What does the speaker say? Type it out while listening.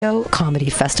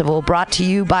Comedy Festival brought to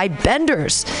you by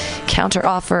Benders,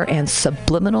 Counteroffer, and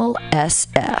Subliminal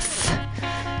SF.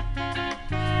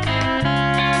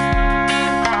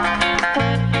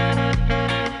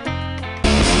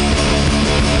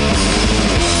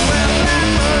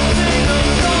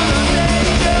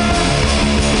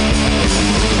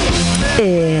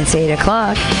 It's 8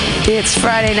 o'clock. It's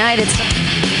Friday night.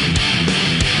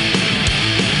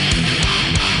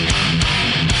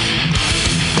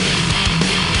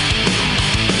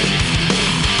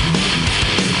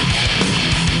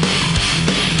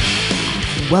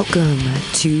 Welcome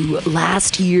to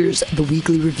last year's The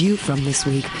Weekly Review from this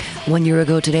week. 1 year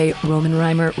ago today, Roman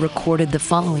Reimer recorded the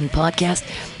following podcast.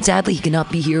 Sadly, he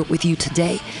cannot be here with you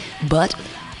today, but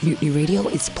Mutiny Radio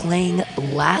is playing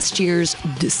last year's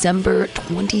December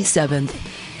 27th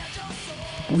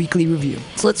Weekly Review.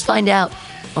 So let's find out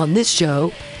on this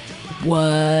show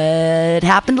what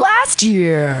happened last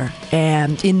year.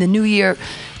 And in the new year,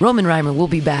 Roman Reimer will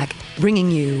be back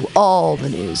bringing you all the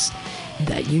news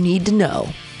that you need to know.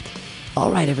 All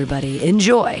right, everybody,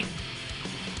 enjoy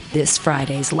this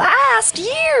Friday's, last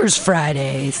year's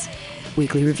Friday's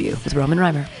Weekly Review with Roman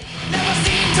Reimer. Never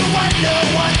seem to wonder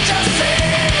what to say.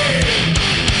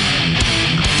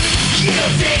 You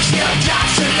think you got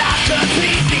your life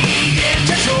completely in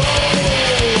control,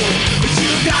 but you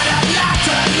got a lot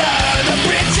to learn. A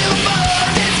bridge too far,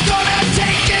 it's gonna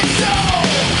take its toll.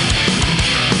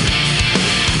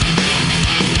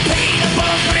 Pain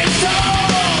above its soul.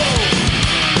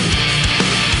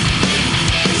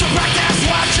 So practice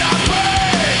what you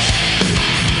preach.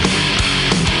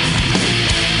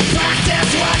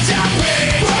 Practice what you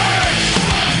preach.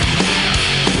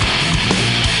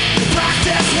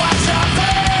 Practice what you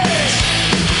preach.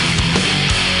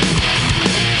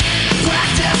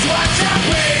 Practice what you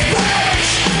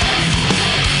preach.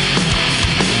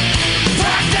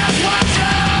 Practice what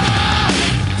you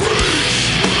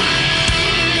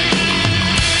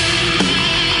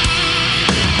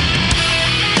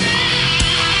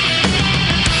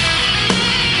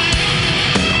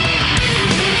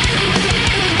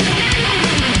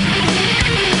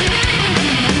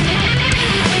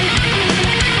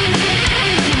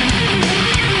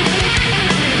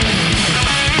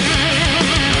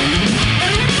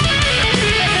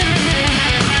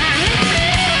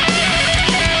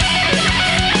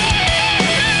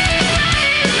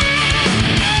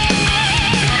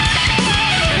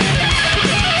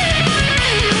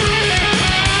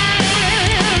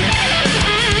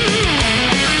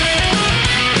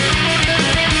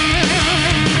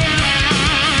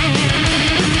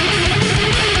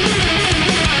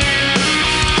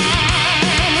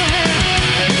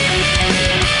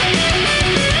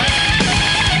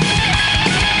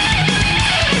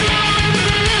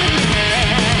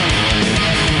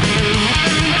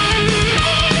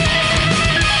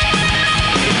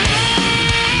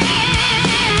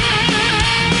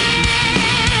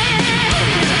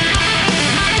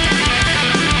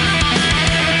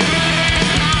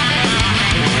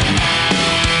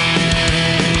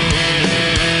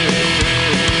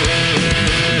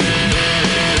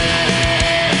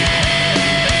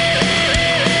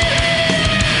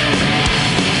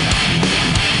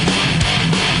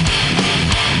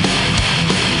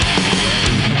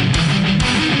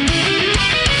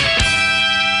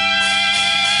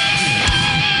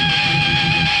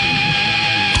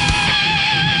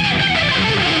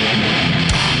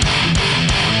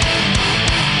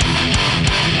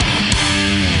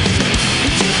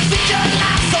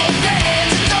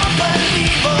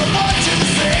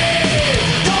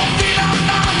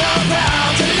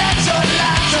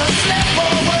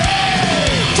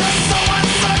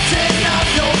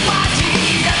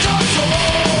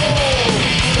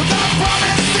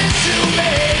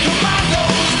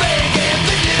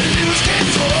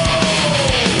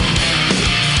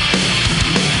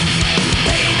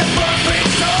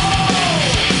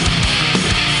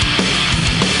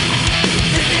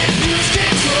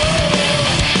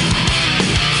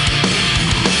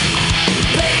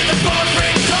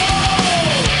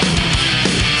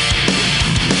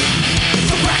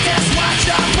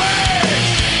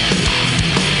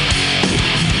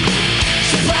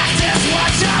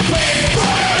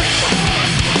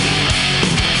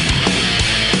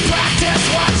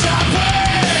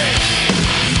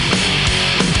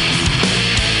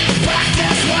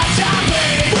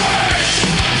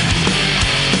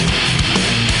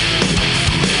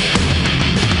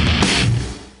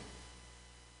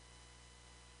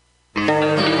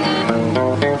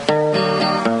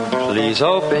Please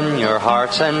open your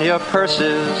hearts and your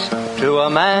purses to a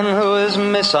man who is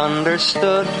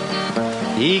misunderstood.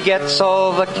 He gets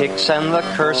all the kicks and the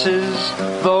curses,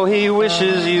 though he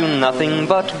wishes you nothing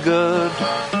but good.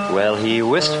 Well, he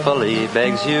wistfully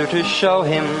begs you to show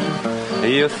him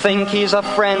you think he's a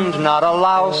friend, not a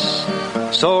louse.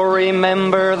 So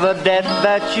remember the debt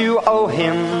that you owe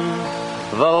him,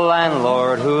 the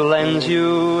landlord who lends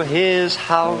you his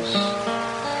house.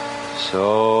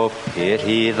 So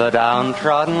pity the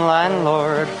downtrodden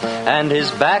landlord and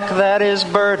his back that is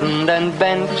burdened and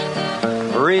bent.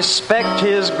 Respect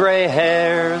his gray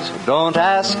hairs, don't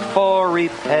ask for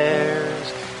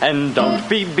repairs, and don't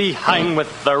be behind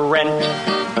with the rent.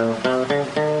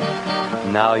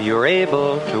 Now you're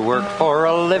able to work for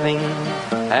a living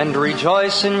and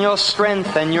rejoice in your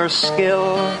strength and your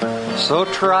skill. So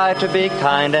try to be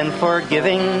kind and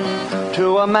forgiving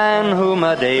to a man whom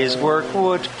a day's work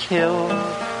would kill.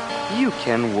 You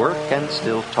can work and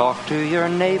still talk to your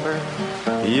neighbor.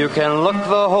 You can look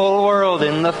the whole world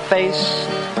in the face.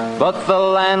 But the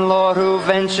landlord who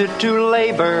ventured to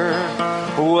labor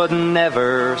would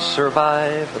never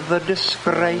survive the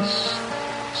disgrace.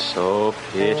 So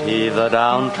pity the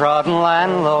downtrodden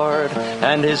landlord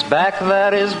and his back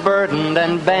that is burdened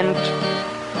and bent.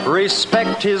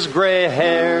 Respect his gray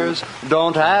hairs,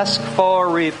 don't ask for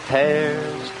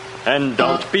repairs, and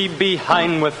don't be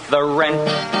behind with the rent.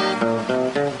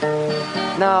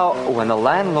 Now, when a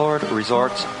landlord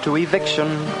resorts to eviction,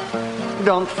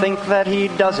 don't think that he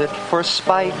does it for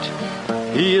spite.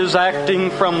 He is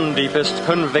acting from deepest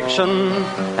conviction,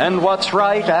 and what's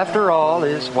right after all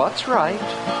is what's right.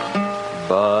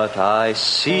 But I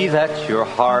see that your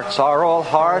hearts are all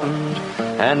hardened,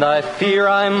 and I fear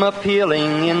I'm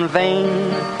appealing in vain.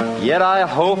 Yet I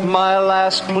hope my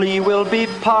last plea will be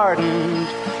pardoned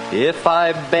if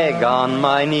I beg on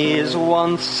my knees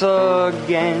once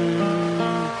again.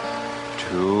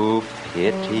 To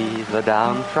pity the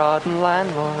downtrodden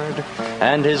landlord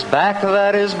and his back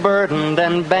that is burdened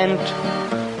and bent.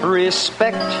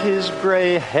 Respect his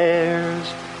gray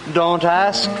hairs, don't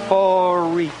ask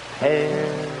for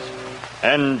repairs,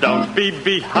 and don't be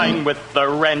behind with the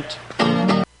rent.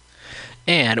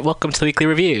 And welcome to the Weekly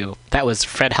Review. That was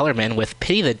Fred Hellerman with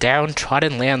Pity the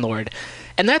Downtrodden Landlord.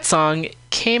 And that song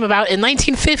came about in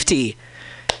 1950.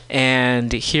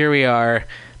 And here we are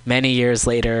many years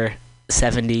later,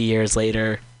 70 years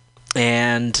later.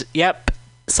 And yep,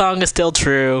 song is still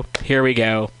true. Here we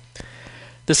go.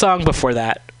 The song before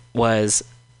that was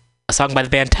a song by the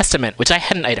band Testament, which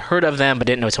I'd heard of them, but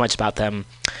didn't know too much about them.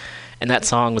 And that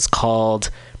song was called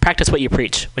Practice What You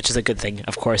Preach, which is a good thing,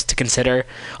 of course, to consider.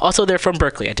 Also, they're from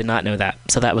Berkeley. I did not know that,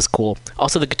 so that was cool.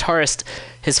 Also, the guitarist,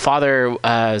 his father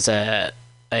was a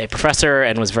professor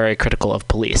and was very critical of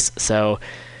police, so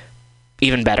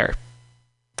even better.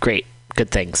 Great.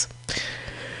 Good things.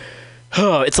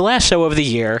 Oh, it's the last show of the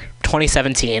year,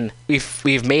 2017.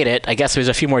 We've made it. I guess there's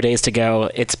a few more days to go.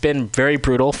 It's been very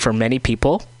brutal for many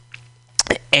people,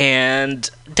 and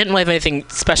didn't have anything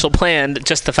special planned,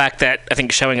 just the fact that I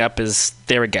think showing up is,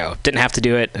 there we go. Didn't have to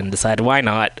do it, and decided why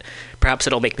not. Perhaps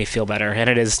it'll make me feel better,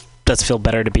 and does feel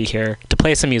better to be here, to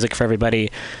play some music for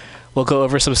everybody. We'll go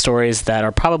over some stories that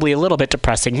are probably a little bit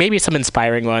depressing, maybe some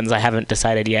inspiring ones. I haven't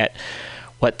decided yet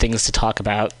what things to talk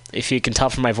about. If you can tell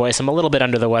from my voice, I'm a little bit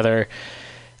under the weather.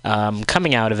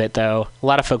 Coming out of it, though. A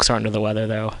lot of folks are under the weather,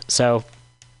 though. So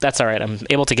that's all right. I'm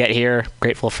able to get here.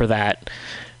 Grateful for that.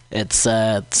 It's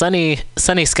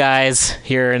sunny skies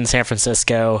here in San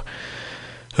Francisco.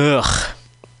 Ugh.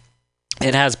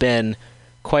 It has been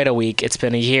quite a week. It's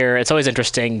been a year. It's always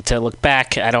interesting to look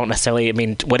back.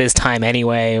 What is time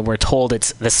anyway? We're told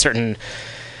it's this certain...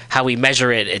 How we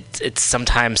measure it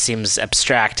sometimes seems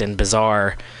abstract and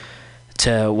bizarre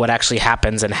to what actually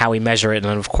happens and how we measure it.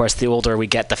 And of course, the older we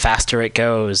get, the faster it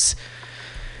goes.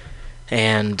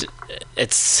 And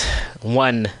it's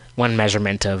one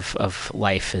measurement of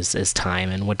life is time.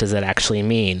 And what does that actually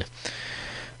mean?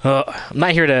 I'm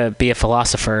not here to be a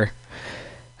philosopher.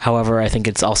 However, I think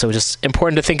it's also just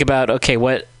important to think about, okay,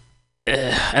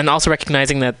 and also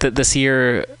recognizing that this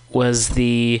year was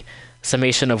the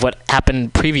summation of what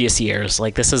happened previous years.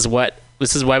 Like, this is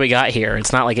why we got here.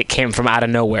 It's not like it came from out of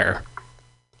nowhere.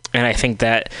 And I think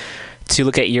that to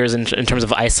look at years in terms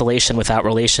of isolation without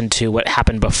relation to what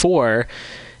happened before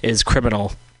is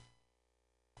criminal.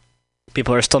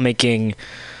 People are still making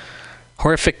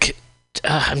horrific...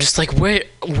 I'm just like, where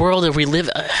world do we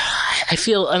live? I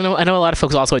know a lot of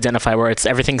folks also identify where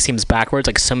everything seems backwards.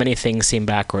 Like, so many things seem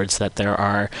backwards, that there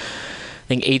are, I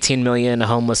think, 18 million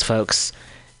homeless folks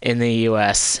in the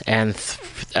U.S. and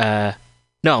 3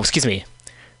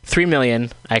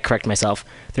 million. I correct myself.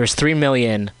 There's 3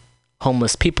 million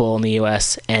homeless people in the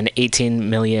U.S. and 18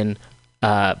 million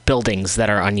buildings that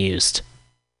are unused,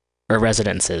 or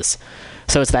residences.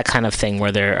 So it's that kind of thing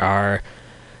where there are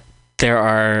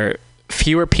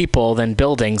fewer people than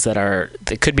buildings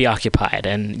that could be occupied,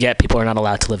 and yet people are not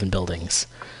allowed to live in buildings.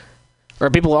 Or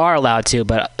people are allowed to,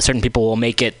 but certain people will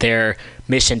make it their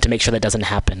mission to make sure that doesn't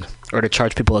happen, or to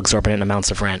charge people exorbitant amounts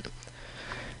of rent.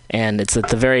 And it's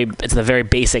the very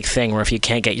basic thing where if you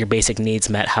can't get your basic needs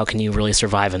met, how can you really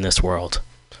survive in this world?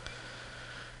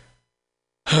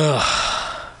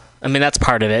 I mean, that's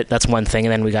part of it. That's one thing.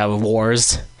 And then we got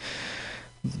wars,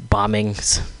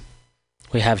 bombings.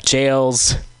 We have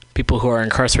jails, people who are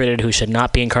incarcerated who should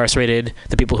not be incarcerated.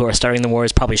 The people who are starting the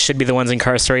wars probably should be the ones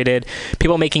incarcerated.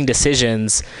 People making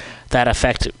decisions that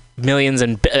affect millions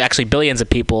and actually billions of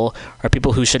people are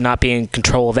people who should not be in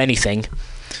control of anything.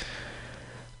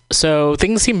 So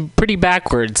things seem pretty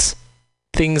backwards.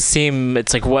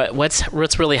 It's like,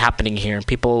 what's really happening here?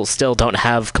 People still don't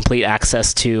have complete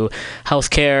access to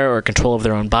healthcare or control of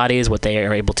their own bodies, what they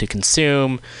are able to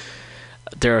consume.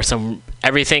 There's so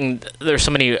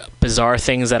many bizarre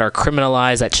things that are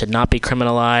criminalized that should not be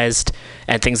criminalized,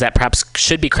 and things that perhaps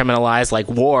should be criminalized, like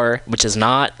war, which is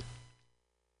not.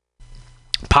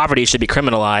 Poverty should be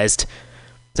criminalized.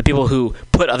 The people who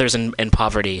put others in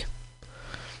poverty.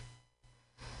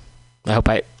 I hope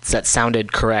that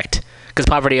sounded correct. Because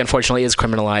poverty, unfortunately, is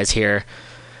criminalized here.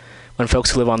 When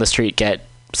folks who live on the street get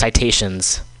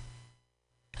citations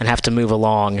and have to move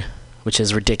along, which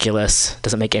is ridiculous,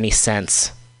 doesn't make any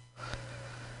sense.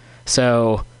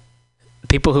 So,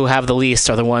 people who have the least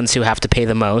are the ones who have to pay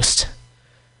the most.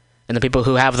 And the people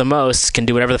who have the most can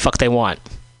do whatever the fuck they want.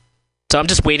 So I'm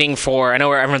just waiting I know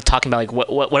where everyone's talking about,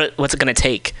 like, what's it going to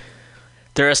take?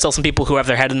 There are still some people who have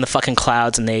their head in the fucking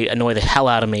clouds and they annoy the hell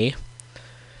out of me.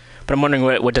 But I'm wondering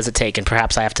what does it take, and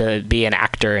perhaps I have to be an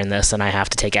actor in this and I have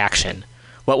to take action.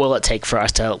 What will it take for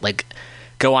us to, like,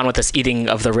 go on with this eating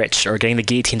of the rich, or getting the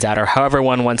guillotines out, or however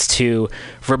one wants to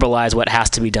verbalize what has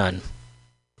to be done?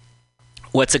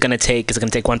 What's it going to take? Is it going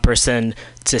to take one person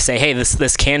to say, hey,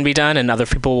 this can be done, and other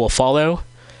people will follow?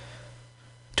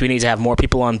 Do we need to have more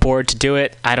people on board to do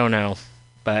it? I don't know.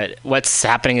 But what's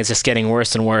happening is just getting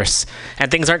worse and worse. And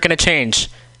things aren't going to change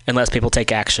unless people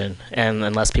take action, and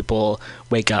unless people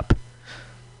wake up.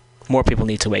 More people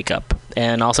need to wake up,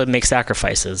 and also make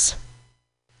sacrifices.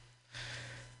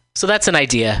 So that's an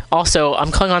idea. Also,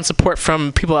 I'm calling on support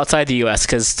from people outside the U.S.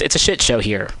 because it's a shit show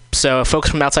here. So if folks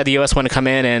from outside the U.S. want to come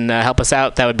in and help us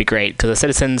out, that would be great, because the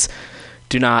citizens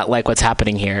do not like what's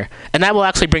happening here. And that will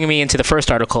actually bring me into the first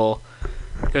article.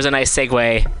 There's a nice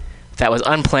segue that was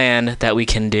unplanned that we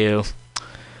can do.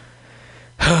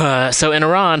 So in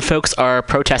Iran, folks are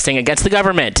protesting against the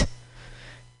government.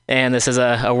 And this is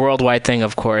a worldwide thing,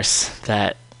 of course,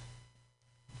 that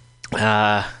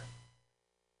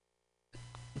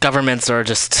governments are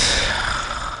just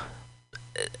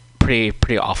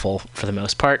pretty awful for the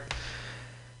most part,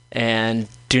 and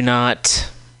do not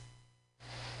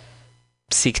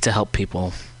seek to help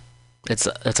people.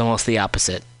 It's almost the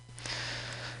opposite.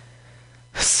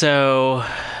 So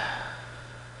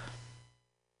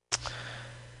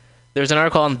there's an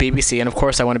article on the BBC, and of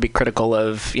course I want to be critical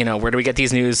of, where do we get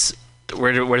these news?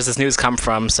 Where does this news come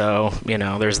from? So,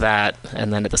 there's that,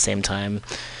 and then at the same time,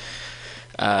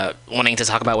 wanting to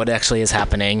talk about what actually is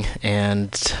happening,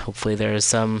 and hopefully there's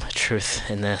some truth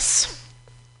in this.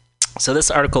 So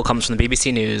this article comes from the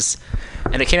BBC News,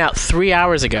 and it came out 3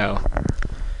 hours ago.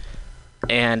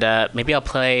 And maybe I'll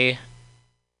play,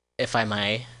 if I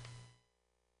may,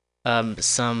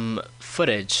 some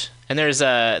footage. And there's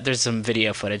some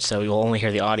video footage, so you'll only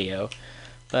hear the audio.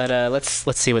 But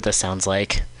let's see what this sounds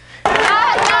like.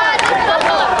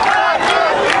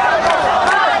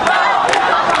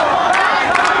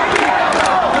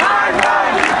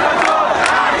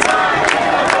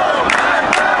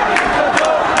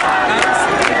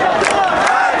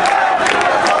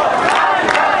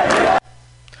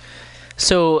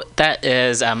 So that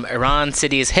is Iran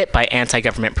cities hit by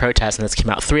anti-government protests, and this came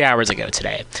out 3 hours ago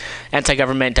today.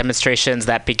 Anti-government demonstrations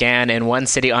that began in one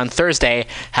city on Thursday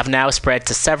have now spread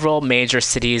to several major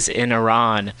cities in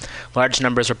Iran. Large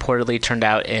numbers reportedly turned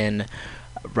out in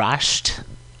Rasht,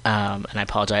 and I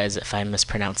apologize if I'm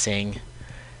mispronouncing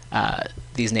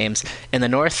these names. In the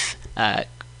north,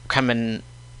 Kermanshah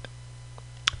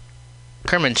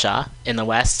in the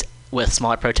west, with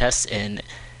smaller protests in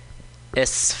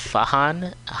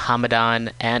Isfahan,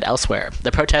 Hamadan, and elsewhere.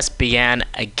 The protests began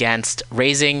against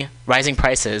rising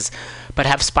prices, but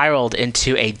have spiraled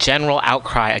into a general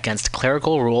outcry against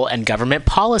clerical rule and government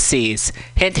policies.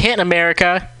 Hint, hint,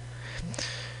 America!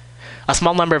 A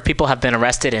small number of people have been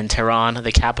arrested in Tehran,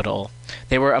 the capital.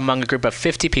 They were among a group of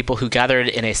 50 people who gathered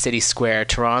in a city square.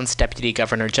 Tehran's Deputy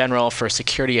Governor General for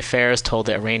Security Affairs told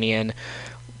the Iranian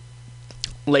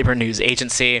labor news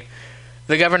agency.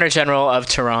 The Governor General of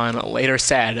Tehran later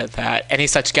said that any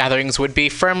such gatherings would be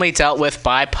firmly dealt with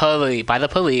by the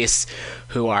police,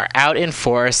 who are out in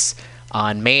force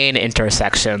on main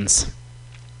intersections.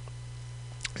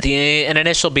 An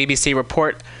initial BBC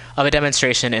report of a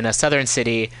demonstration in a southern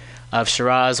city of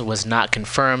Shiraz was not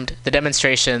confirmed. The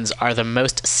demonstrations are the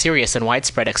most serious and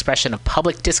widespread expression of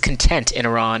public discontent in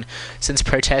Iran since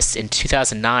protests in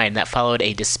 2009 that followed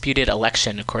a disputed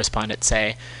election, correspondents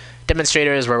say.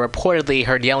 Demonstrators were reportedly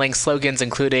heard yelling slogans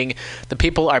including, "The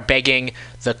people are begging,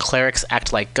 the clerics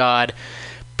act like God."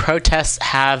 Protests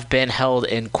have been held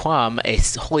in Qom, a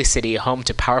holy city home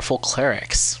to powerful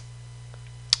clerics.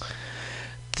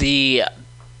 The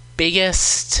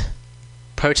biggest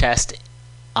protest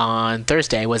on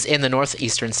Thursday was in the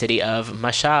northeastern city of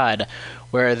Mashhad,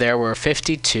 where there were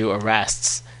 52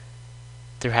 arrests.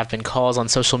 There have been calls on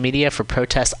social media for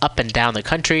protests up and down the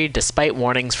country, despite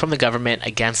warnings from the government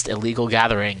against illegal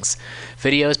gatherings.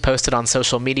 Videos posted on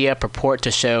social media purport to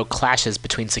show clashes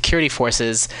between security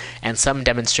forces and some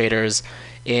demonstrators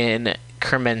in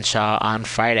Kermanshah on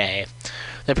Friday.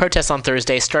 The protests on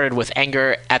Thursday started with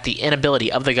anger at the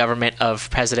inability of the government of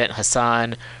President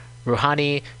Hassan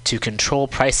Rouhani to control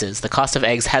prices. The cost of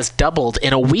eggs has doubled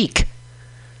in a week.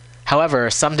 However,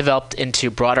 some developed into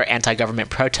broader anti-government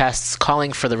protests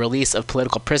calling for the release of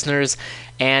political prisoners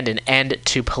and an end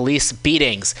to police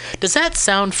beatings. Does that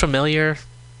sound familiar?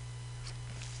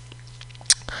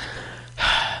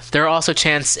 There are also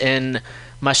chants in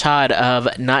Mashhad of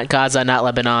 "Not Gaza, not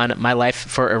Lebanon, my life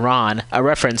for Iran," a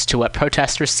reference to what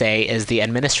protesters say is the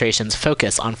administration's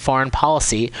focus on foreign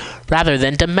policy rather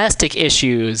than domestic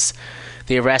issues.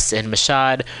 The arrests in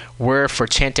Mashhad were for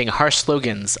chanting harsh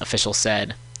slogans, officials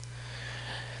said.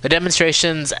 The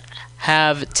demonstrations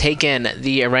have taken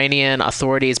the Iranian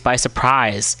authorities by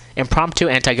surprise. Impromptu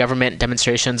anti-government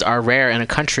demonstrations are rare in a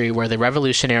country where the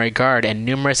Revolutionary Guard and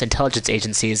numerous intelligence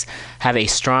agencies have a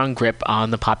strong grip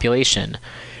on the population.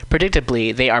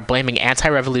 Predictably, they are blaming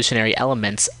anti-revolutionary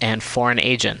elements and foreign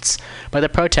agents, but the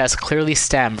protests clearly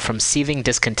stem from seething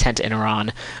discontent in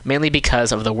Iran, mainly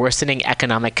because of the worsening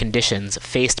economic conditions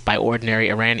faced by ordinary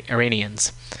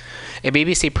Iranians. A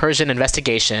BBC Persian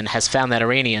investigation has found that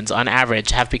Iranians, on average,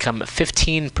 have become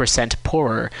 15%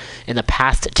 poorer in the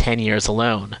past 10 years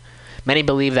alone. Many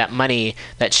believe that money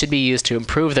that should be used to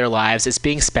improve their lives is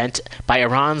being spent by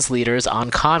Iran's leaders on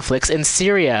conflicts in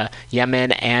Syria,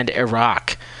 Yemen, and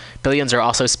Iraq. Billions are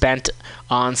also spent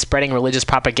on spreading religious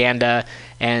propaganda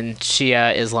and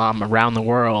Shia Islam around the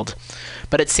world.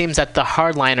 But it seems that the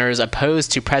hardliners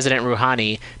opposed to President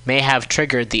Rouhani may have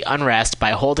triggered the unrest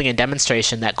by holding a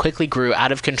demonstration that quickly grew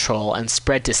out of control and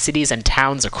spread to cities and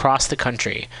towns across the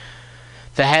country.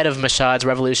 The head of Mashhad's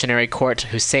Revolutionary Court,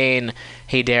 Hussein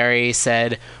Haidari,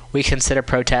 said, "We consider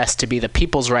protests to be the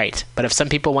people's right, but if some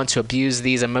people want to abuse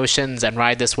these emotions and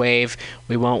ride this wave,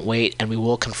 we won't wait and we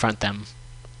will confront them."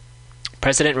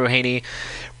 President Rouhani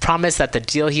promised that the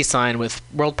deal he signed with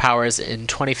world powers in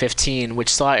 2015,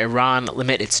 which saw Iran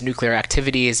limit its nuclear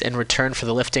activities in return for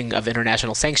the lifting of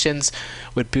international sanctions,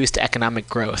 would boost economic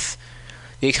growth.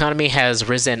 The economy has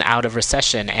risen out of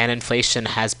recession and inflation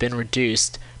has been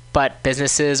reduced, but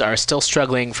businesses are still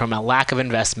struggling from a lack of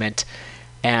investment,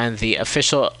 and the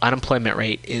official unemployment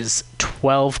rate is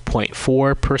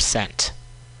 12.4%.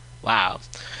 Wow.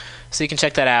 So you can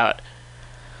check that out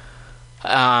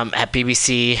at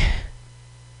bbc.com,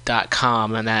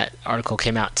 and that article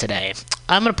came out today.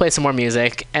 I'm going to play some more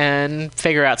music and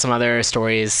figure out some other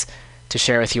stories to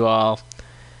share with you all,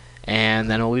 and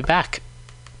then we'll be back.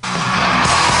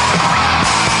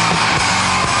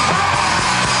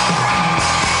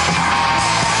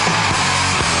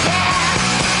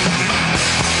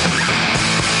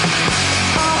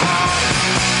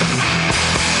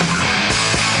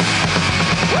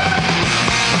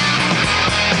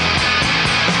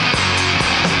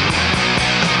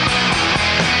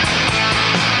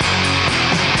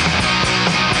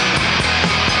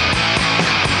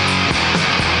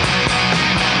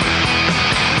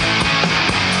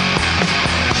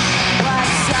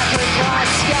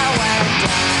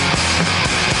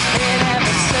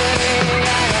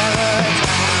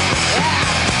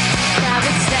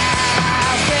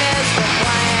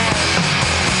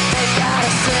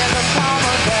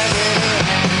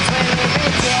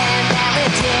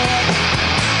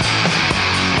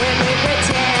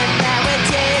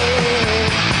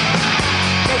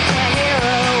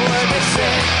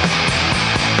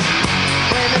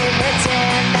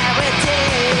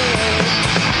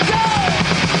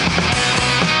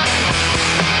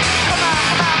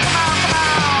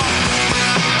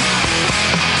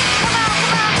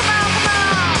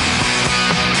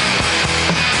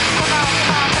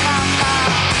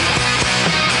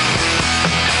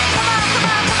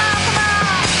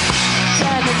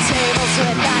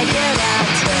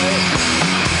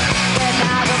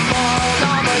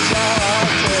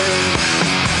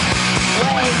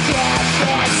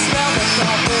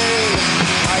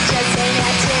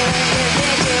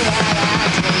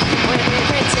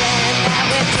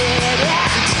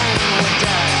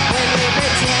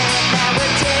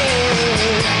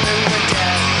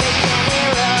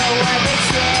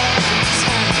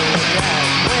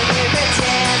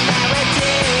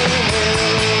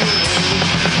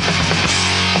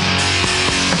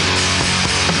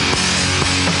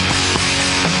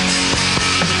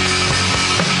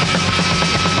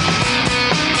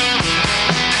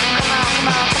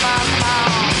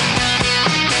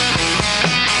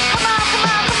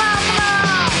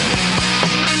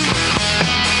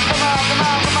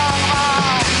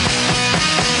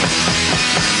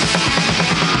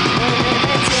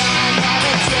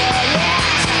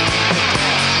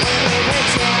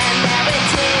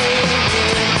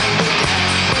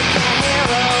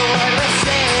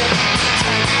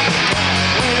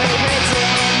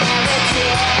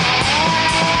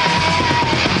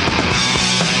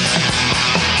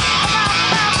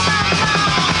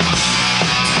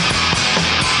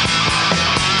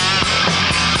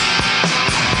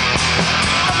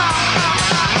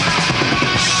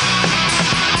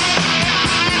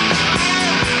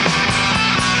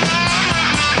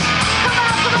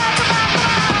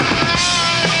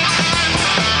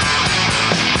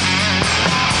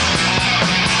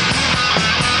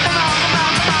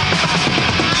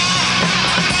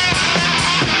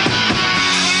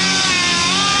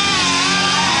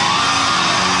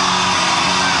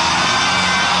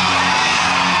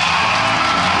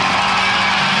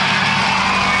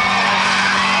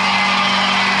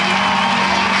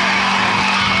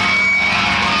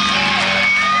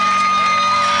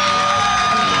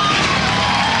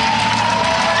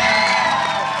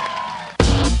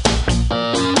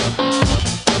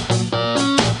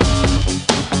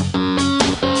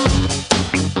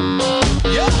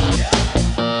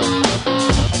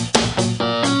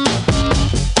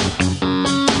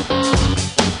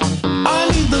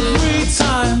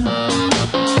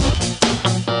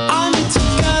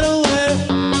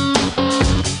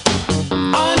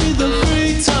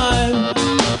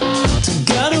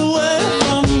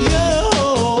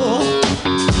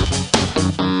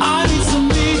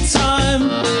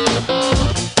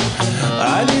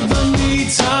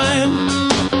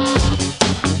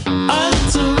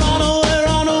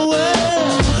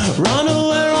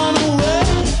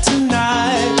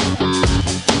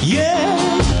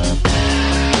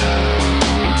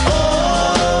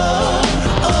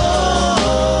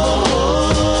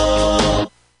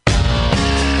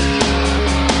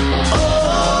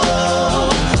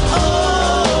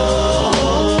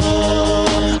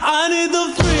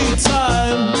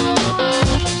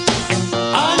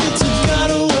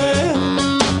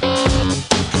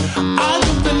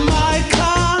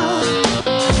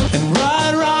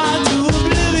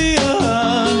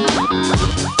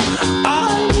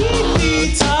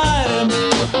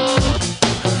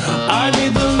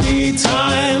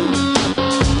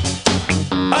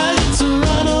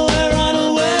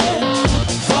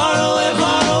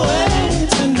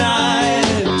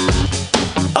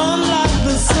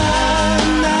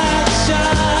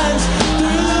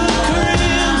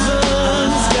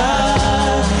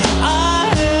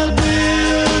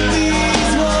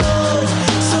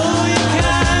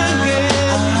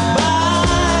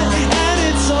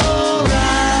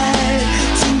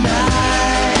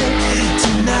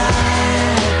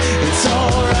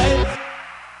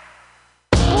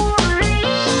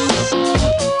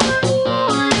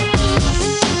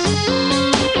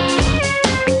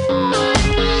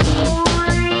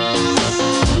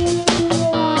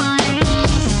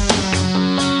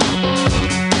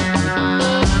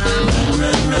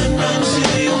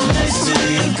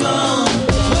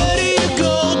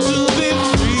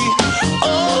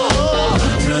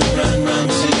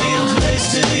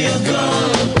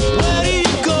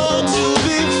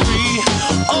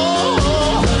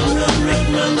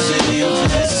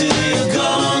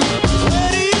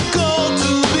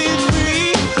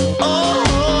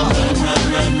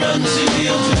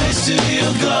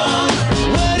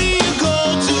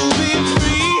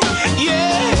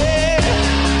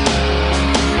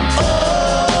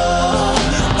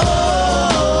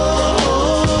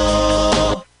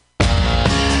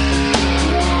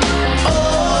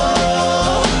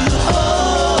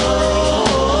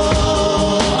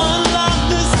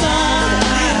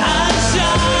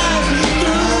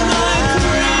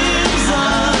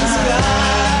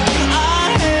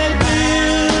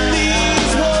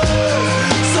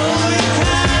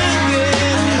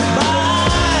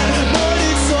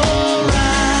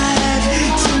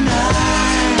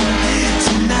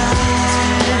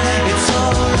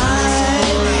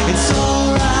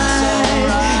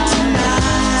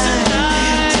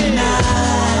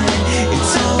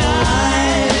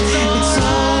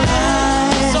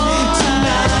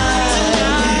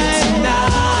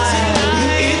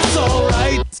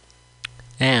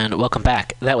 welcome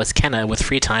back. That was Kenna with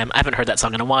Free Time. I haven't heard that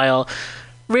song in a while.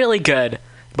 Really good.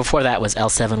 Before that was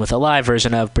L7 with a live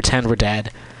version of Pretend We're Dead.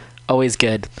 Always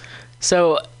good.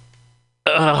 So,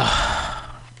 I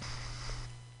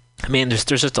mean, there's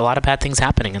just a lot of bad things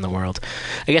happening in the world.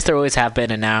 I guess there always have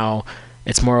been, and now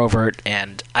it's more overt,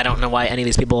 and I don't know why any of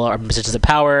these people are in positions of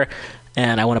power,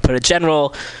 and I want to put it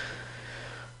general.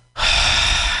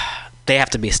 They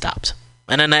have to be stopped.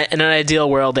 And in an ideal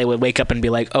world, they would wake up and be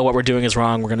like, oh, what we're doing is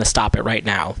wrong, we're going to stop it right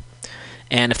now.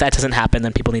 And if that doesn't happen,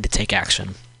 then people need to take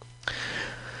action.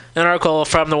 An article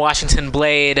from the Washington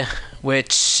Blade,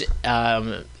 which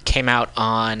came out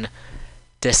on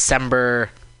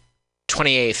December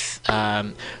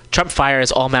 28th. Trump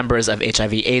fires all members of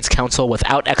HIV/AIDS Council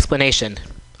without explanation.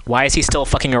 Why is he still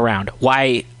fucking around?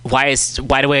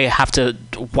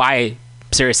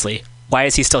 Seriously, why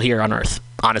is he still here on Earth?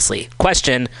 Honestly.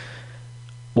 Question,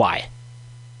 why?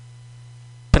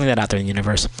 Putting that out there in the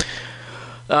universe.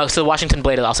 So the Washington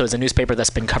Blade also is a newspaper that's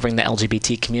been covering the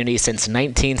LGBT community since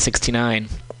 1969.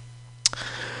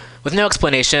 With no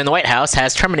explanation, the White House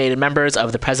has terminated members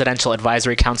of the Presidential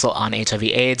Advisory Council on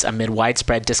HIV/AIDS amid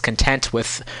widespread discontent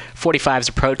with 45's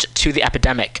approach to the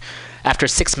epidemic. After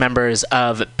 6 members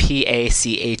of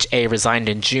PACHA resigned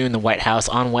in June, the White House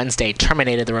on Wednesday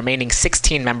terminated the remaining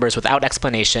 16 members without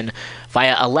explanation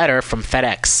via a letter from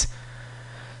FedEx.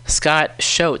 Scott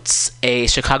Schotz, a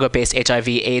Chicago-based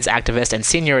HIV/AIDS activist and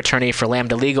senior attorney for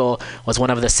Lambda Legal, was one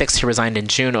of the 6 who resigned in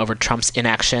June over Trump's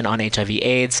inaction on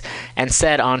HIV/AIDS, and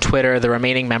said on Twitter the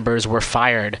remaining members were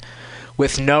fired.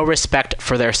 With no respect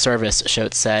for their service,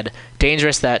 Schotz said.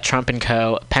 Dangerous that Trump and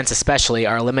co., Pence especially,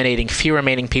 are eliminating few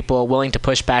remaining people willing to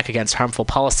push back against harmful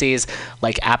policies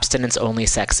like abstinence-only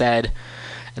sex ed.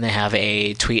 And they have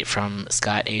a tweet from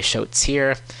Scott A. Schotz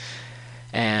here.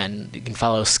 And you can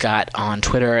follow Scott on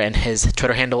Twitter, and his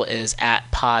Twitter handle is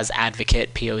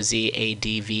 @POZAdvocate,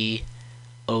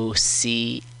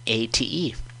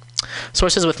 POZADVOCATE.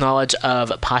 Sources with knowledge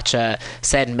of PACHA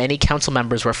said many council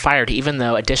members were fired even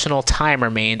though additional time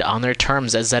remained on their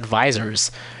terms as advisors.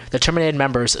 The terminated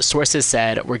members, sources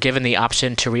said, were given the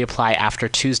option to reapply after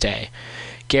Tuesday.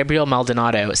 Gabriel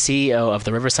Maldonado, CEO of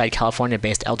the Riverside,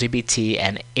 California-based LGBT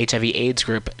and HIV/AIDS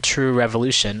group True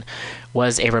Revolution,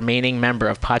 was a remaining member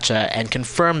of PACHA and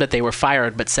confirmed that they were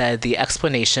fired, but said the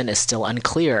explanation is still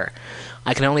unclear.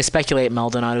 I can only speculate,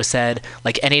 Maldonado said.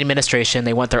 Like any administration,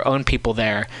 they want their own people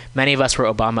there. Many of us were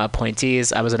Obama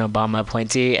appointees. I was an Obama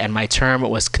appointee, and my term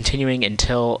was continuing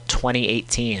until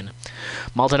 2018.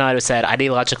 Maldonado said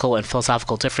ideological and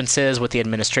philosophical differences with the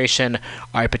administration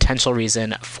are a potential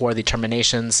reason for the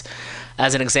terminations.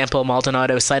 As an example,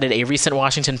 Maldonado cited a recent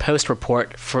Washington Post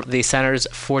report for the Centers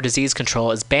for Disease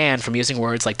Control is banned from using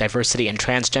words like diversity and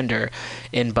transgender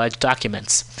in budget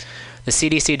documents. The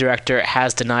CDC director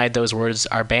has denied those words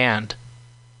are banned.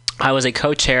 I was a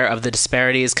co-chair of the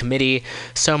Disparities Committee.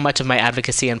 So much of my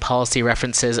advocacy and policy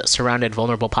references surrounded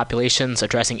vulnerable populations,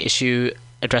 addressing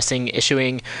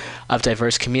issuing of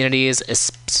diverse communities,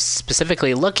 is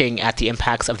specifically looking at the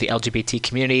impacts of the LGBT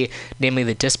community, namely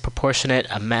the disproportionate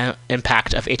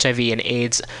impact of HIV and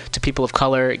AIDS to people of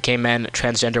color, gay men,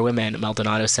 transgender women,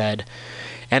 Maldonado said.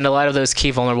 And a lot of those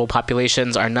key vulnerable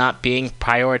populations are not being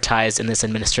prioritized in this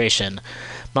administration.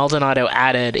 Maldonado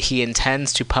added he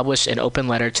intends to publish an open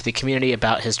letter to the community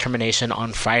about his termination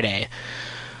on Friday.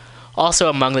 Also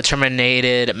among the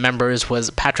terminated members was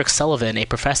Patrick Sullivan, a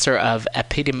professor of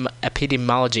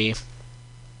epidemiology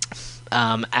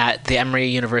at the Emory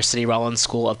University Rollins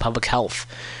School of Public Health.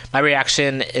 My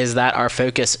reaction is that our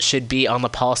focus should be on the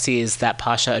policies that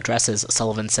PACHA addresses,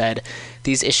 Sullivan said.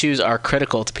 These issues are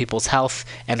critical to people's health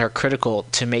and are critical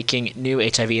to making new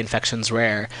HIV infections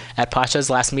rare. At PACHA's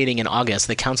last meeting in August,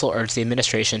 the council urged the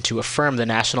administration to affirm the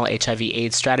national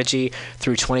HIV/AIDS strategy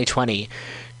through 2020.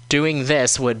 Doing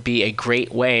this would be a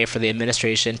great way for the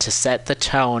administration to set the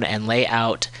tone and lay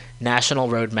out national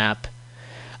roadmap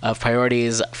of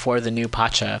priorities for the new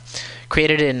PACHA.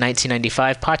 Created in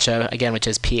 1995, PACHA, again, which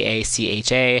is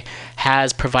PACHA,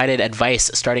 has provided advice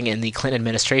starting in the Clinton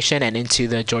administration and into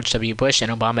the George W. Bush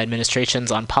and Obama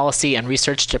administrations on policy and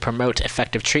research to promote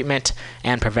effective treatment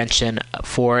and prevention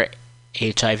for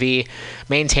HIV,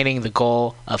 maintaining the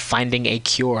goal of finding a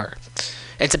cure.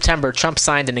 In September, Trump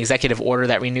signed an executive order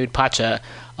that renewed PACHA,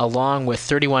 along with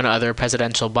 31 other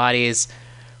presidential bodies,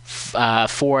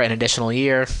 for an additional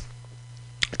year.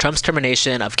 Trump's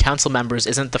termination of council members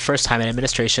isn't the first time an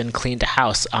administration cleaned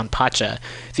house on PACHA.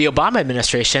 The Obama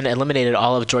administration eliminated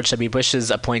all of George W. Bush's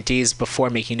appointees before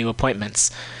making new appointments.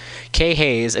 Kay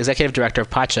Hayes, executive director of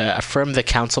PACHA, affirmed the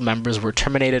council members were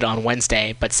terminated on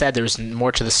Wednesday, but said there's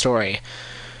more to the story.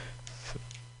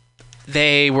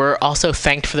 They were also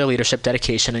thanked for their leadership,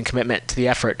 dedication, and commitment to the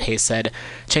effort, Hayes said.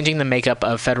 Changing the makeup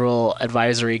of Federal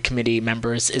Advisory Committee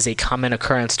members is a common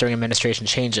occurrence during administration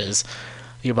changes.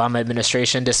 The Obama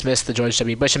administration dismissed the George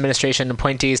W. Bush administration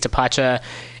appointees to PACHA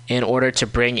in order to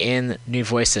bring in new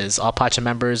voices. All PACHA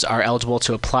members are eligible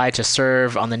to apply to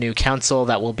serve on the new council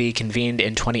that will be convened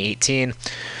in 2018.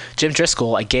 Jim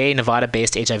Driscoll, a gay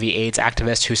Nevada-based HIV/AIDS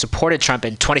activist who supported Trump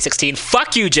in 2016,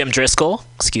 fuck you, Jim Driscoll,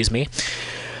 excuse me,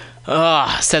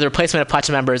 said the replacement of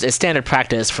PACHA members is standard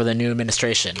practice for the new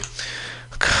administration.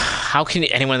 How can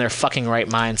anyone in their fucking right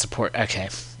mind support? Okay.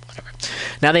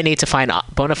 Now they need to find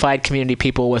bona fide community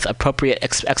people with appropriate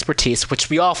expertise, which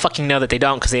we all fucking know that they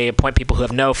don't because they appoint people who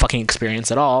have no fucking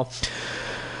experience at all.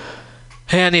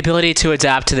 And the ability to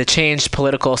adapt to the changed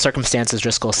political circumstances,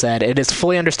 Driscoll said. It is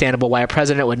fully understandable why a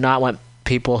president would not want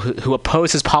people who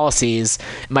oppose his policies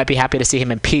and might be happy to see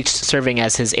him impeached serving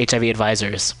as his HIV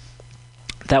advisors.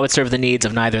 That would serve the needs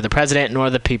of neither the president nor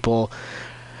of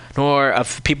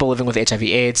people living with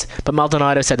HIV/AIDS, but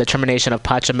Maldonado said the termination of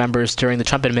PACHA members during the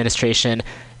Trump administration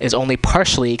is only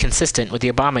partially consistent with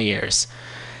the Obama years.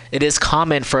 It is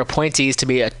common for appointees to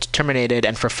be terminated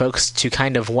and for folks to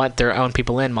kind of want their own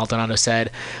people in, Maldonado said.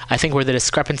 I think where the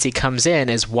discrepancy comes in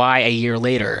is why a year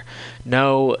later.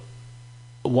 Too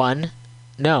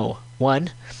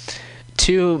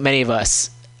many of us.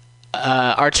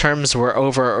 Our terms were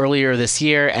over earlier this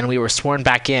year, and we were sworn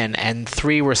back in, and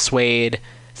three were stayed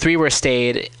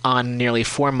on nearly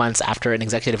 4 months after an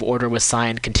executive order was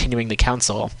signed continuing the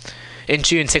council. In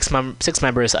June, six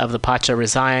members of the PACHA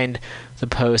resigned the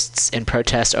posts in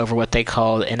protest over what they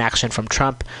called inaction from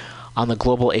Trump on the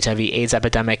global HIV/AIDS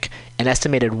epidemic. An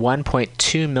estimated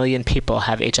 1.2 million people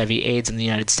have HIV/AIDS in the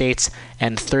United States,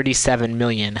 and 37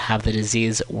 million have the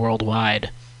disease worldwide.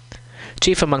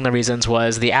 Chief among the reasons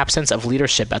was the absence of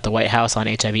leadership at the White House on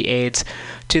HIV/AIDS.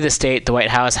 To this date, the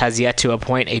White House has yet to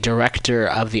appoint a director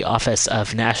of the Office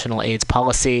of National AIDS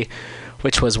Policy,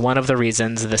 which was one of the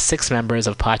reasons the 6 members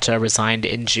of PACHA resigned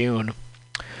in June.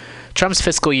 Trump's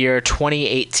fiscal year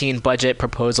 2018 budget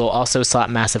proposal also sought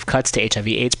massive cuts to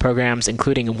HIV/AIDS programs,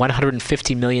 including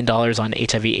 $150 million on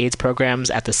HIV/AIDS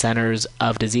programs at the Centers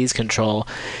of Disease Control,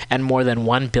 and more than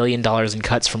 $1 billion in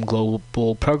cuts from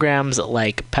global programs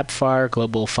like PEPFAR,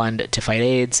 Global Fund to Fight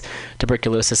AIDS,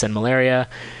 Tuberculosis, and Malaria.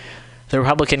 The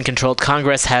Republican-controlled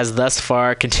Congress has thus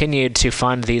far continued to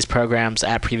fund these programs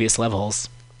at previous levels.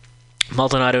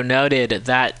 Maldonado noted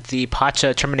that the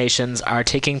PACHA terminations are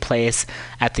taking place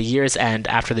at the year's end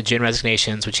after the June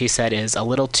resignations, which he said is a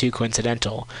little too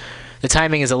coincidental. The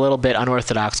timing is a little bit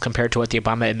unorthodox compared to what the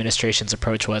Obama administration's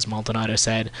approach was, Maldonado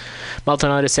said.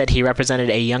 Maldonado said he represented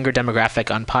a younger demographic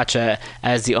on PACHA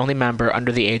as the only member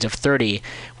under the age of 30,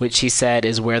 which he said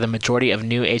is where the majority of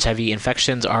new HIV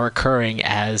infections are occurring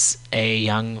as a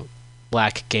young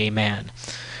black gay man.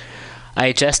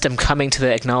 I just am coming to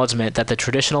the acknowledgement that the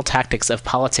traditional tactics of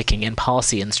politicking and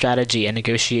policy and strategy and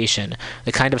negotiation,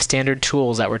 the kind of standard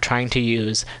tools that we're trying to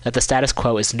use, that the status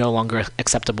quo is no longer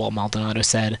acceptable, Maldonado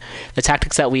said. The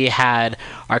tactics that we had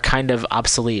are kind of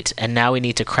obsolete, and now we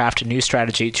need to craft a new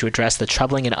strategy to address the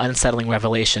troubling and unsettling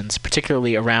revelations,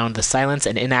 particularly around the silence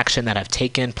and inaction that have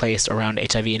taken place around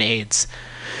HIV and AIDS.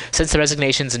 Since the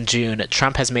resignations in June,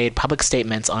 Trump has made public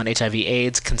statements on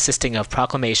HIV/AIDS consisting of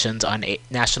proclamations on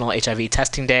National HIV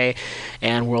Testing Day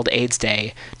and World AIDS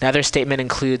Day. Neither statement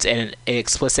includes an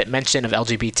explicit mention of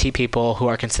LGBT people who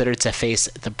are considered to face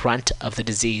the brunt of the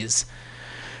disease.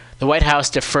 The White House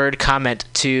deferred comment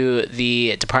to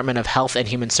the Department of Health and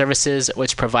Human Services,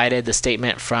 which provided the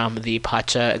statement from the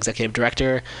PACHA executive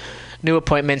director. New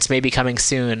appointments may be coming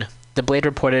soon. The Blade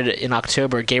reported in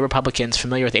October gay Republicans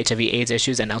familiar with HIV/AIDS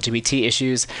issues and LGBT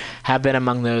issues have been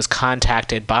among those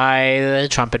contacted by the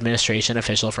Trump administration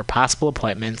official for possible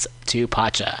appointments to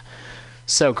PACHA.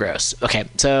 So gross. Okay,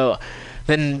 so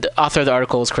then the author of the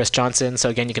article is Chris Johnson. So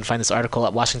again, you can find this article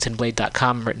at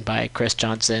WashingtonBlade.com, written by Chris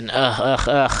Johnson.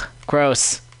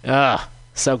 Gross.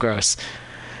 So gross.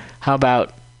 How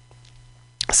about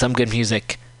some good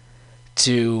music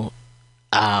to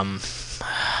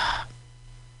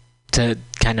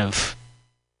kind of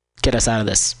get us out of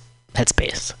this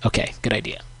headspace? Okay, good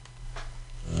idea.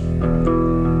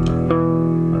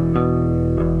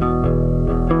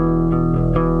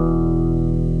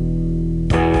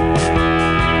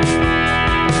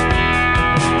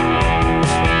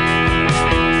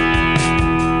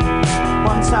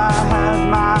 Once I had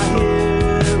my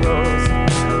heroes,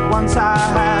 once I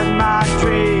had my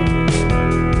dream,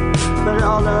 but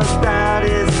all of that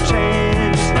is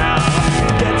changed now.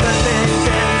 Get the things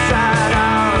inside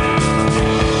out.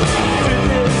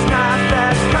 Truth is not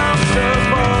that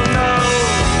comfortable, no.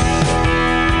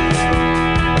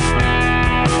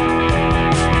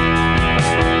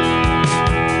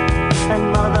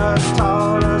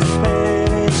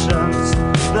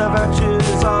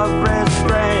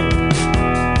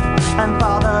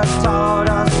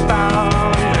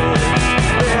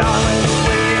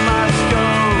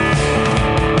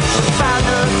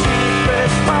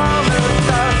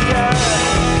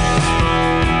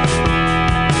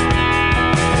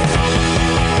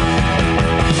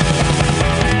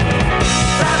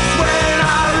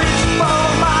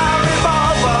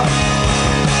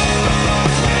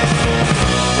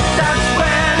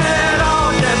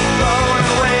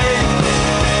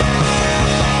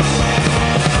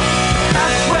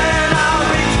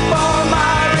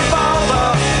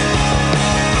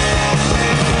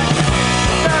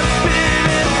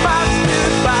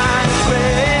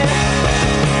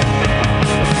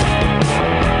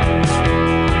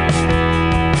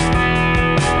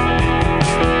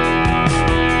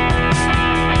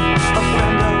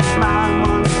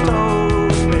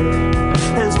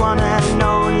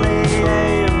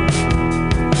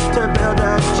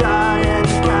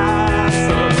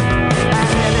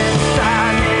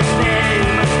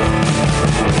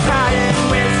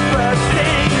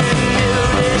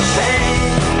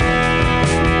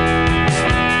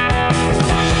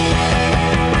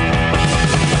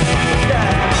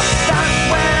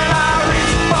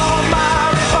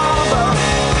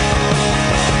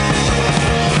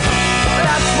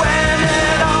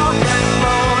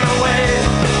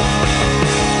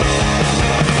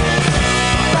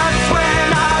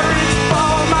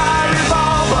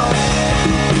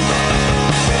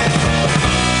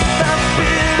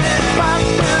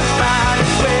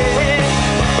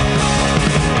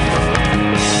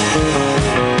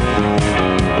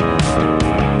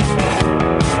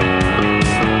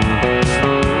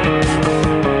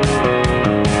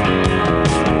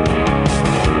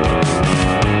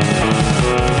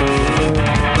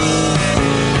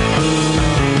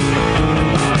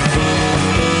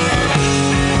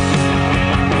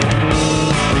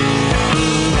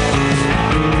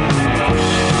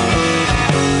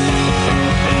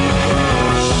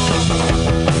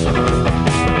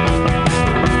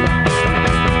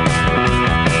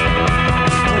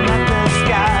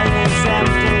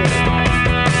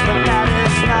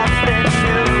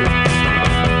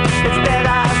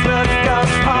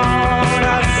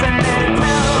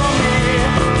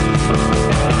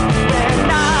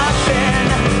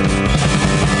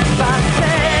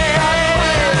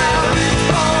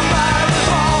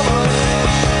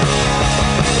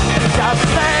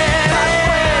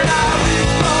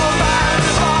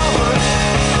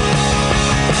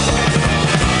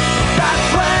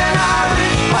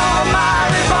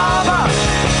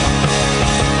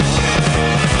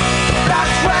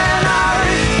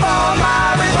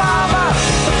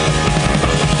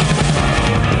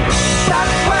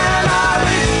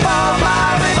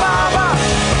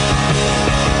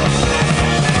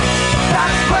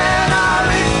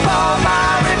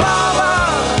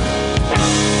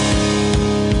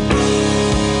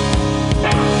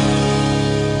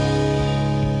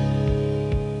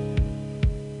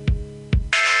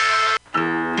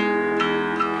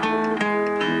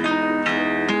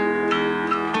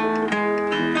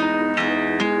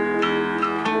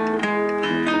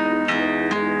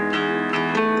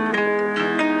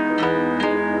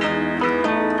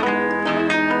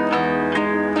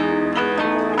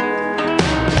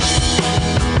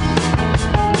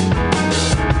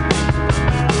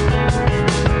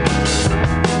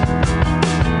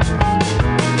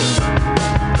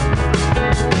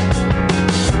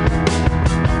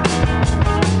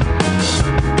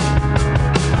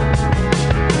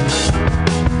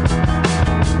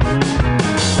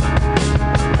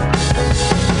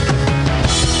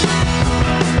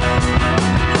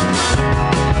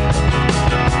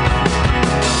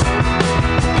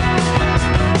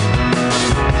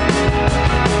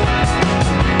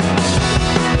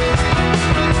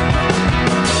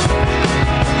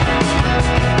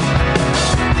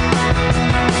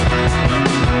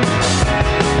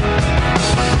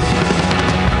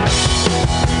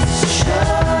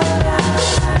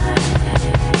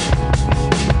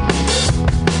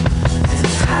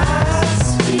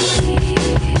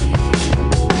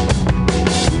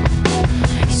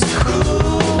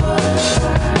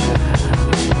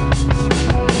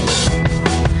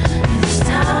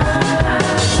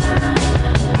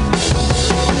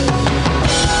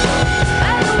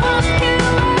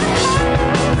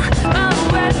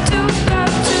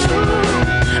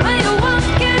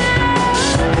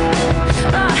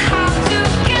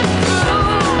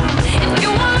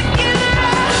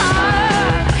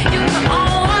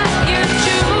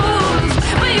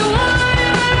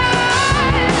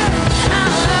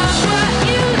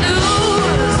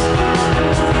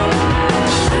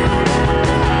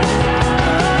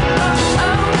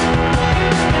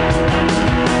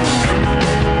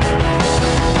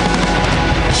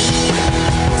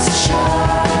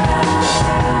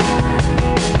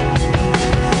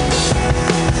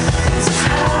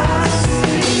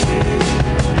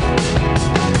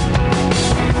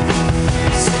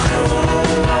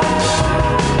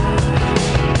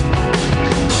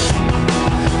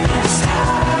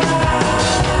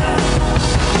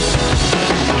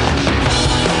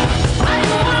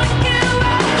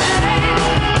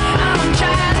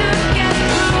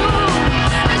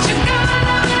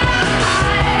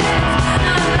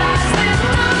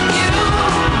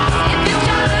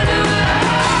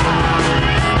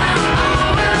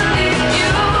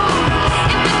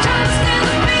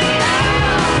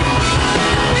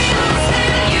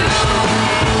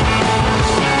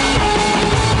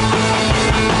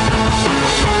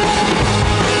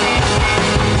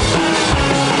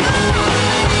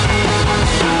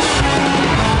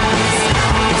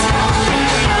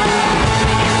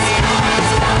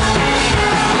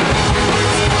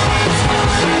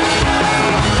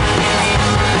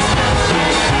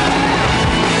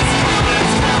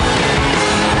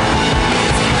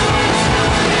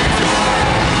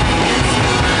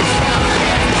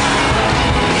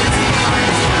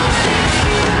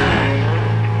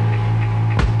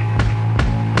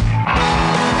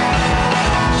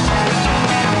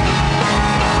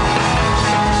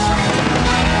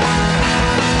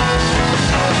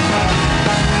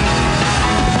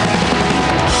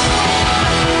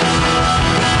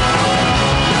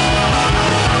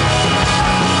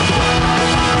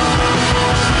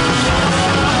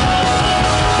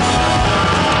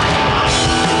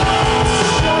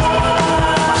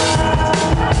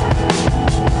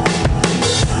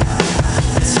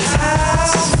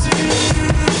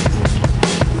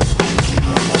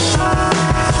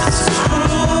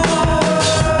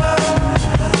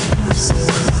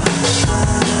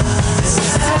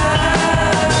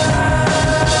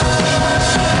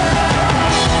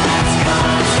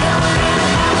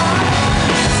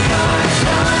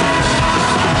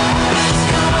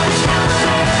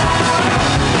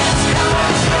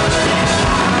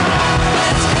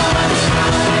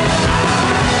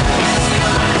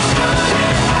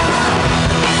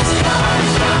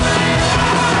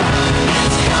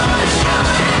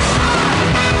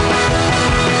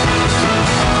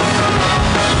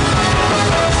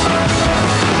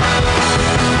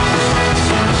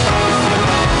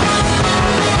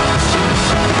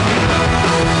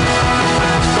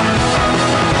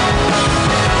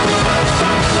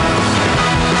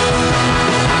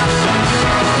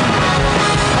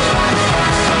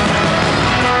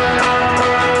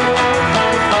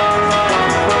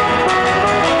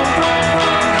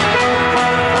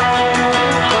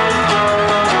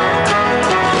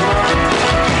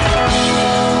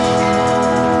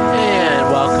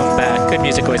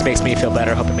 always makes me feel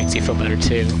better. I hope it makes you feel better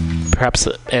too. Perhaps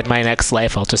in my next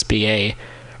life, I'll just be a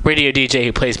radio DJ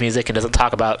who plays music and doesn't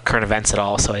talk about current events at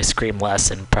all, so I scream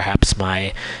less, and perhaps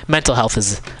my mental health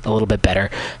is a little bit better.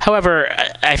 However,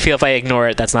 I feel if I ignore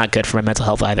it, that's not good for my mental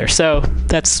health either. So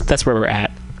that's where we're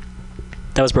at.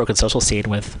 That was Broken Social Scene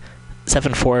with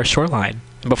 7-4 Shoreline.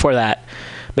 And before that,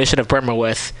 Mission of Burma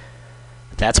with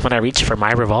That's When I Reach for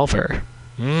My Revolver.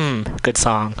 Good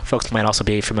song. Folks might also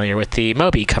be familiar with the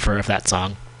Moby cover of that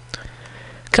song.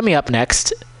 Coming up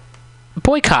next,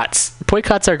 boycotts.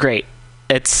 Boycotts are great.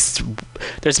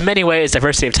 There's many ways,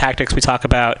 diversity of tactics we talk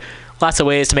about, lots of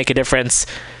ways to make a difference.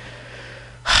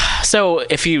 So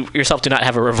if you yourself do not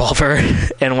have a revolver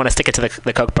and want to stick it to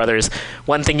the Koch brothers,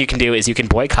 one thing you can do is you can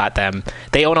boycott them.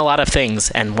 They own a lot of things,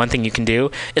 and one thing you can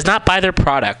do is not buy their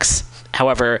products.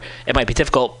 However, it might be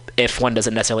difficult if one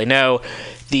doesn't necessarily know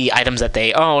the items that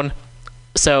they own.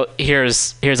 So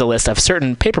here's a list of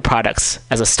certain paper products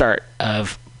as a start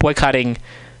of boycotting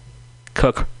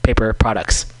Koch paper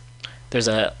products. There's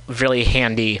a really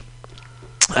handy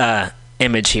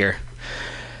image here.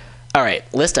 All right,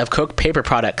 list of Koch paper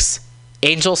products.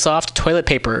 Angel Soft toilet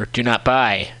paper, do not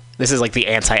buy. This is like the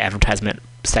anti-advertisement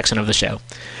section of the show.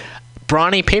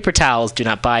 Brawny paper towels, do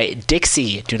not buy.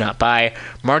 Dixie, do not buy.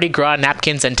 Mardi Gras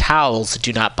napkins and towels,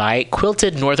 do not buy.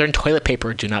 Quilted Northern toilet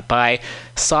paper, do not buy.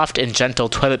 Soft and Gentle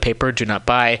toilet paper, do not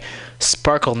buy.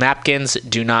 Sparkle napkins,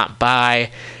 do not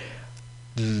buy.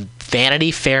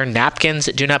 Vanity Fair napkins,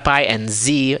 do not buy. And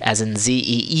Z, as in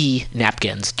ZEE,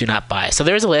 napkins, do not buy. So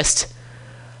there's a list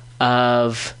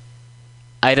of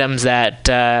items that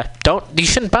you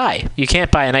shouldn't buy. You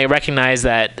can't buy, and I recognize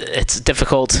that it's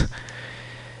difficult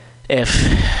if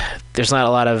there's not a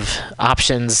lot of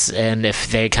options, and if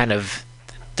they're kind of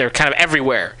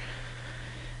everywhere.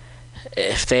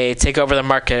 If they take over the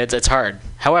market, it's hard.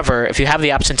 However, if you have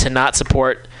the option to not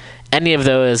support any of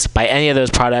those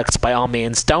products, by all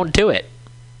means, don't do it.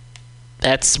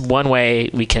 That's one way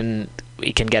we can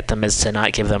get them, is to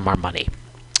not give them our money.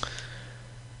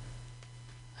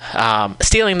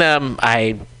 Stealing them,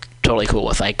 I'm totally cool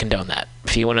with. I condone that.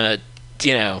 If you want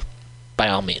to, by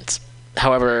all means.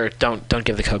 However, don't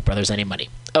give the Koch brothers any money.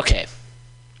 Okay.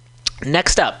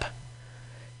 Next up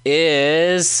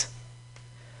is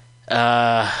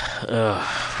okay,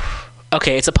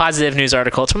 it's a positive news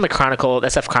article. It's from the Chronicle,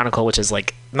 SF Chronicle, which is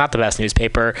like not the best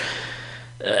newspaper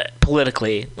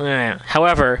politically.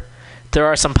 However, there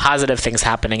are some positive things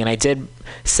happening, and I did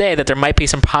say that there might be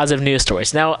some positive news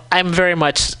stories. Now, I'm very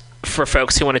much for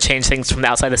folks who want to change things from the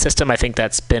outside the system. I think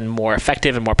that's been more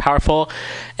effective and more powerful,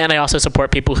 and I also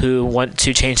support people who want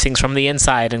to change things from the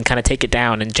inside and kind of take it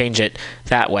down and change it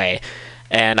that way.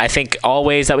 And I think all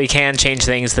ways that we can change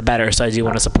things, the better. So I do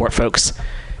want to support folks.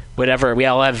 Whatever, we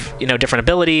all have different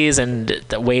abilities and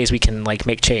the ways we can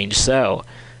make change. So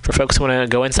for folks who want to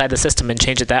go inside the system and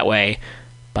change it that way,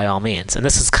 by all means. And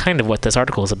this is kind of what this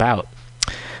article is about.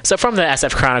 So from the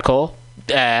SF Chronicle,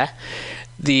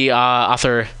 the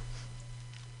author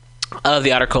of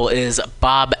the article is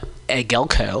Bob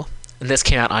Agelko, and this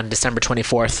came out on December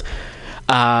 24th.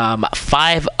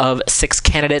 5 of 6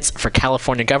 candidates for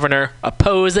California governor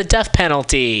oppose the death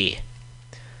penalty.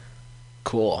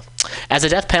 Cool. As the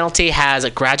death penalty has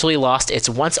gradually lost its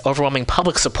once overwhelming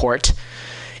public support,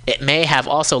 it may have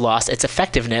also lost its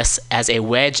effectiveness as a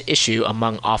wedge issue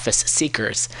among office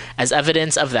seekers, as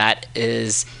evidence of that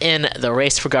is in the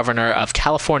race for governor of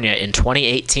California in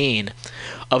 2018.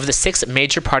 Of the 6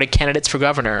 major party candidates for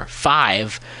governor,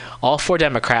 5, all 4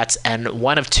 Democrats and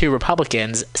 1 of 2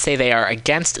 Republicans, say they are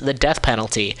against the death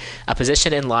penalty, a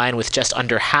position in line with just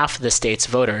under half the state's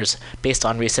voters, based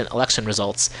on recent election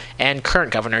results, and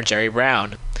current Governor Jerry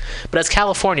Brown. But as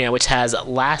California, which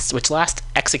last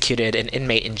executed an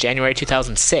inmate in January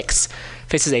 2006,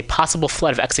 faces a possible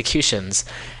flood of executions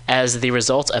as the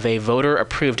result of a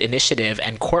voter-approved initiative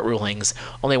and court rulings,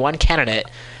 only one candidate,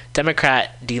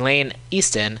 Democrat Delane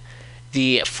Easton,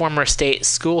 the former state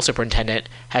school superintendent,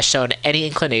 has shown any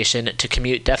inclination to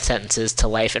commute death sentences to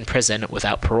life in prison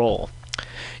without parole.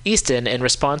 Easton, in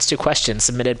response to questions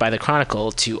submitted by the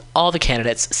Chronicle to all the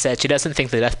candidates, said she doesn't think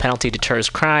the death penalty deters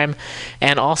crime,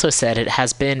 and also said it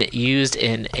has been used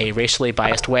in a racially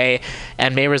biased way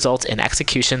and may result in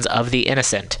executions of the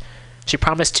innocent. She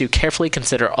promised to carefully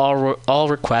consider all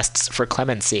requests for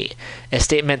clemency, a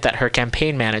statement that her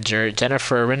campaign manager,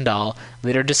 Jennifer Rindall,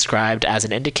 later described as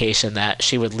an indication that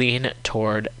she would lean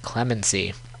toward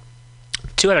clemency.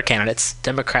 2 other candidates,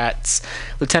 Democrats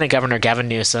Lieutenant Governor Gavin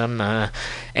Newsom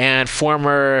and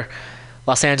former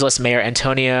Los Angeles Mayor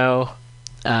Antonio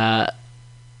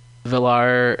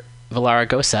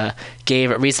Villaraigosa,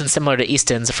 gave reasons similar to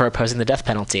Easton's for opposing the death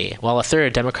penalty, while a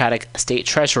third, Democratic State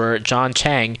Treasurer John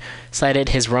Chang, cited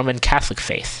his Roman Catholic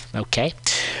faith. Okay.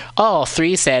 All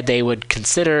three said they would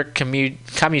consider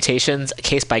commutations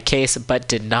case by case, but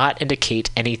did not indicate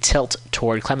any tilt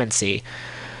toward clemency.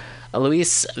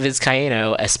 Luis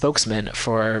Vizcaíno, a spokesman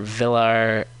for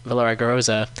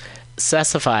Villaraigosa,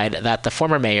 specified that the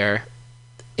former mayor,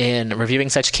 in reviewing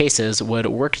such cases, would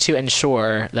work to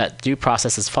ensure that due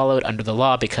process is followed under the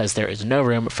law because there is no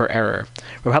room for error.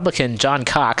 Republican John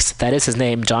Cox, that is his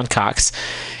name, John Cox,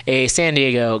 a San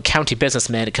Diego County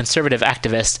businessman, conservative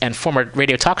activist, and former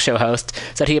radio talk show host,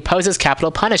 said he opposes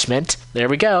capital punishment, there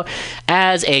we go,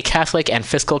 as a Catholic and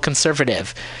fiscal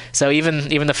conservative. So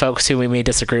even the folks who we may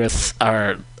disagree with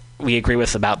we agree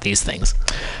with about these things.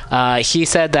 He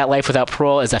said that life without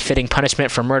parole is a fitting punishment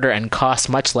for murder and costs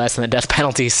much less than the death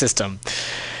penalty system.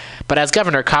 But as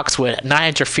governor, Cox would not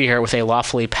interfere with a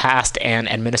lawfully passed and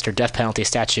administered death penalty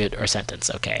statute or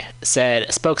sentence. Okay,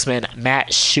 said spokesman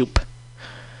Matt Shoup.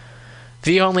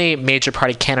 The only major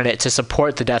party candidate to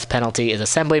support the death penalty is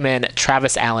Assemblyman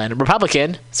Travis Allen,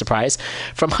 Republican, surprise,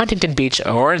 from Huntington Beach,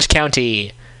 Orange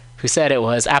County, who said it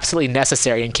was absolutely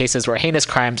necessary in cases where heinous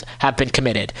crimes have been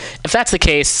committed. If that's the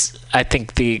case, I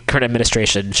think the current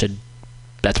administration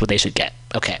that's what they should get.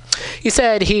 Okay. He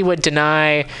said he would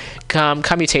deny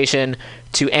commutation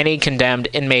to any condemned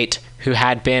inmate who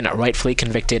had been rightfully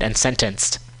convicted and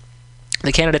sentenced.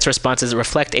 The candidates' responses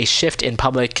reflect a shift in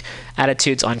public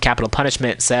attitudes on capital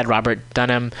punishment, said Robert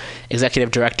Dunham, executive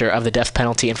director of the Death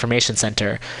Penalty Information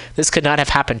Center. This could not have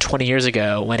happened 20 years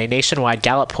ago when a nationwide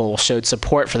Gallup poll showed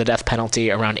support for the death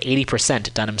penalty around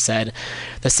 80%, Dunham said.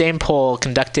 The same poll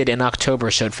conducted in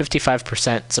October showed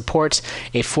 55% support,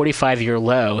 a 45-year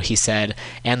low, he said,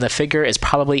 and the figure is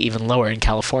probably even lower in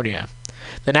California.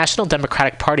 The National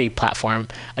Democratic Party platform,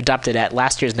 adopted at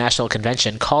last year's national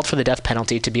convention, called for the death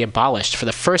penalty to be abolished for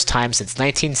the first time since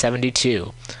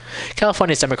 1972.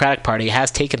 California's Democratic Party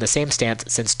has taken the same stance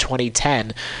since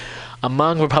 2010.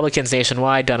 Among Republicans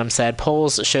nationwide, Dunham said,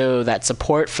 polls show that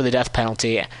support for the death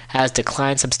penalty has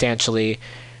declined substantially,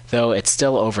 though it's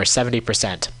still over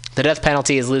 70%. The death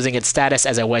penalty is losing its status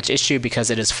as a wedge issue because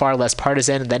it is far less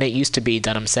partisan than it used to be,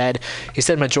 Dunham said. He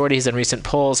said majorities in recent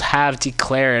polls have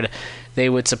declared they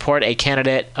would support a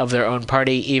candidate of their own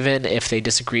party even if they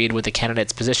disagreed with the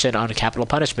candidate's position on capital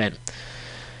punishment.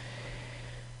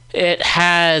 It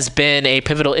has been a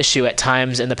pivotal issue at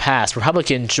times in the past.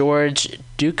 Republican George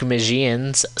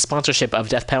Deukmejian's sponsorship of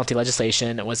death penalty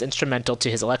legislation was instrumental to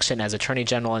his election as Attorney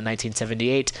General in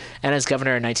 1978 and as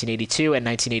governor in 1982 and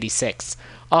 1986.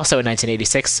 Also in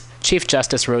 1986, Chief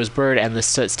Justice Rose Byrd and the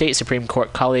state Supreme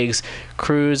Court colleagues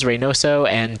Cruz Reynoso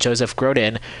and Joseph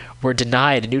Grodin were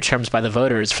denied new terms by the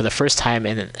voters for the first time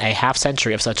in a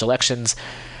half-century of such elections,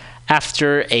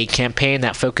 after a campaign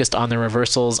that focused on the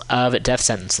reversals of death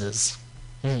sentences.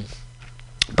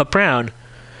 But Brown,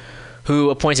 who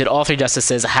appointed all three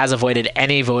justices, has avoided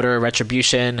any voter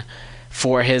retribution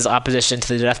for his opposition to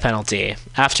the death penalty.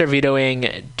 After vetoing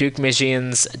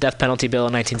Deukmejian's death penalty bill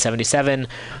in 1977,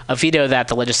 a veto that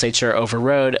the legislature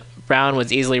overrode, Brown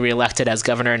was easily reelected as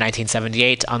governor in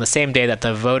 1978 on the same day that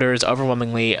the voters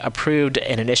overwhelmingly approved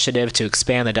an initiative to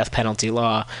expand the death penalty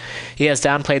law. He has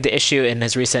downplayed the issue in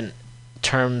his recent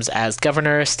terms as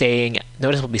governor, staying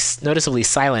noticeably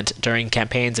silent during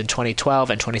campaigns in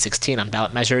 2012 and 2016 on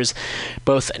ballot measures,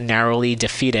 both narrowly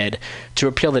defeated, to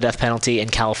repeal the death penalty in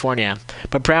California.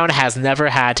 But Brown has never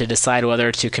had to decide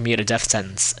whether to commute a death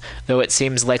sentence, though it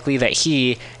seems likely that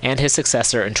he and his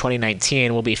successor in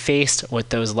 2019 will be faced with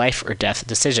those life or death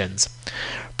decisions.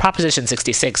 Proposition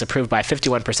 66, approved by a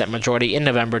 51% majority in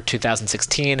November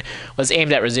 2016, was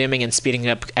aimed at resuming and speeding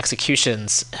up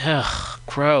executions. Ugh,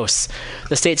 gross.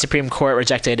 The state Supreme Court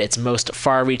rejected its most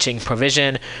far-reaching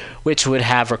provision, which would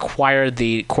have required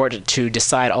the court to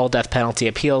decide all death penalty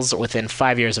appeals within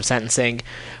 5 years of sentencing,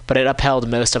 but it upheld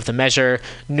most of the measure,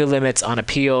 new limits on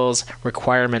appeals,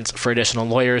 requirements for additional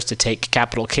lawyers to take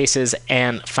capital cases,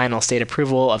 and final state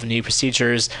approval of new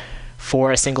procedures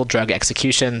for single drug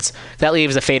executions. That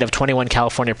leaves the fate of 21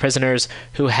 California prisoners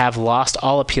who have lost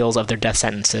all appeals of their death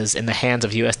sentences in the hands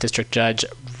of U.S. District Judge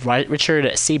Richard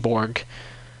Seaborg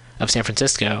of San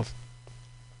Francisco.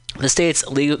 The state's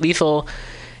lethal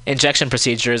injection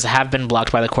procedures have been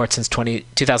blocked by the court since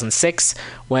 2006,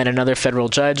 when another federal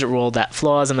judge ruled that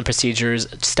flaws in the procedures,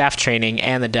 staff training,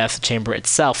 and the death chamber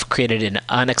itself created an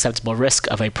unacceptable risk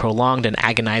of a prolonged and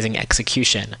agonizing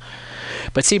execution.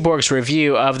 But Seaborg's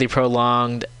review of the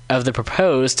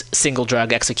proposed single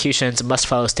drug executions must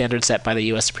follow standards set by the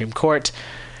U.S. Supreme Court.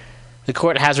 The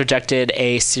court has rejected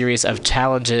a series of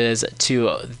challenges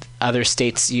to other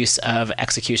states' use of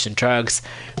execution drugs,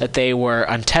 that they were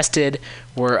untested,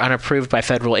 were unapproved by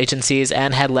federal agencies,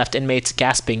 and had left inmates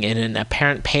gasping in an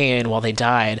apparent pain while they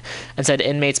died, and said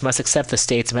inmates must accept the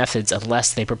state's methods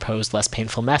unless they propose less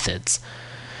painful methods.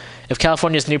 If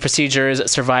California's new procedures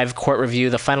survive court review,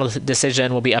 the final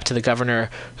decision will be up to the governor,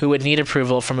 who would need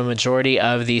approval from a majority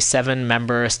of the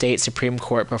 7-member state Supreme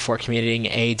Court before commuting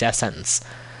a death sentence.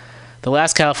 The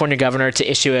last California governor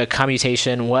to issue a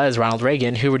commutation was Ronald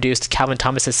Reagan, who reduced Calvin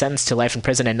Thomas's sentence to life in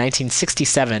prison in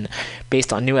 1967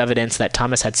 based on new evidence that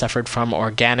Thomas had suffered from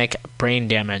organic brain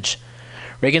damage.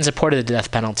 Reagan supported the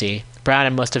death penalty. Brown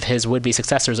and most of his would-be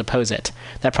successors oppose it.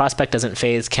 That prospect doesn't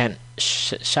faze Kent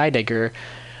Scheidegger,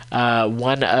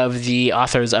 one of the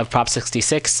authors of Prop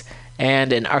 66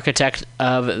 and an architect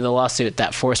of the lawsuit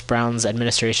that forced Brown's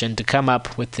administration to come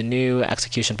up with the new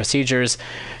execution procedures.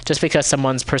 Just because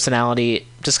someone's personally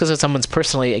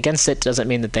against it doesn't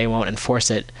mean that they won't enforce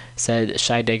it, said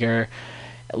Scheidegger,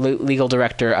 legal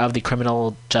director of the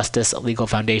Criminal Justice Legal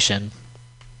Foundation.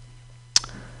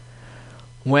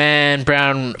 When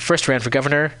Brown first ran for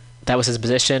governor, that was his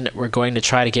position. We're going to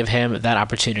try to give him that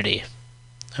opportunity.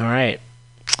 All right.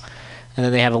 And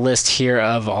then they have a list here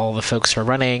of all the folks who are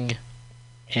running,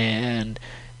 and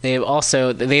they have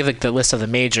like the list of the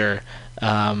major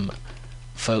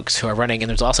folks who are running, and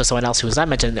there's also someone else who was not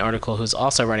mentioned in the article who's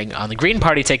also running on the Green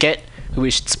Party ticket, who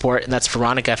we should support, and that's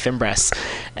Veronica Fimbres,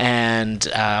 and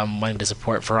wanting to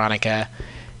support Veronica.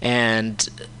 And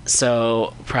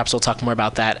so perhaps we'll talk more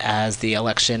about that as the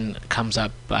election comes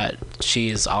up, but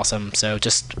she's awesome. So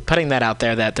just putting that out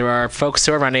there, that there are folks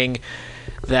who are running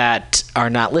that are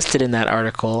not listed in that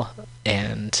article,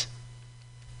 and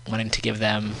wanting to give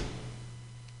them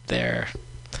their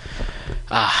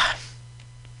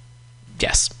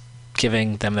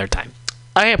giving them their time.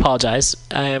 I apologize.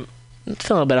 I'm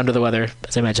feeling a bit under the weather,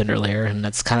 as I mentioned earlier, and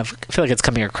that's kind of, I feel like it's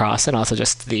coming across, and also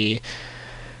just the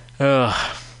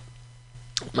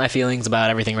my feelings about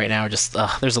everything right now are just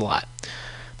there's a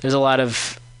lot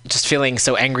of just feeling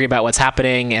so angry about what's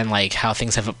happening, and like how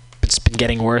things have just been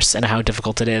getting worse, and how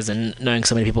difficult it is, and knowing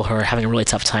so many people who are having a really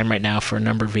tough time right now for a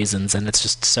number of reasons, and it's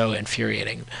just so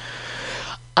infuriating.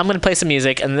 I'm going to play some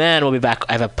music, and then we'll be back.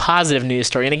 I have a positive news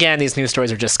story, and again, these news stories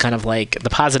are just kind of like, the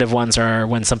positive ones are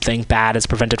when something bad is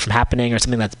prevented from happening, or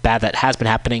something that's bad that has been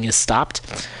happening is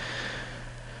stopped.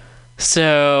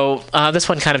 So this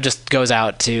one kind of just goes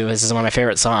out to, this is one of my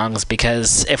favorite songs,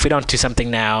 because if we don't do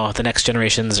something now, the next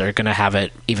generations are going to have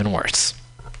it even worse.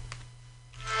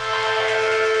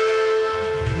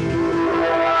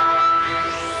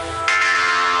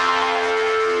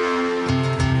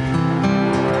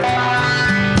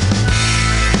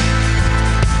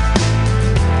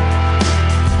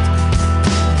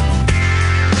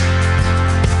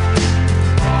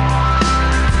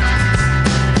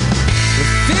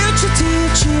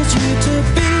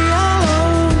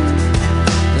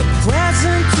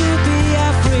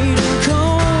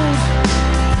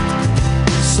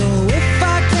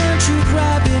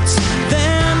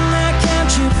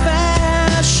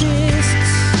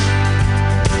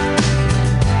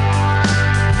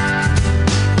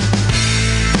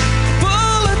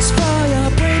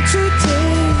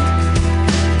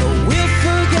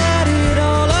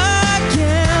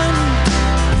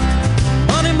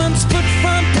 Put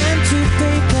from pen to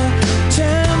paper,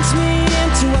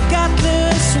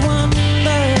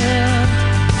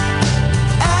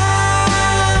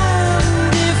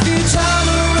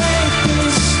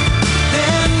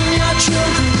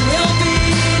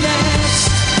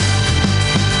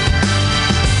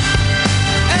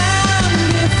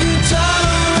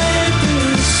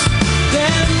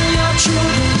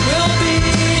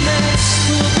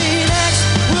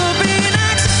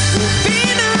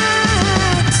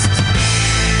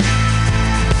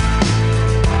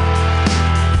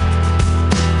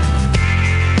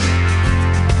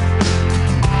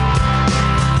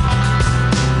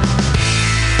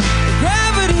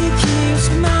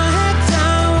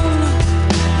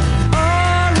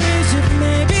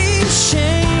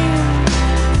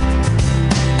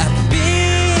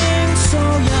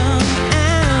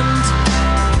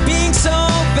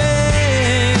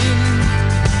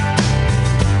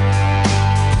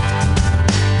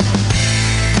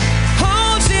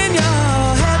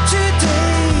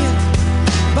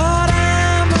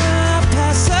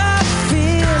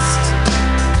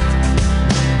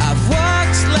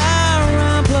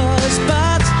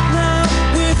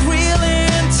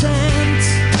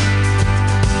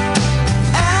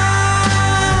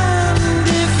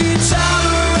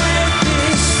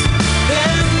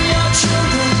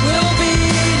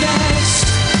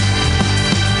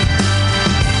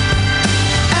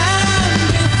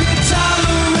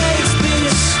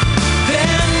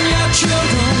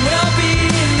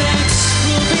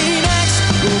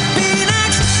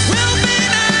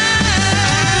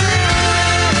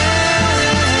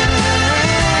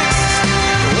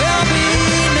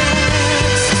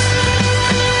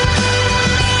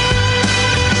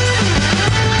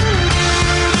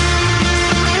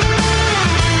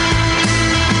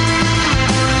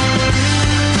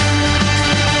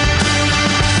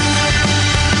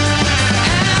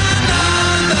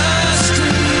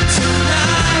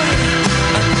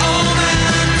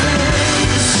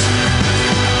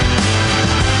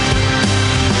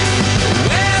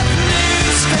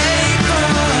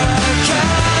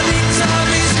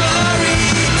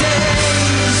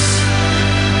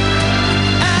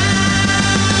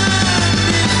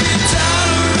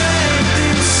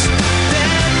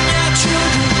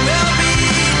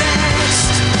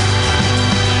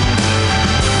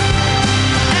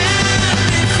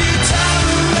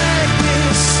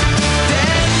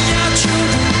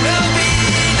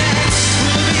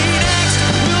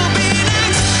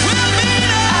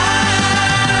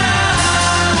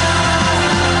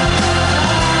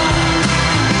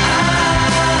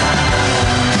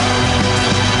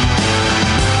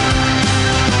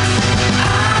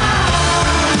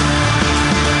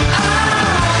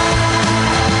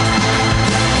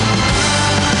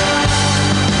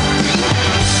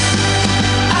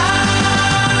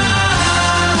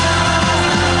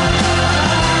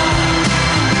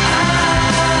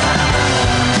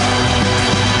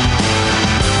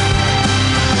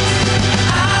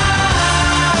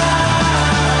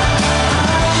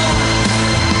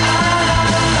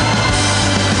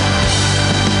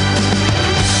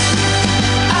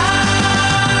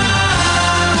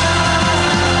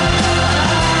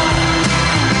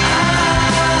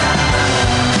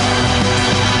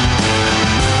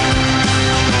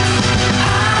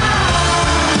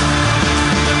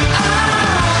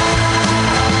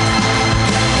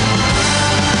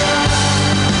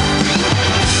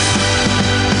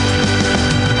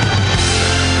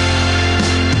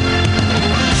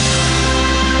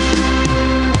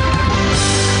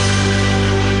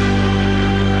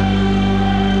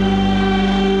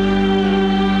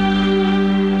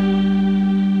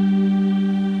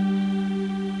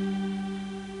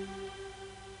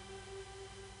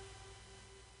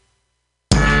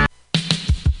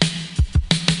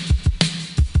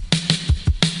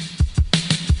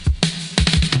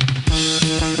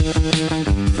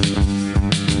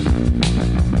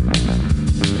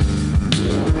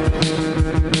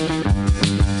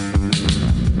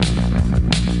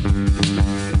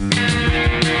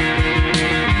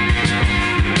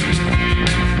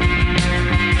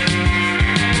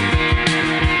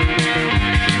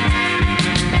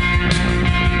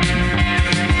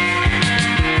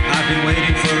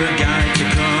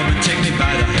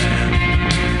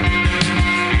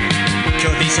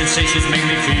 sensations make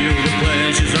me feel the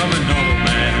pleasures of a normal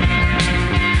man.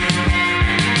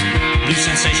 These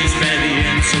sensations spare the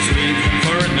insults, leave them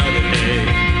for another day.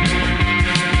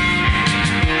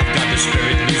 I've got the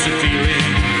spirit, lose the feeling,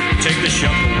 take the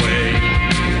shock away.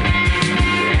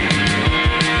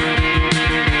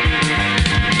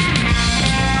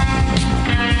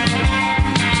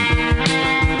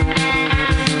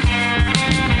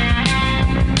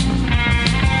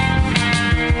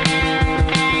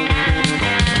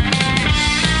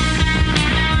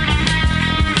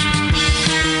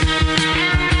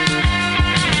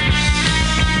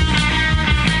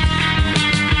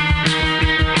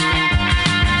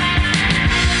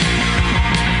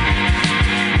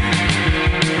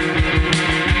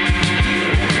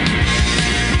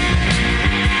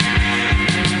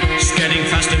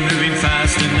 Moving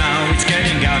faster now, it's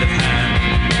getting out of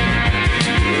hand.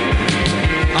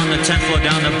 On the 10th floor,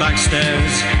 down the back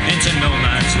stairs, into no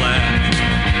man's land.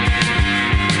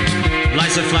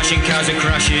 Lights are flashing, cars are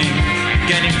crashing,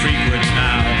 getting frequent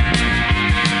now.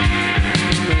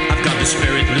 I've got the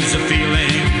spirit, lose the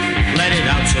feeling, let it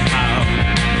out somehow.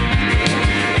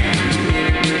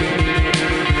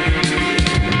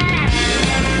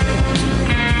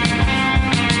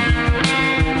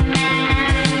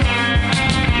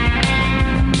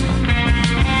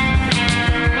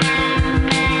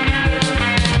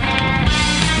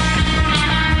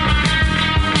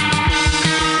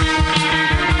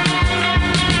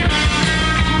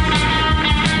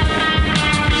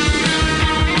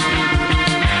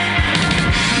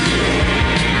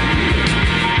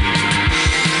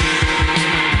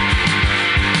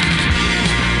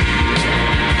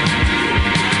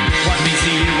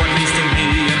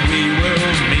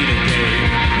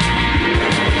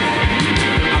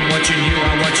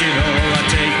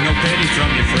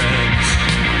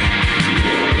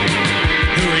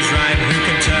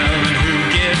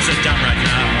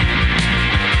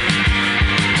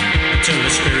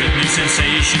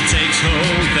 Sensation takes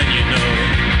hold, then you know.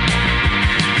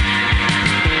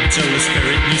 Till the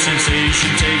spirit, new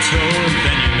sensation takes hold,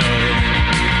 then you know.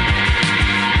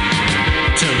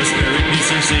 Till the spirit, new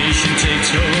sensation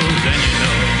takes hold, then you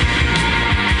know.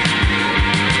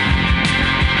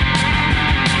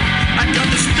 I got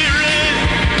the spirit,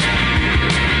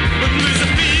 but lose the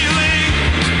feeling.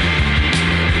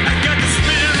 I got the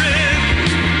spirit,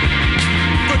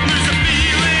 but lose the feeling.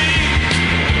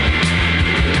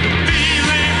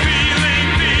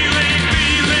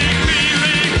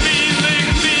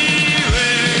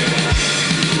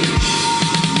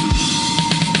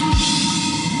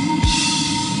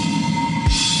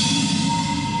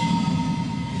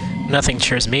 Nothing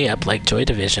cheers me up like Joy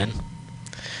Division.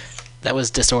 That was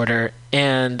Disorder.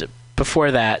 And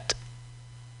before that,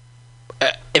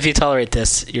 If You Tolerate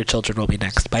This, Your Children Will Be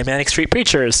Next by Manic Street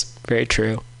Preachers. Very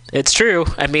true. It's true.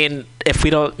 I mean, if we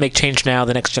don't make change now,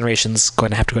 the next generation's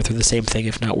going to have to go through the same thing,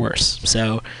 if not worse.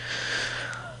 So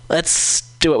let's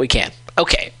do what we can.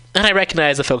 Okay. And I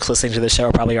recognize the folks listening to this show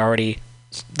are probably already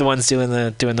the ones doing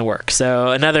the work.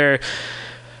 So another...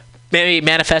 maybe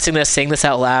manifesting this, saying this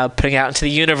out loud, putting out into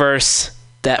the universe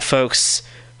that folks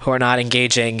who are not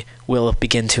engaging will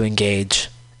begin to engage,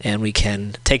 and we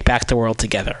can take back the world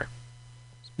together.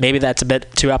 Maybe that's a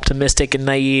bit too optimistic and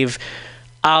naive.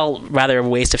 I'll rather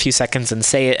waste a few seconds and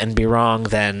say it and be wrong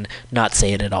than not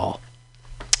say it at all.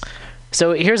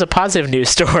 So here's a positive news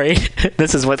story.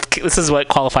 This is what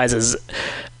qualifies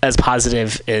as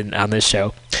positive on this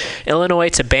show. Illinois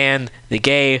to ban the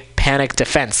gay panic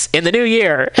defense in the new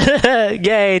year.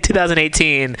 Yay,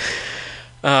 2018.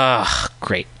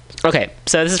 Great. Okay,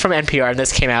 so this is from NPR, and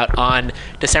this came out on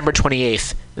December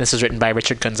 28th. This was written by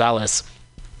Richard Gonzalez.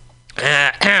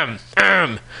 On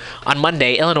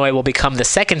Monday, Illinois will become the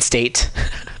second state.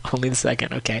 Only the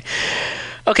second, okay.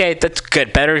 Okay, that's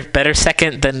good. Better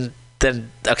second than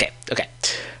okay.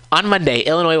 On Monday,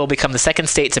 Illinois will become the second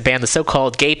state to ban the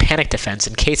so-called gay panic defense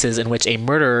in cases in which a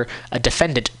murderer, a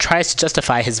defendant, tries to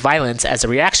justify his violence as a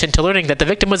reaction to learning that the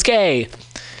victim was gay.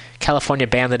 California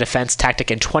banned the defense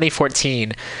tactic in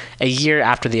 2014, a year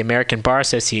after the American Bar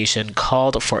Association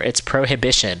called for its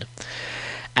prohibition.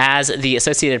 As the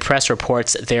Associated Press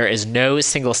reports, there is no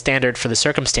single standard for the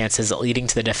circumstances leading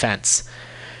to the defense.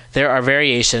 There are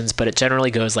variations, but it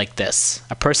generally goes like this.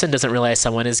 A person doesn't realize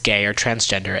someone is gay or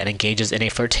transgender and engages in a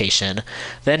flirtation,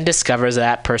 then discovers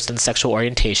that person's sexual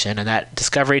orientation, and that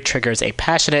discovery triggers a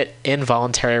passionate,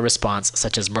 involuntary response,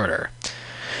 such as murder.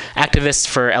 Activists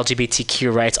for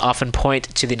LGBTQ rights often point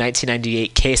to the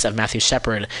 1998 case of Matthew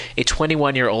Shepard, a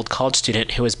 21-year-old college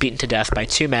student who was beaten to death by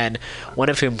two men, one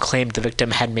of whom claimed the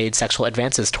victim had made sexual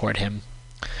advances toward him.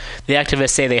 The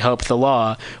activists say they hope the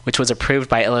law, which was approved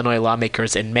by Illinois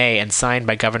lawmakers in May and signed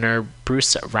by Governor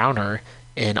Bruce Rauner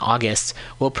in August,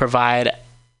 will provide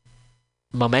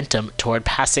momentum toward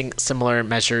passing similar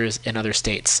measures in other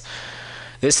states.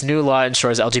 This new law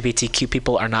ensures LGBTQ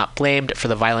people are not blamed for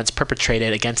the violence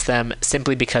perpetrated against them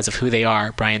simply because of who they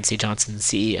are, Brian C. Johnson,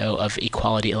 CEO of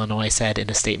Equality Illinois, said in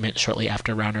a statement shortly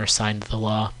after Rauner signed the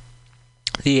law.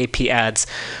 The AP adds,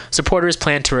 supporters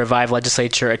plan to revive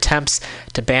legislature attempts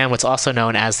to ban what's also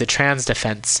known as the trans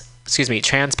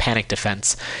panic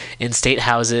defense in state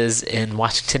houses in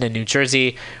Washington and New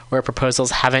Jersey, where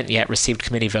proposals haven't yet received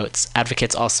committee votes.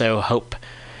 Advocates also hope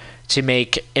to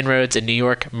make inroads in New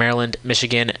York, Maryland,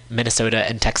 Michigan, Minnesota,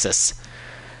 and Texas.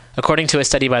 According to a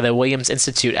study by the Williams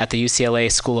Institute at the UCLA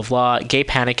School of Law, gay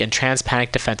panic and trans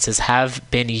panic defenses have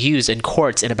been used in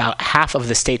courts in about half of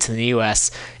the states in the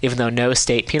U.S., even though no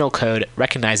state penal code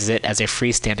recognizes it as a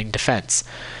freestanding defense.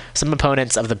 Some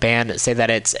opponents of the ban say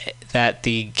that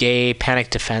the gay panic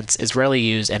defense is rarely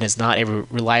used and is not a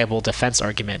reliable defense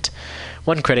argument.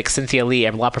 One critic, Cynthia Lee,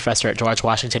 a law professor at George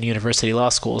Washington University Law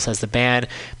School, says the ban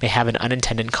may have an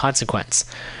unintended consequence.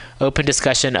 Open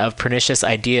discussion of pernicious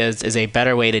ideas is a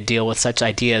better way to deal with such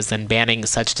ideas than banning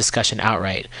such discussion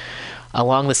outright.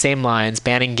 Along the same lines,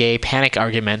 banning gay panic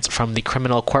arguments from the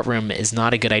criminal courtroom is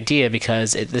not a good idea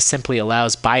because this simply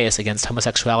allows bias against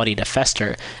homosexuality to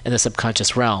fester in the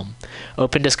subconscious realm.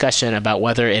 Open discussion about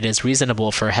whether it is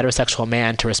reasonable for a heterosexual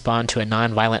man to respond to a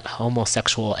nonviolent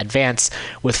homosexual advance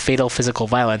with fatal physical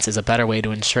violence is a better way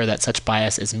to ensure that such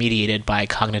bias is mediated by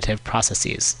cognitive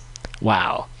processes.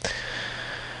 Wow.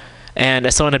 And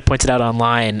as someone had pointed out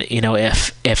online,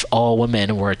 if all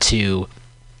women were to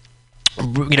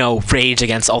rage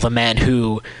against all the men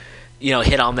who,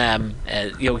 hit on them,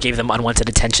 gave them unwanted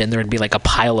attention, there would be like a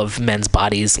pile of men's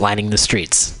bodies lining the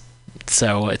streets.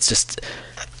 So it's just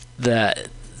the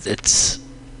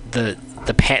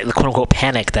quote unquote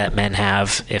panic that men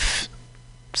have. If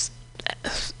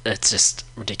it's just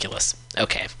ridiculous.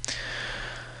 Okay.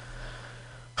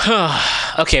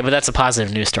 Okay, but that's a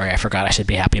positive news story. I forgot I should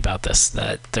be happy about this.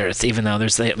 That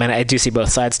I do see both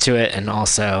sides to it, and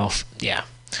also, yeah.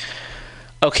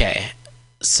 Okay,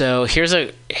 so here's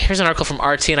an article from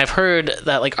RT, and I've heard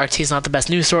that RT is not the best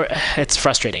news story. It's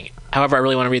frustrating. However, I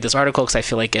really want to read this article because I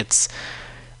feel like it's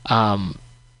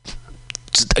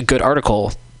just a good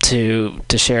article to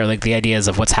share the ideas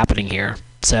of what's happening here.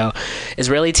 So,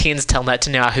 Israeli teens tell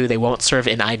Netanyahu they won't serve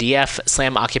in IDF,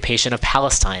 slam occupation of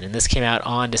Palestine, and this came out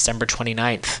on December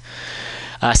 29th.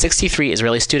 63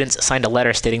 Israeli students signed a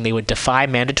letter stating they would defy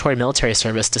mandatory military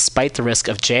service despite the risk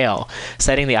of jail.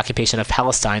 Citing the occupation of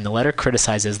Palestine, the letter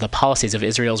criticizes the policies of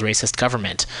Israel's racist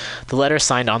government. The letter,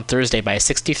 signed on Thursday by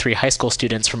 63 high school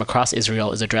students from across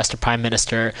Israel, is addressed to Prime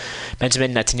Minister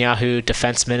Benjamin Netanyahu,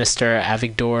 Defense Minister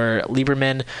Avigdor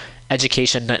Lieberman,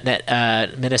 Education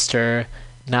Minister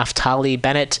Naftali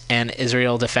Bennett, and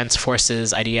Israel Defense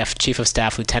Forces IDF Chief of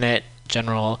Staff Lieutenant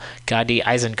General Gadi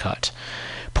Eisenkot.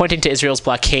 Pointing to Israel's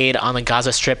blockade on the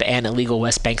Gaza Strip and illegal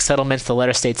West Bank settlements, the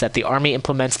letter states that the army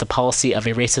implements the policy of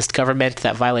a racist government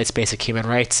that violates basic human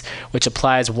rights, which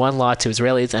applies one law to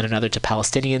Israelis and another to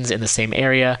Palestinians in the same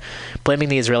area. Blaming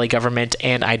the Israeli government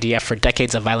and IDF for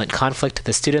decades of violent conflict,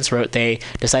 the students wrote they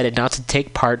decided not to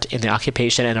take part in the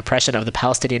occupation and oppression of the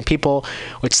Palestinian people,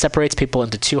 which separates people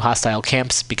into two hostile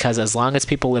camps, because as long as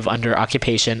people live under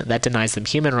occupation, that denies them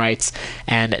human rights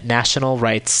and national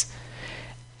rights,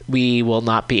 we will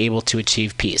not be able to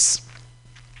achieve peace.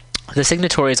 The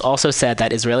signatories also said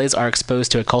that Israelis are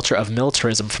exposed to a culture of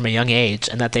militarism from a young age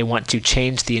and that they want to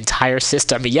change the entire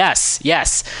system. Yes.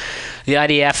 The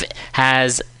IDF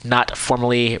has not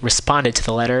formally responded to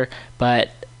the letter, but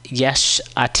Yesh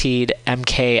Atid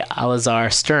MK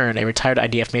Alazar Stern, a retired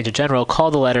IDF Major General,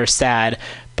 called the letter sad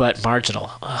but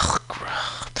marginal. Ugh,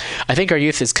 I think our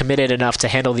youth is committed enough to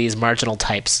handle these marginal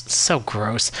types. So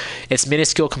gross. It's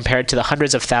minuscule compared to the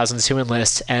hundreds of thousands who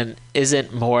enlist and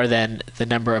isn't more than the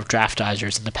number of draft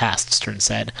dodgers in the past, Stern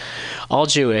said. All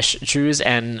Jewish, Druze,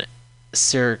 and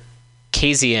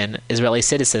Circassian Israeli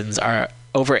citizens are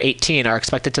over 18 are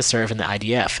expected to serve in the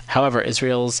IDF. However,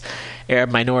 Israel's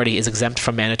Arab minority is exempt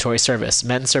from mandatory service.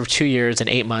 Men serve 2 years and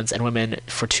 8 months, and women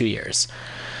for 2 years.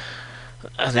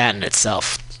 That in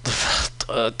itself.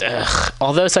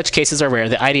 Although such cases are rare,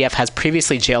 the IDF has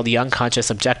previously jailed young conscientious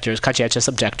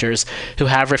objectors who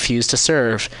have refused to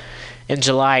serve. In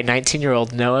July,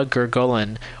 19-year-old Noah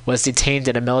Gergolan was detained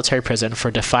in a military prison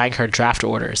for defying her draft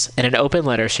orders. In an open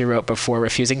letter she wrote before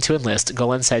refusing to enlist,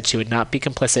 Golan said she would not be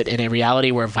complicit in a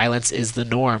reality where violence is the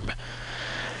norm.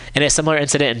 In a similar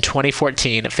incident in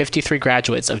 2014, 53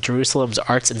 graduates of Jerusalem's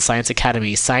Arts and Science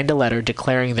Academy signed a letter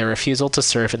declaring their refusal to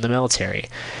serve in the military.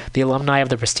 The alumni of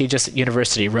the prestigious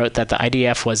university wrote that the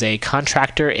IDF was a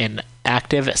contractor in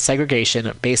active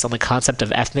segregation based on the concept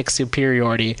of ethnic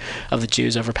superiority of the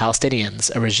Jews over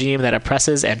Palestinians, a regime that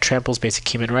oppresses and tramples basic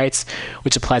human rights,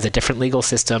 which applies a different legal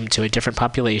system to the different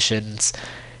populations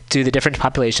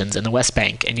in the West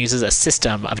Bank, and uses a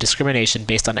system of discrimination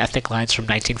based on ethnic lines from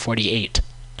 1948.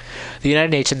 The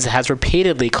United Nations has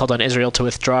repeatedly called on Israel to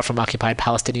withdraw from occupied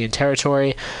Palestinian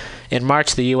territory. In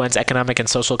March, the UN's Economic and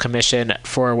Social Commission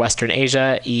for Western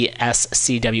Asia,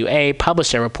 ESCWA,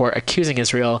 published a report accusing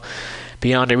Israel,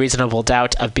 beyond a reasonable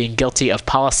doubt, of being guilty of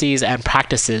policies and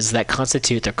practices that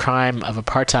constitute the crime of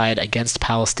apartheid against the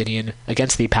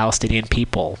Palestinian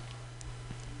people.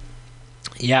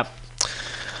 Yep.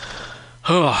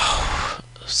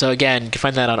 So again, you can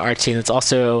find that on RT, and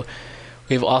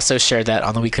we've also shared that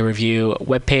on the Weekly Review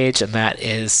webpage, and that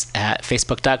is at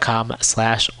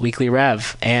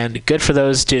facebook.com/weeklyrev. And good for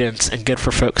those students, and good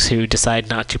for folks who decide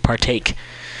not to partake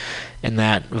in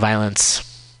that violence.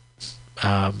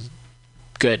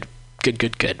 Good.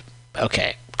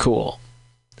 Okay, cool.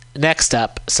 Next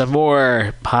up, some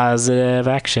more positive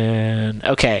action.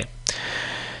 Okay.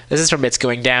 This is from It's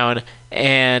Going Down,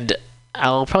 and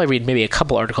I'll probably read maybe a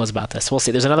couple articles about this. We'll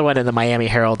see. There's another one in the Miami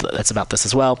Herald that's about this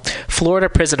as well. Florida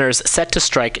prisoners set to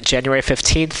strike January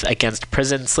 15th against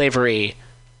prison slavery.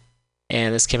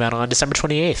 And this came out on December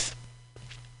 28th.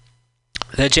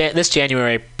 This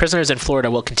January, prisoners in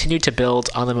Florida will continue to build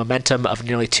on the momentum of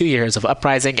nearly 2 years of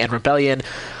uprising and rebellion,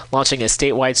 launching a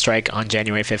statewide strike on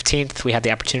January 15th. We had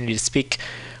the opportunity to speak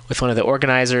with one of the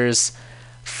organizers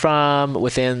from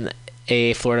within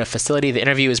a Florida facility. The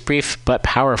interview is brief but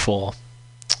powerful.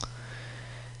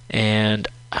 And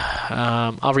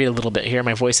I'll read a little bit here.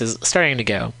 My voice is starting to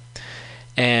go.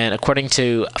 And according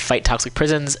to Fight Toxic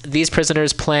Prisons, these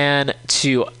prisoners plan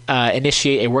to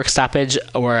initiate a work stoppage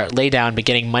or lay down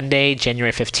beginning Monday,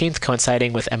 January 15th,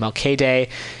 coinciding with MLK Day,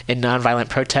 in nonviolent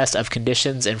protest of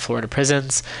conditions in Florida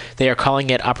prisons. They are calling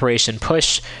it Operation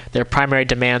Push. Their primary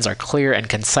demands are clear and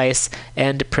concise: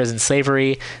 end prison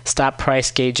slavery, stop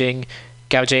price gouging,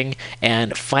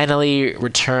 and finally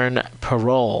return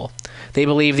parole. They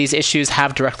believe these issues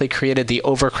have directly created the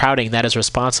overcrowding that is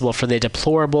responsible for the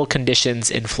deplorable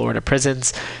conditions in Florida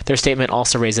prisons. Their statement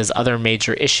also raises other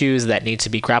major issues that need to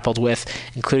be grappled with,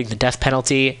 including the death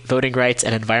penalty, voting rights,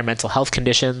 and environmental health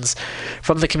conditions.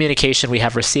 From the communication we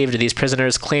have received, these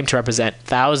prisoners claim to represent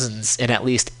thousands in at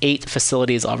least 8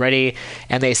 facilities already,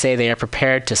 and they say they are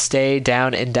prepared to stay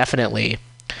down indefinitely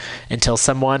until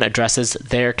someone addresses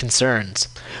their concerns.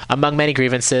 Among many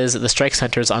grievances, the strike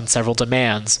centers on several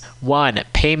demands. 1.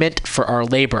 Payment for our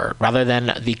labor, rather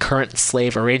than the current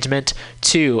slave arrangement.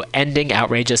 2. Ending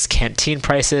outrageous canteen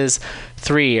prices.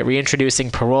 3.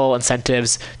 Reintroducing parole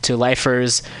incentives to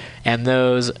lifers and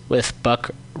those with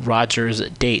Buck Rogers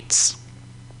dates.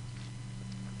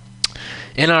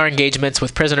 In our engagements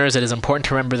with prisoners, it is important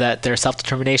to remember that their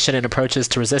self-determination and approaches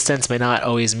to resistance may not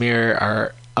always mirror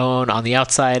our own on the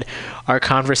outside. Our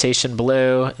conversation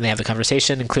below, they have the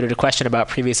conversation, included a question about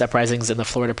previous uprisings in the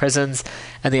Florida prisons,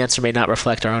 and the answer may not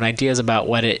reflect our own ideas about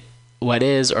what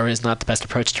is or is not the best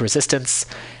approach to resistance.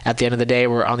 At the end of the day,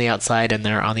 we're on the outside and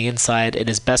they're on the inside. It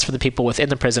is best for the people within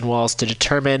the prison walls to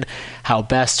determine how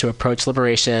best to approach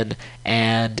liberation,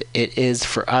 and it is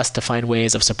for us to find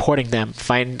ways of supporting them,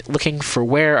 looking for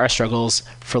where our struggles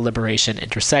for liberation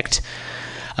intersect.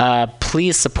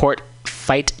 Please support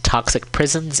Fight Toxic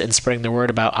Prisons in spreading the word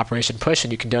about Operation Push,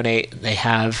 and you can donate. They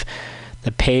have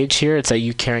the page here. It's a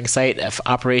YouCaring site of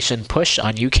Operation Push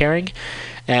on YouCaring,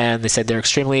 and they said they're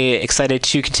extremely excited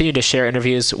to continue to share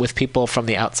interviews with people from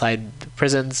the outside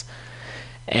prisons.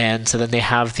 And so then they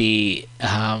have the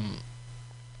back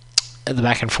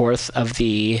and forth of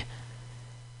the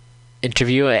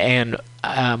interview, and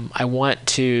I want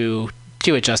to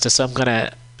do it justice, so it's going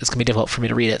to be difficult for me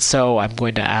to read it. So I'm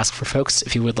going to ask for folks,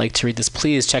 if you would like to read this,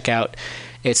 please check out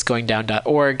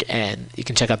itsgoingdown.org, and you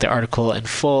can check out the article in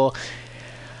full.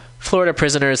 Florida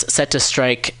prisoners set to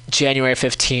strike January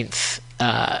 15th.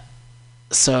 And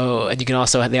you can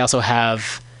they also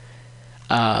have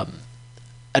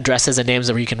addresses and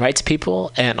names where you can write to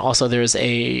people, and also there's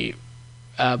a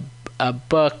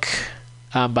book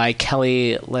by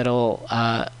Kelly Little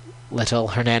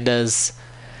Hernandez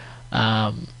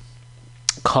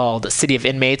called City of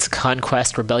Inmates: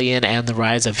 Conquest, Rebellion, and the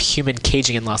Rise of Human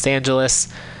Caging in Los Angeles.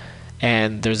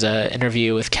 And there's an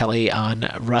interview with Kelly on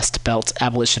Rust Belt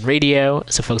Abolition Radio,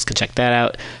 so folks can check that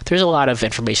out. There's a lot of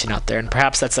information out there, and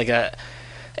perhaps that's like a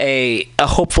a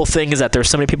hopeful thing is that there's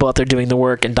so many people out there doing the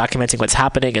work and documenting what's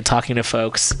happening and talking to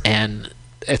folks, and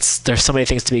there's so many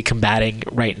things to be combating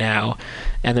right now,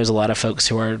 and there's a lot of folks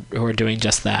who are doing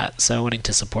just that. So wanting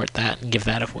to support that and give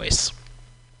that a voice.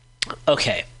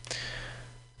 Okay.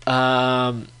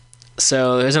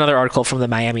 So there's another article from the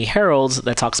Miami Herald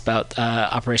that talks about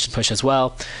Operation Push as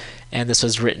well. And this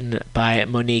was written by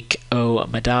Monique O.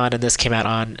 Madan, and this came out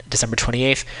on December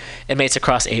 28th. Inmates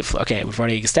across 8... Okay, we've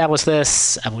already established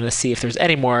this. I'm going to see if there's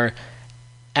any more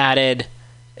added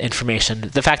information.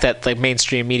 The fact that the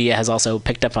mainstream media has also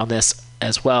picked up on this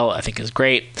as well, I think is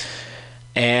great.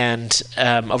 And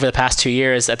over the past 2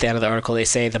 years, at the end of the article, they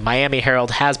say the Miami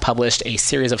Herald has published a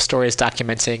series of stories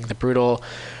documenting the brutal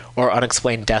or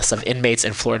unexplained deaths of inmates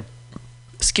in Florida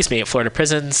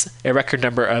prisons, a record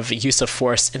number of use of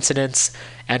force incidents,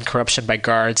 and corruption by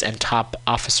guards and top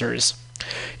officers.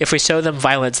 If we show them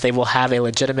violence, they will have a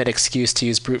legitimate excuse to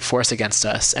use brute force against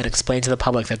us and explain to the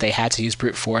public that they had to use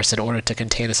brute force in order to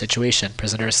contain the situation,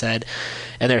 prisoners said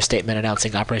in their statement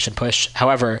announcing Operation Push.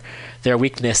 However, their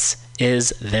weakness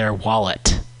is their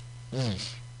wallet.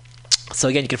 So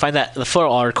again, you can find the full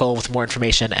article with more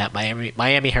information at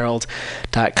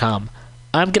MiamiHerald.com.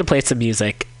 I'm going to play some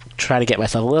music, try to get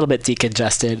myself a little bit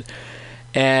decongested,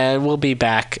 and we'll be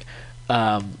back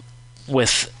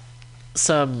with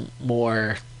some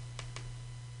more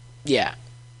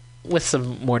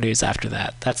news after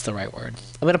that. That's the right word.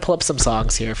 I'm going to pull up some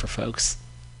songs here for folks,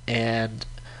 and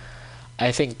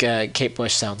I think Kate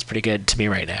Bush sounds pretty good to me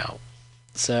right now.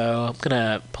 So I'm going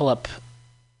to pull up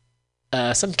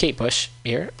some Kate Bush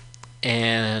here,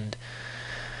 and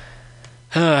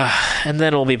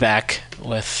then we'll be back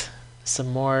with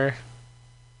some more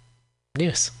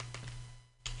news.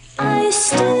 I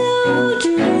still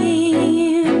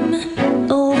dream of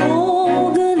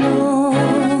walking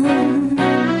on.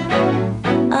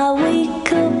 I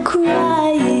wake up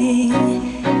crying.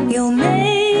 You're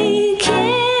making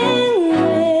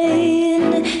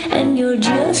rain, and you're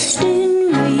just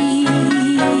in reach.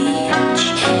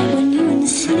 When you in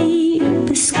sleep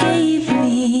escape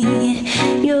me,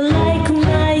 you're like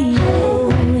my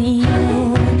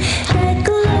yo-yo that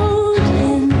glowed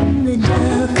in the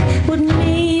dark. What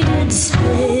made it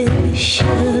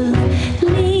special?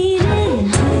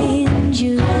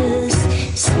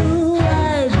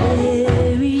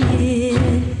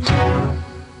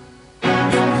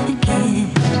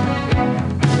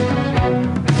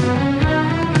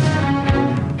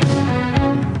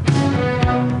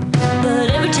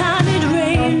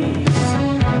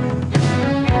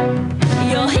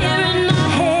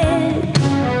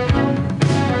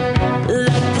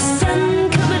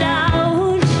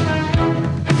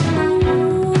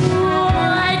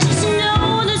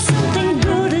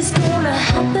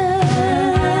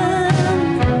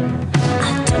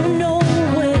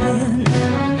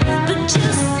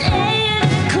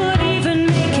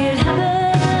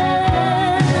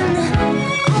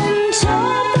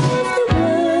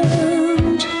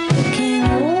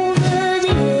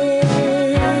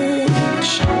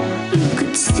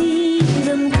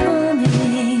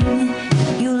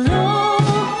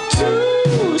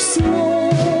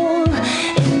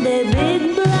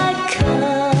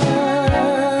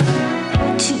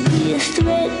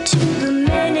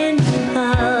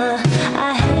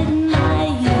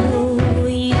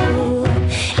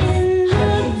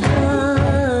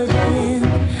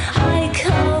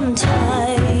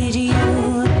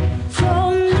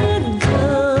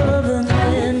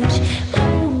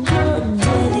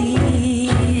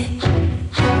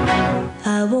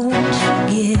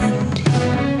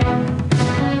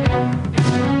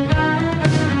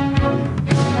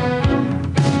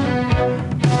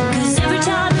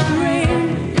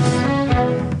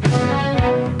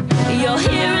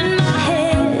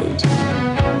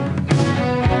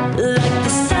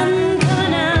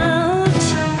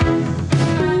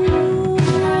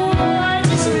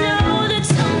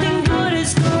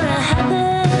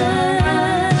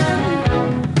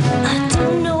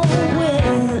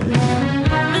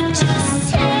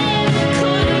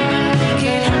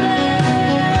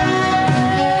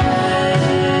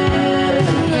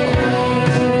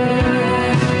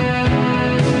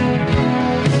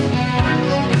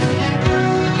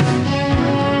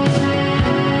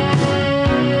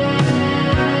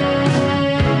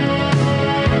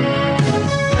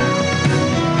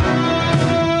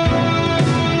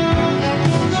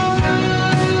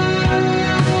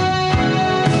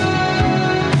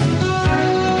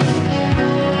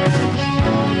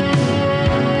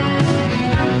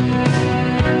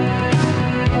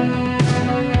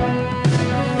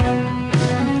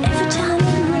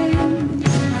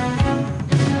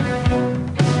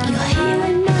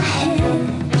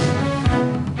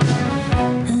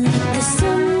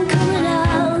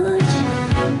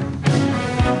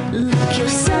 your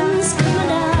sun's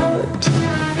coming out.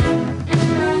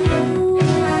 Ooh,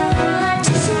 I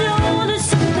just know that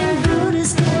something good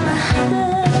is gonna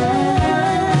happen.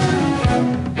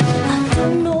 I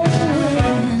don't know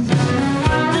when,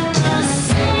 but just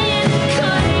say it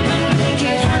can't even make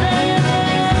it happen.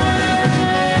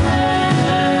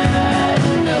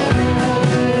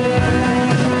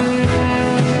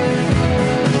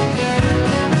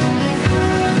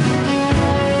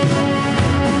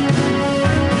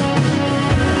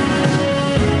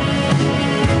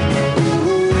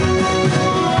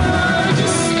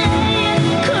 Just say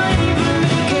it can't even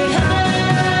make it happen.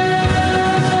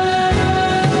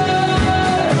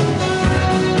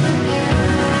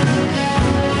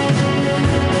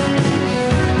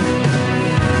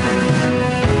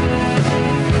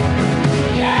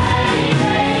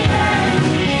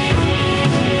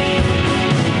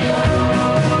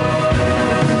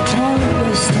 Cloud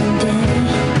wasting day.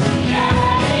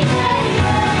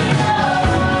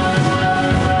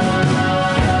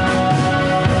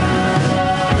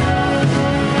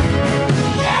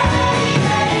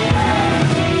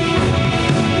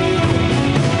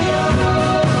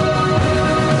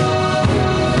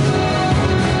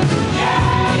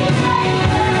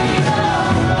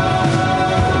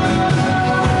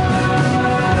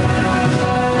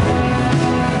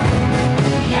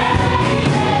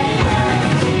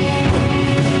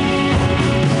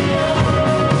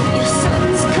 Your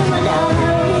sun's coming out.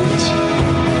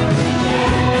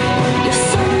 Your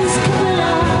sun's coming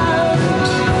out.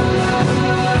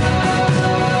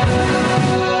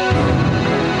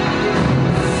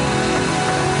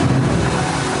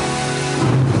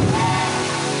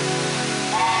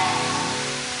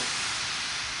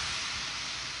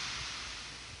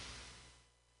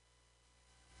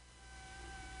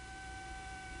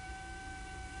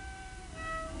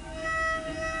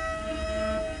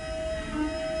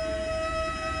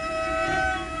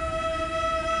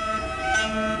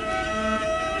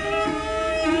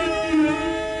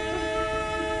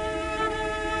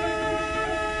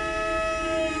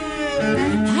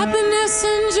 Happiness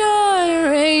and joy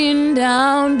rain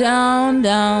down, down,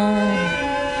 down.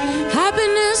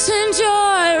 Happiness and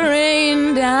joy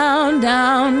rain down,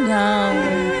 down, down.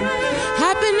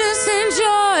 Happiness and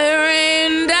joy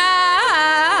rain down.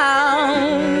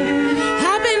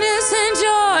 Happiness and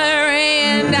joy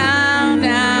rain down,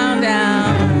 down,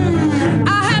 down. I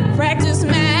have practiced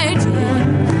magic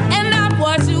and I've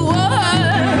watched it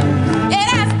work. It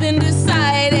has been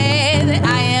decided that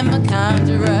I am a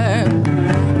conjurer.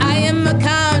 I am a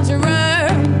conjurer.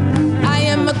 I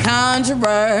am a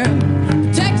conjurer.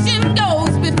 Protection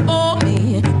goes before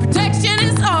me. Protection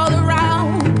is all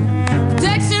around.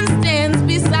 Protection stands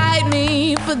beside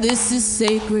me, for this is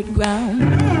sacred ground.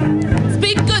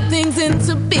 Speak good things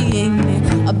into being.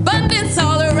 Abundance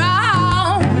all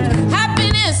around.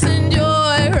 Happiness and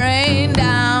joy rain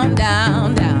down,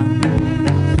 down, down.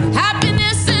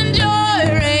 Happiness and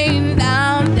joy rain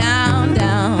down, down,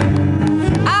 down.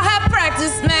 I have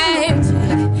practiced magic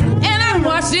and I've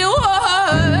watched it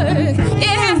work.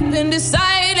 It has been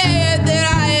decided that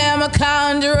I am a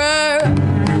conjurer.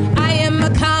 I am a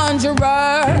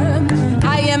conjurer.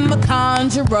 I am a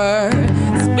conjurer.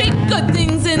 Speak good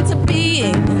things into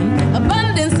being.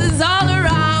 Abundance is all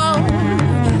around.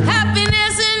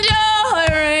 Happiness and joy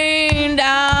rain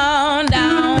down,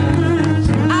 down.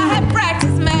 I have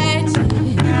practiced magic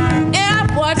and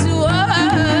I've watched it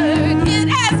work. It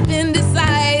has been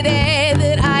decided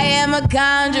that I am a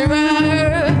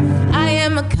conjurer. I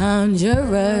am a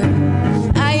conjurer.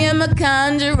 I am a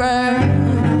conjurer.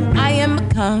 I am a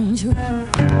conjurer.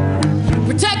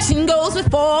 Protection goes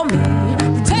before me.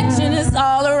 Protection is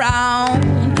all around.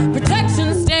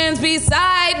 Protection stands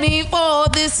beside me, for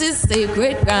this is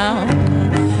sacred ground.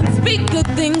 Speak good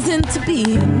things into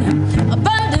being.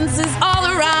 Abundance is all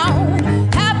around.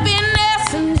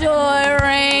 Happiness and joy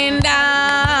rain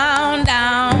down,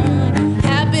 down.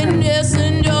 Happiness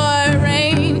and joy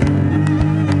rain.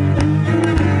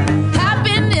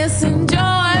 Happiness and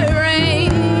joy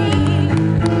rain.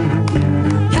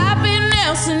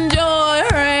 Happiness and joy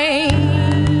rain.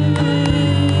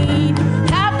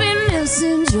 Happiness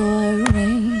and joy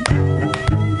rain.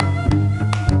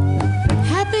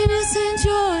 Happiness and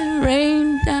joy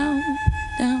rain down,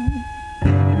 down.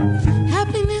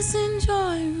 Happiness and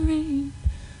joy rain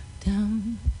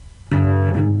down.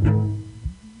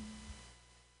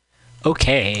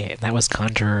 Okay, that was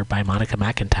Conjurer by Monica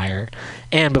McIntyre.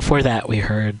 And before that, we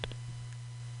heard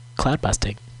Cloud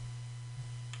Busting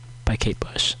by Kate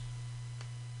Bush.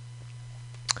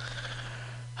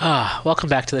 Welcome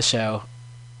back to the show.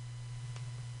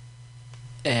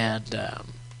 And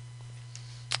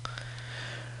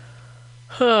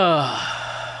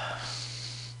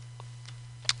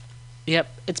Yep,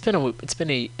 it's been a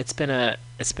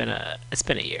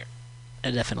year.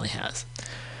 It definitely has.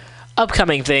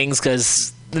 Upcoming things,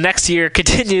 because the next year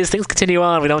continues. Things continue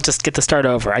on. We don't just get to start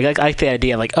over. I like the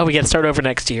idea of like, oh, we get to start over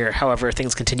next year. However,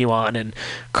 things continue on, and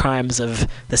crimes of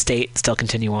the state still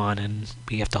continue on, and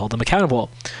we have to hold them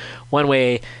accountable. One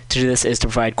way to do this is to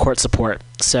provide court support.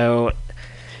 So,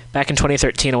 back in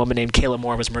 2013, a woman named Kayla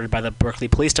Moore was murdered by the Berkeley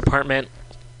Police Department,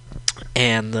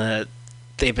 and the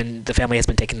family has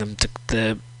been taking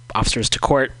the officers to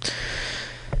court.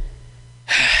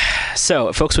 So,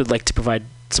 if folks would like to provide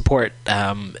support,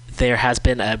 there has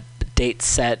been a date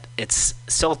set. It's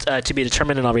still to be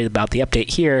determined, and I'll read about the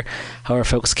update here. However,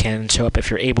 folks can show up if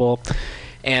you're able.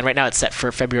 And right now it's set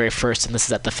for February 1st, and this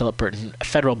is at the Philip Burton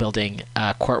Federal Building,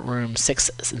 courtroom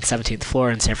 6th and 17th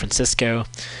floor in San Francisco.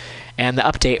 And the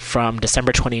update from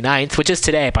December 29th, which is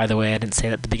today, by the way. I didn't say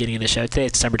that at the beginning of the show. Today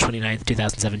is December 29th,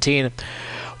 2017.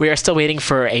 We are still waiting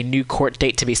for a new court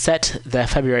date to be set. The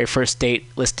February 1st date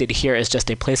listed here is just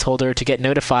a placeholder. To get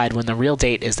notified when the real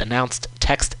date is announced,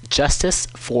 text Justice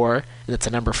 4, that's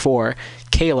a number 4,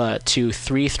 Kayla to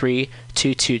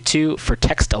 33222 for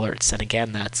text alerts. And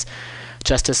again, that's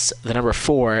Justice, the number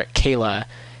 4, Kayla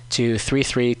to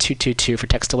 33222 for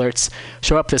text alerts.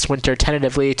 Show up this winter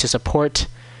tentatively to support,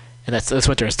 and that's this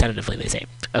winter is tentatively, they say.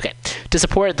 Okay. To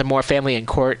support the Moore family in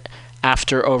court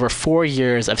after over 4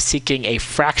 years of seeking a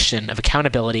fraction of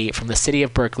accountability from the city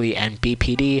of Berkeley and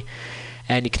BPD.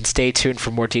 And you can stay tuned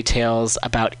for more details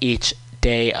about each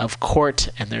day of court.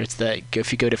 And there's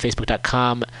if you go to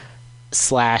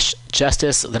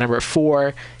facebook.com/justice, the number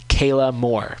 4, Kayla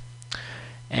Moore.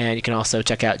 And you can also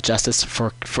check out Justice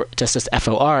for Justice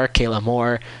FOR,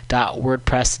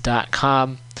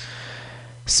 KaylaMoore.wordpress.com.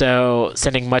 So,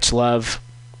 sending much love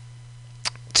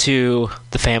to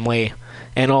the family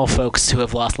and all folks who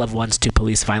have lost loved ones to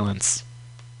police violence.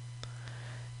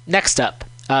 Next up,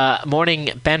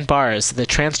 mourning Ben Bars, the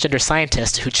transgender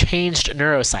scientist who changed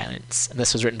neuroscience. And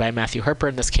this was written by Matthew Harper,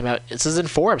 and this is in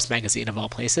Forbes magazine of all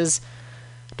places,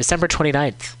 December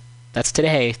 29th. That's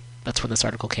today. That's when this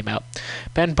article came out.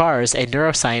 Ben Bars, a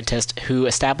neuroscientist who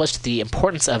established the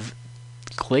importance of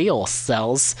glial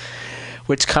cells,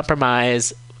 which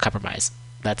compromise,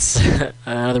 that's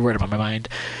another word on my mind,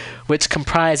 which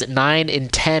comprise 9 in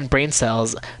 10 brain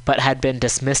cells but had been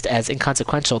dismissed as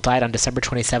inconsequential, died on December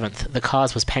 27th. The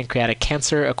cause was pancreatic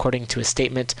cancer, according to a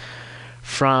statement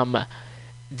from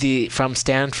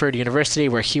Stanford University,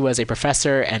 where he was a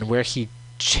professor and where he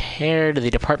chaired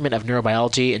the Department of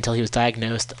Neurobiology until he was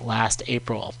diagnosed last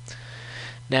April.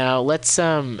 Now, let's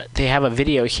they have a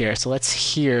video here, so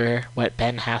let's hear what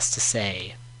Ben has to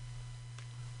say.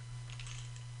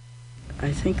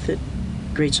 I think that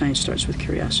great science starts with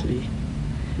curiosity.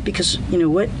 Because, you know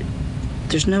what?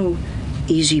 There's no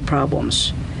easy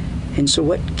problems. And so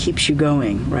what keeps you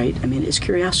going, right? I mean, it's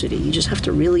curiosity. You just have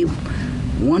to really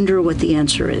wonder what the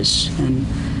answer is. And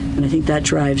I think that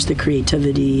drives the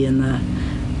creativity and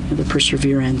the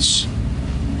perseverance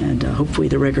and hopefully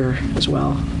the rigor as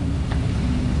well.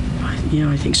 You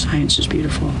know, I think science is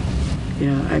beautiful.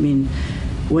 Yeah, I mean,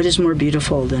 what is more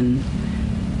beautiful than,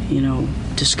 you know,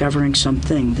 discovering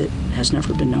something that has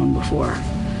never been known before?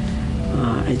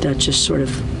 That's just sort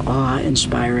of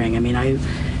awe-inspiring. I mean,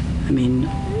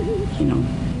 you know,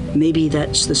 maybe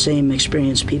that's the same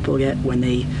experience people get when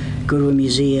they go to a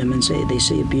museum and say they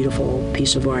see a beautiful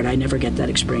piece of art. I never get that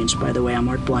experience, by the way. I'm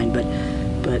art blind, but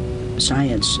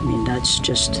science, I mean, that's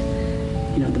just,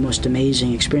 you know, the most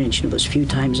amazing experience. You know, those few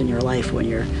times in your life when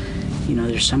you're, you know,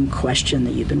 there's some question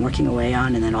that you've been working away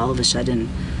on, and then all of a sudden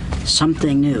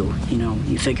something new, you know,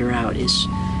 you figure out is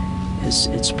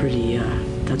it's pretty,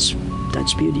 that's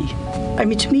beauty. I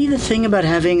mean, to me, the thing about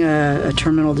having a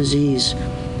terminal disease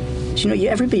is, you know,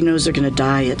 everybody knows they're going to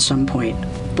die at some point.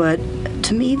 But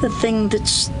to me, the thing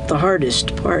that's the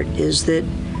hardest part is that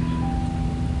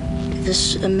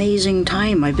this amazing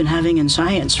time I've been having in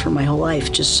science for my whole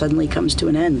life just suddenly comes to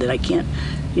an end, that I can't,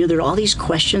 you know, there are all these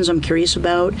questions I'm curious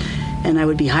about, and I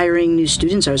would be hiring new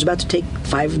students. I was about to take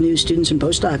 5 new students and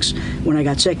postdocs when I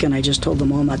got sick, and I just told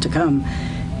them all not to come.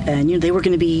 And, you know, they were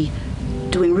going to be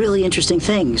doing really interesting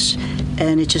things.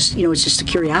 And it just, you know, it's just a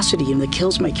curiosity, you know, that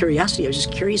kills my curiosity. I was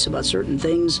just curious about certain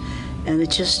things, and it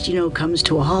just, you know, comes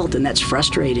to a halt, and that's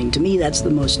frustrating. To me, that's the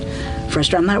most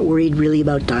frustrating. I'm not worried really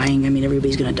about dying. I mean,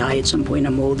 everybody's going to die at some point.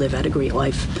 I'm old. I've had a great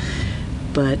life.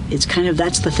 But it's kind of,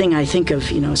 that's the thing I think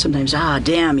of, you know, sometimes,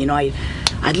 damn, you know,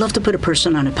 I'd love to put a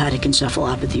person on hepatic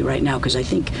encephalopathy right now, because I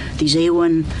think these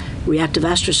A1 reactive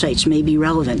astrocytes may be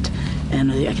relevant.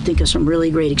 And I can think of some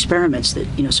really great experiments that,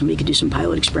 you know, somebody could do some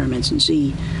pilot experiments and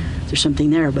see there's something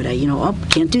there, but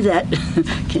can't do that.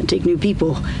 Can't take new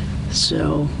people.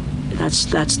 So that's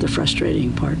the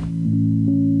frustrating part.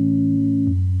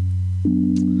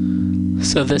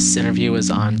 So this interview was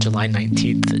on July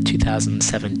 19th,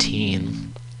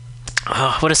 2017.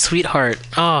 Oh, what a sweetheart.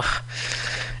 Oh,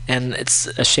 and it's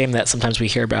a shame that sometimes we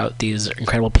hear about these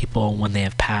incredible people when they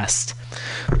have passed.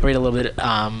 I'll read a little bit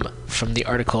from the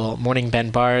article, Morning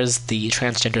Ben Bars, the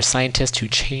transgender scientist who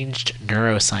changed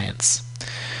neuroscience.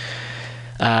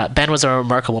 Ben was a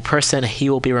remarkable person. He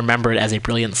will be remembered as a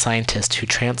brilliant scientist who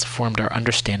transformed our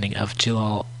understanding of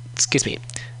glial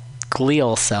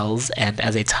cells, and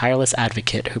as a tireless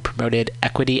advocate who promoted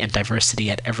equity and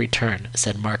diversity at every turn,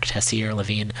 said Mark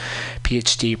Tessier-Levine,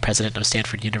 PhD, president of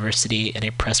Stanford University, in a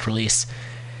press release.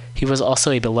 He was also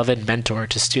a beloved mentor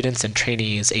to students and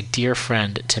trainees, a dear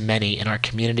friend to many in our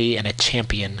community, and a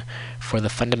champion for the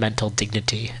fundamental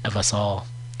dignity of us all.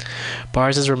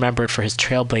 Bars is remembered for his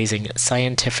trailblazing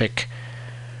scientific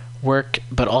work,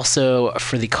 but also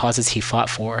for the causes he fought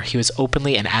for. He was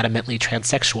openly and adamantly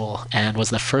transsexual and was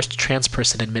the first trans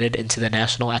person admitted into the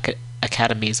National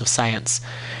Academies of Science.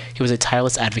 He was a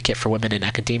tireless advocate for women in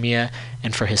academia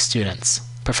and for his students.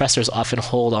 Professors often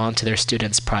hold on to their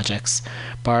students' projects.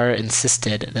 Barr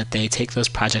insisted that they take those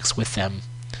projects with them.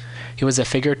 He was a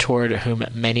figure toward whom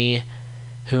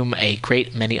a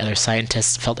great many other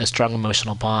scientists felt a strong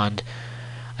emotional bond.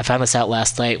 I found this out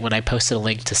last night when I posted a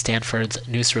link to Stanford's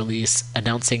news release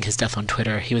announcing his death on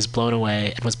Twitter. He was blown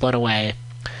away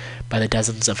by the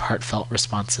dozens of heartfelt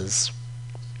responses.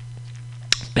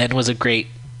 Ben was a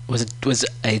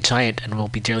giant and will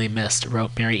be dearly missed,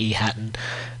 wrote Mary E. Hatton,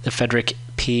 the Frederick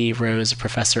P. Rose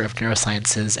Professor of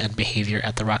Neurosciences and Behavior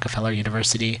at the Rockefeller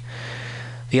University.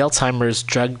 The Alzheimer's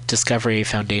Drug Discovery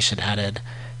Foundation added,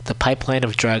 "The pipeline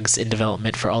of drugs in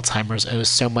development for Alzheimer's owes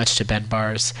so much to Ben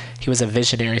Bars. He was a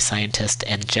visionary scientist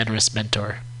and generous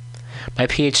mentor. My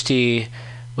PhD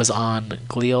was on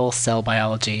glial cell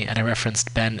biology, and I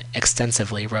referenced Ben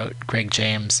extensively," wrote Greg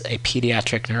James, a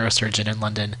pediatric neurosurgeon in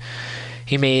London.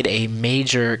 He made a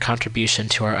major contribution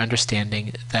to our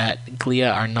understanding that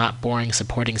glia are not boring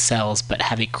supporting cells, but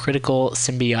have a critical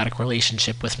symbiotic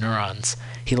relationship with neurons.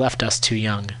 He left us too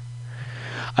young.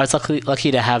 I was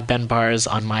lucky to have Ben Bars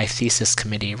on my thesis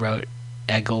committee, wrote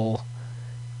Egil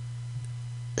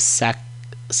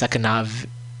Sakanavikut.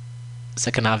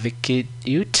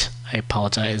 I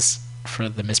apologize for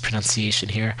the mispronunciation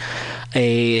here.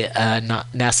 A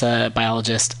NASA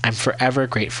biologist. I'm forever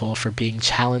grateful for being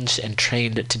challenged and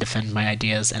trained to defend my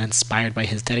ideas and inspired by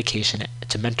his dedication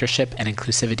to mentorship and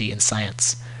inclusivity in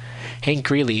science. Hank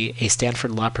Greeley, a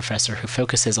Stanford law professor who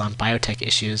focuses on biotech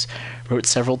issues, wrote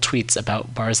several tweets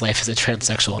about Barr's life as a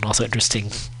transsexual, and also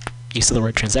interesting use of the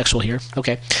word transsexual here.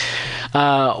 Okay.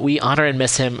 We honor and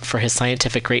miss him for his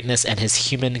scientific greatness and his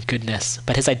human goodness,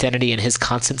 but his identity and his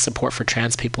constant support for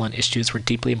trans people and issues were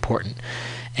deeply important,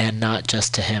 and not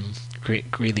just to him,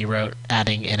 Greeley wrote,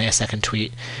 adding in a second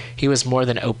tweet, "He was more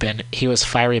than open. He was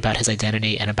fiery about his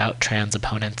identity and about trans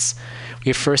opponents.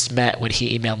 We first met when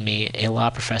he emailed me, a law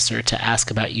professor, to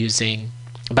ask about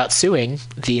suing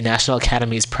the National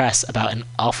Academies Press about an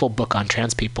awful book on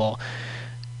trans people.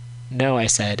 No, I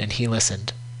said, and he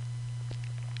listened."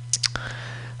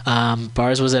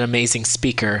 Bars was an amazing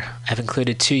speaker. I've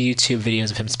included 2 YouTube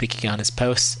videos of him speaking on his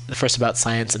posts, the first about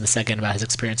science and the second about his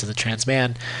experience as a trans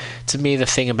man. To me, the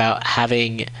thing about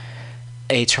having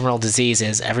a terminal disease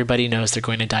is everybody knows they're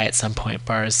going to die at some point,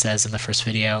 Bars says in the first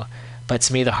video. But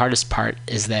to me, the hardest part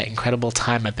is that incredible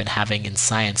time I've been having in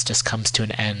science just comes to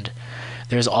an end.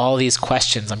 There's all these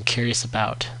questions I'm curious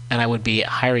about, and I would be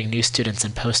hiring new students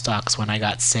and postdocs when I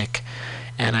got sick,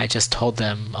 and I just told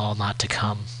them all not to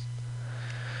come.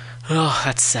 Oh,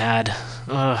 that's sad.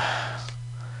 But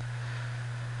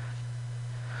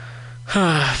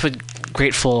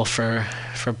grateful for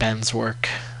Ben's work.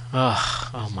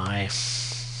 Oh my.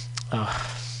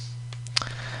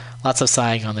 Lots of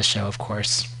sighing on the show, of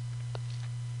course.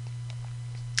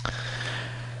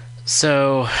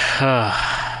 So,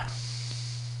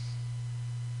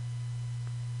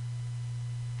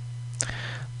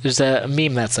 there's a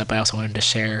meme that's up I also wanted to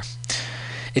share.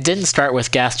 It didn't start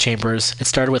with gas chambers. It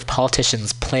started with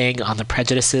politicians playing on the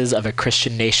prejudices of a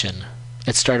Christian nation.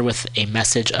 It started with a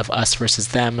message of us versus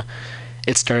them.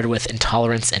 It started with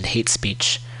intolerance and hate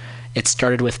speech. It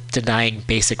started with denying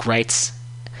basic rights.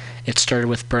 It started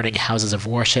with burning houses of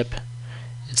worship.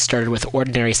 It started with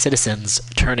ordinary citizens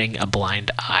turning a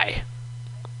blind eye.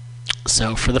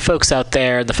 So for the folks out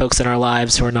there, the folks in our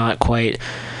lives who are not quite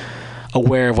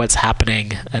aware of what's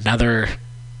happening, another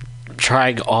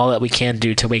trying all that we can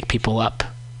do to wake people up,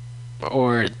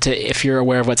 or to, if you're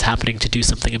aware of what's happening, to do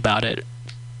something about it.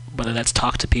 whether that's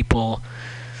talk to people,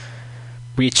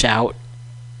 reach out,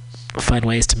 find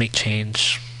ways to make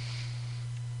change.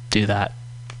 Do that.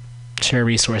 Share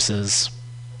resources.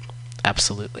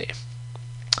 Absolutely.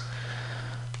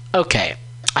 Okay.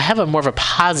 I have a more of a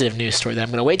positive news story that I'm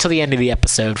going to wait till the end of the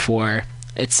episode for.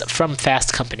 It's from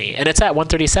Fast Company, and it's at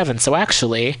 1:37. So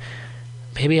actually,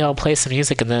 maybe I'll play some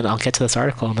music and then I'll get to this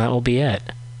article, and that will be it.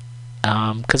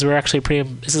 Because we're actually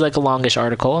this is like a longish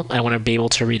article. I want to be able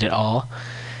to read it all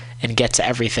and get to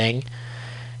everything.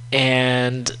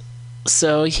 And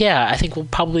so, yeah, I think we'll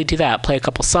probably do that. Play a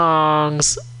couple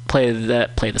songs, play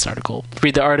this article,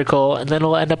 read the article, and then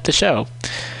we'll end up the show.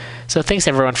 So thanks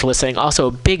everyone for listening. Also,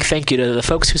 a big thank you to the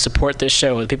folks who support this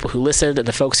show, the people who listen, and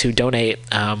the folks who donate.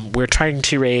 We're trying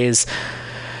to raise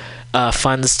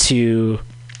funds to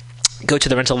go to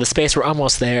the rental of the space. We're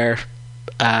almost there.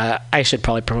 I should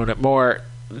probably promote it more.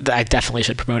 I definitely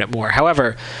should promote it more.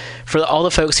 However, for all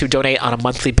the folks who donate on a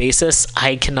monthly basis,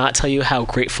 I cannot tell you how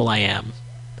grateful I am.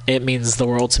 It means the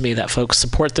world to me that folks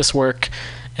support this work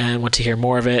and want to hear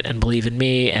more of it and believe in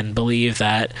me and believe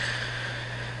that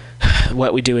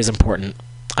what we do is important.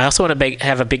 I also want to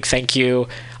have a big thank you.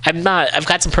 I've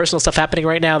got some personal stuff happening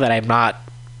right now that I'm not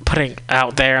putting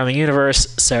out there on the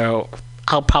universe, so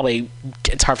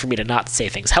it's hard for me to not say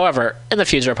things. However, in the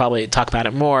future, I'll probably talk about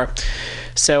it more.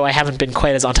 So I haven't been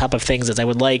quite as on top of things as I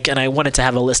would like, and I wanted to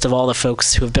have a list of all the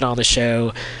folks who have been on the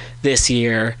show this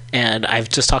year, and I've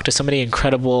just talked to so many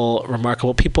incredible,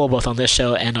 remarkable people, both on this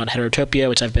show and on Heterotopia,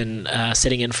 which I've been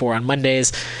sitting in for on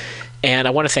Mondays. And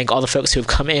I want to thank all the folks who have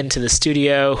come into the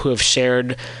studio, who have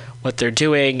shared what they're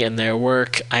doing and their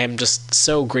work. I am just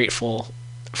so grateful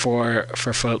for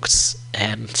folks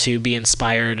and to be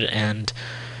inspired, and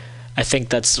I think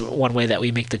that's one way that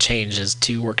we make the change, is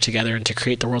to work together and to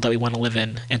create the world that we want to live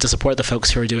in and to support the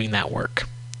folks who are doing that work.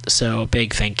 So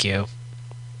big thank you.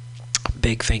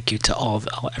 Big thank you to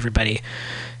everybody,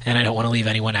 and I don't want to leave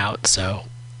anyone out, so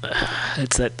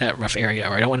it's that rough area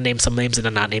where I don't want to name some names and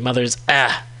then not name others.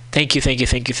 Thank you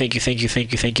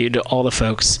to all the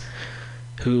folks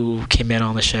who came in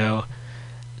on the show,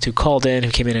 who called in,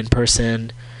 who came in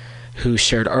person, who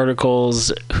shared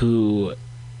articles, who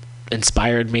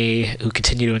inspired me, who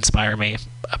continue to inspire me.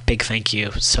 A big thank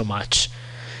you so much.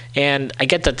 And I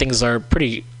get that things are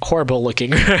pretty horrible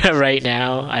looking right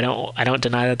now. I don't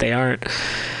deny that they aren't.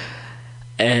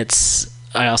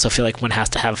 I also feel like one has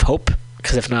to have hope,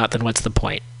 because if not, then what's the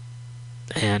point?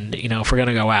 And, if we're going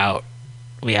to go out,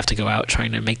 we have to go out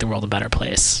trying to make the world a better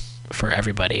place for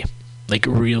everybody. Like,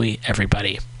 really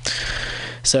everybody.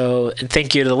 So, and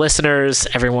thank you to the listeners,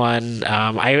 everyone.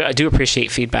 I do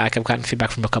appreciate feedback. I've gotten feedback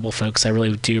from a couple folks. I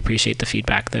really do appreciate the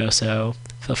feedback, though. So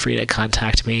feel free to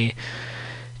contact me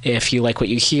if you like what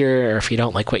you hear, or if you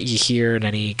don't like what you hear, and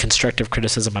any constructive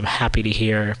criticism I'm happy to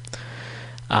hear.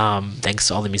 Thanks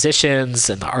to all the musicians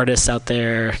and the artists out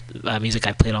there, music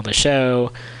I played on the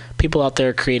show, people out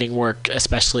there creating work,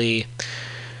 especially.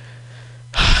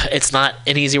 It's not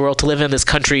an easy world to live in. This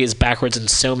country is backwards in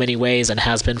so many ways and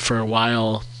has been for a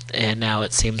while, and now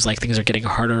it seems like things are getting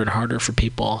harder and harder for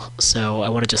people. So I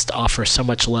want to just offer so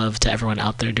much love to everyone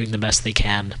out there doing the best they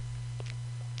can.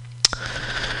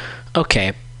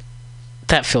 Okay,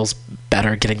 that feels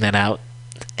better getting that out.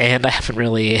 And I haven't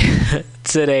really...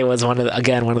 Today was one of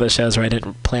the shows where I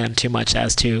didn't plan too much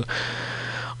as to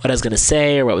what I was going to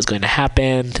say or what was going to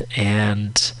happen,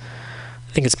 and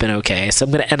I think it's been okay. So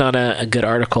I'm going to end on a good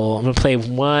article. I'm going to play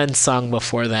one song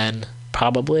before then,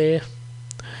 probably.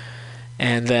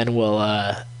 And then we'll,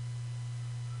 I'll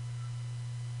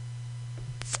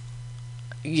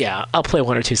play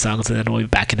one or two songs and then we'll be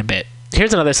back in a bit.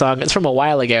 Here's another song. It's from a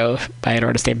while ago by an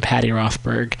artist named Patty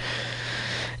Rothberg.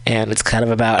 And it's kind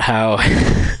of about how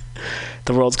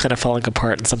the world's kind of falling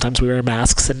apart, and sometimes we wear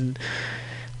masks, and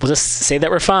we'll just say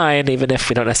that we're fine, even if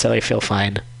we don't necessarily feel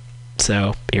fine.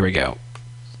 So, here we go.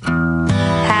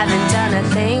 Haven't done a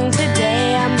thing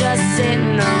today, I'm just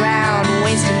sitting around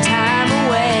wasting time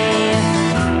away.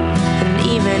 And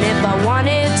even if I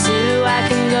wanted to, I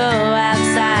can go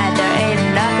outside, there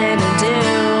ain't nothing to do.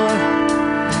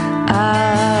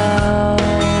 Oh.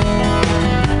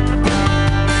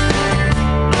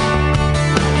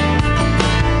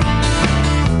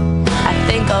 I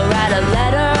think I'll write a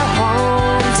letter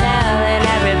home telling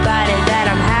everybody that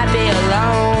I'm happy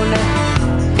alone.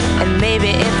 And maybe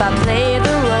if I play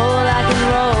the role, I can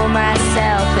roll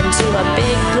myself into a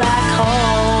big black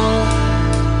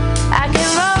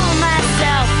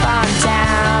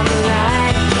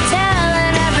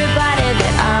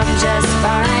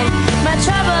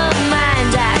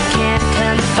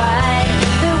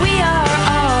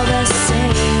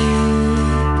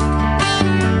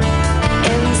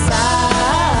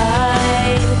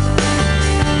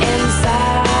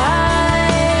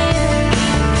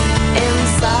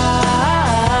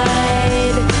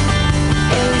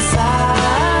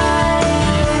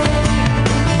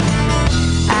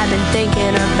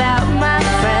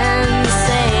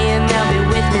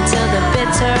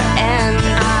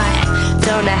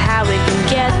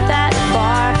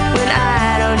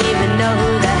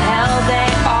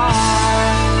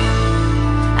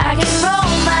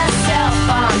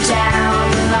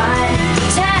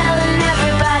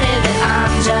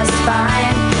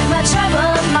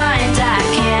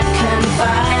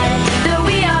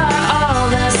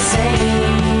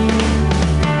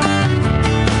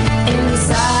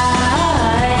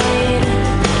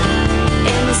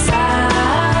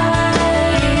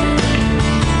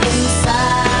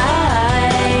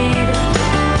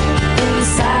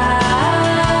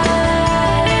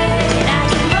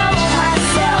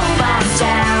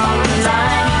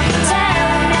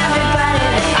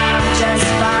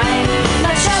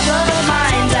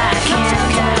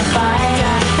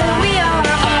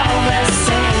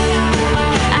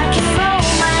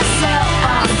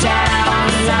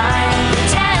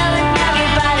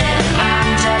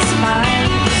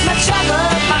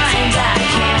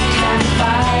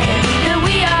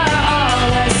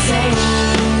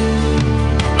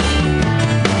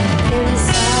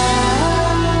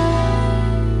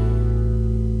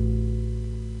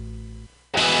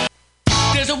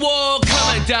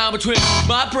down between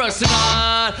my breasts and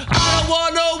mine. I don't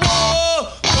want no war.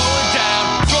 Going down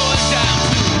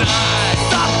tonight.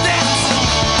 Stop this.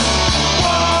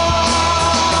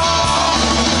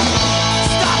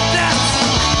 Stop this.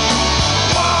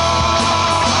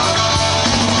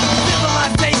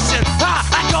 Civilization.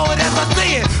 I call it as I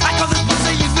see it. I call this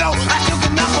pussy, you know. I still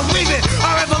cannot believe it.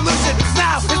 Our evolution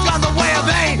now is on the way of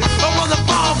aid. Or will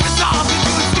evolve dissolve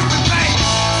into a stupid pain.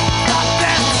 Stop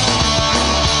this.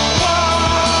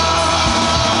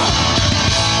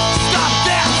 Stop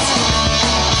this.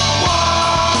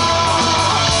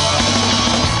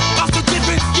 I'm so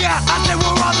different, yeah, I say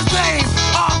we're all the same.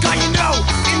 All God you know,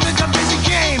 in the division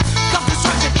game.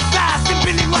 Self-destruction, fast and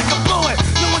bending like a bullet.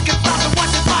 No one can stop it, watch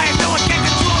it fly and no one can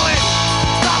control it.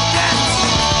 Stop this.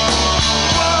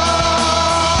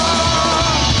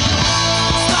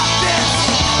 Stop this.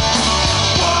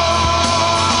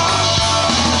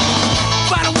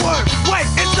 Final word, wait,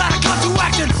 it's not a call to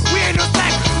action. We ain't no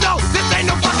sex, no, this ain't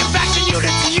no fucking faction.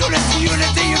 Unity, unity,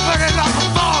 unity, you've heard it all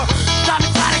before. Stop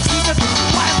it, not excuses,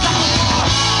 why is that before?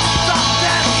 Stop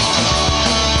this.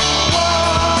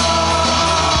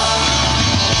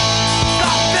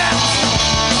 Stop this.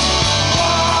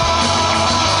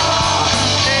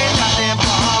 Ain't nothing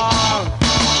wrong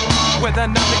with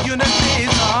another unity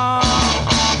song.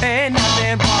 Ain't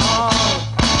nothing wrong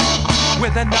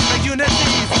with another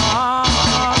unity song.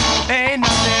 Ain't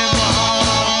nothing wrong.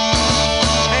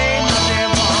 Ain't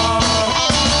nothing wrong.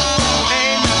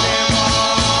 Ain't nothing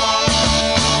wrong.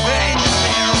 Ain't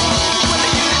nothing wrong with a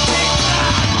unity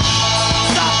song.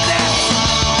 Stop this.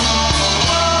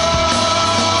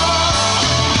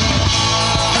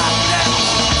 Stop this.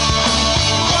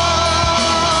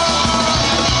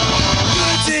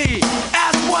 Unity,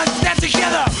 as one, stand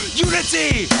together.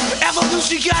 Unity,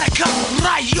 evolution gotta come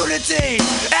right. Unity,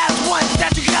 as one,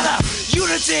 stand together.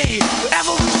 Unity,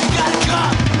 evolution gotta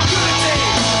come. Unity,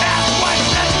 as one,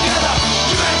 stand together.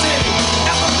 Unity,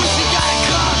 evolution gotta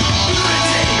come.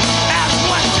 Unity, as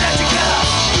one, stand together.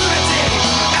 Unity,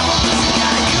 evolution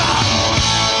gotta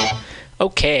come.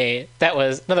 Okay, that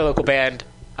was another local band,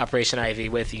 Operation Ivy,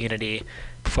 with Unity.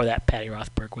 Before that, Patty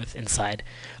Rothberg with Inside.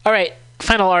 All right,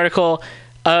 final article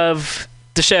of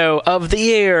the show of the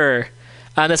year.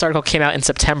 This article came out in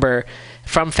September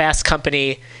from Fast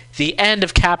Company. The end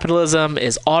of capitalism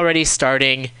is already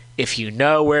starting if you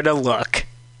know where to look.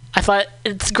 I thought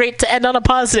it's great to end on a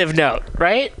positive note,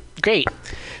 right? Great.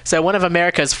 So one of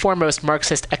America's foremost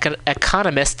Marxist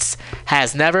economists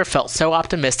has never felt so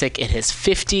optimistic in his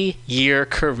 50-year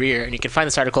career. And you can find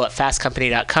this article at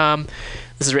fastcompany.com.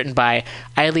 This is written by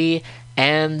Eili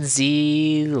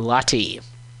Anzilati.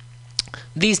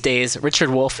 These days, Richard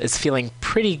Wolff is feeling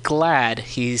pretty glad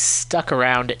he's stuck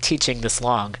around teaching this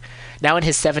long. Now in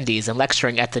his 70s and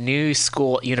lecturing at the New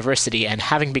School University and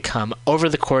having become, over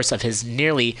the course of his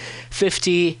nearly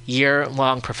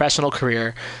 50-year-long professional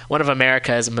career, one of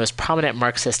America's most prominent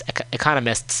Marxist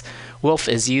economists, Wolff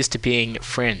is used to being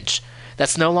fringe.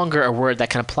 That's no longer a word that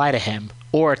can apply to him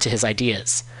or to his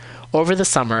ideas. Over the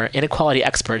summer, inequality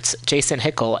experts Jason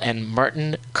Hickel and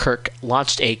Martin Kirk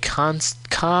launched a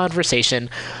conversation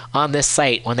on this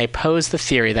site when they posed the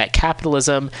theory that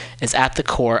capitalism is at the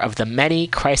core of the many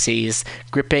crises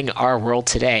gripping our world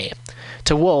today.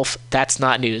 To Wolff, that's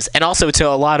not news. And also to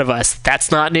a lot of us, that's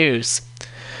not news.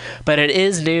 But it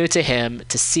is new to him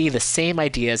to see the same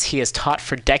ideas he has taught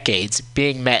for decades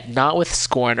being met not with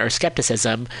scorn or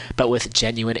skepticism, but with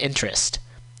genuine interest.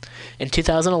 In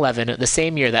 2011, the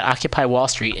same year that Occupy Wall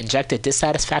Street injected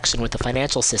dissatisfaction with the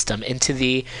financial system into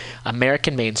the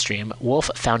American mainstream, Wolff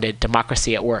founded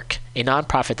Democracy at Work, a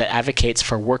nonprofit that advocates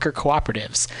for worker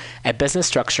cooperatives, a business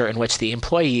structure in which the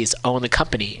employees own the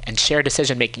company and share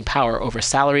decision-making power over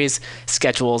salaries,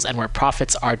 schedules, and where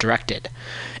profits are directed.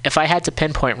 If I had to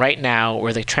pinpoint right now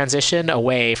where the transition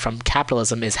away from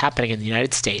capitalism is happening in the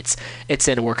United States, it's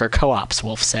in worker co-ops,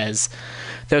 Wolff says.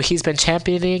 Though he's been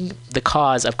championing the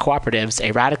cause of cooperatives,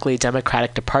 a radically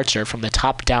democratic departure from the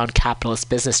top-down capitalist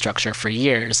business structure for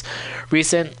years,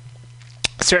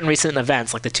 certain recent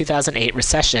events like the 2008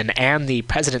 recession and the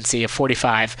presidency of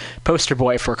 45, poster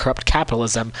boy for corrupt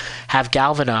capitalism, have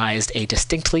galvanized a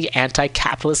distinctly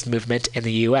anti-capitalist movement in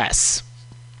the U.S.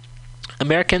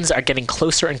 Americans are getting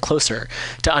closer and closer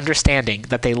to understanding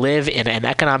that they live in an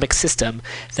economic system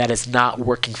that is not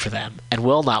working for them and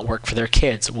will not work for their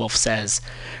kids, Wolff says.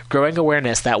 Growing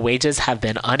awareness that wages have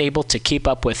been unable to keep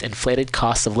up with inflated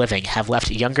costs of living have left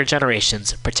younger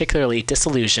generations particularly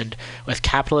disillusioned with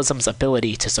capitalism's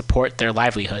ability to support their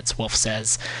livelihoods, Wolff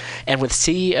says. And with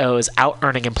CEOs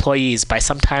out-earning employees by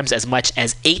sometimes as much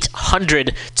as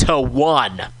 800 to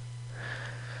 1.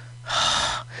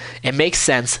 It makes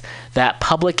sense that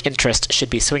public interest should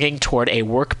be swinging toward a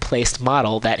workplace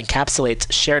model that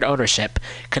encapsulates shared ownership,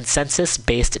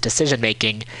 consensus-based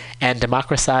decision-making, and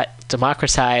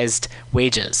democratized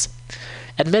wages.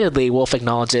 Admittedly, Wolf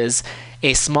acknowledges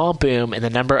a small boom in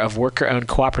the number of worker-owned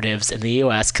cooperatives in the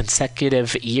U.S.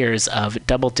 consecutive years of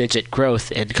double-digit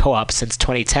growth in co-ops since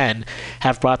 2010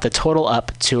 have brought the total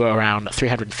up to around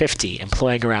 350,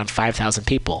 employing around 5,000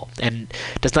 people, and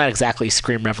does not exactly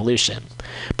scream revolution.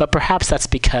 But perhaps that's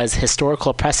because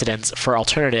historical precedents for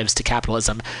alternatives to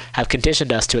capitalism have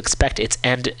conditioned us to expect its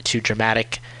end to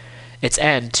dramatic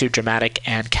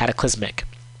and cataclysmic.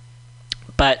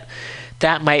 But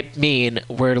that might mean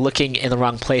we're looking in the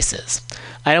wrong places.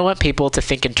 I don't want people to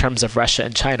think in terms of Russia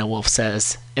and China, Wolf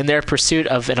says. In their pursuit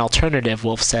of an alternative,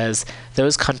 Wolf says,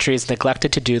 those countries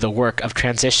neglected to do the work of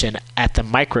transition at the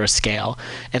micro scale,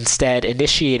 instead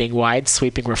initiating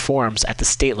wide-sweeping reforms at the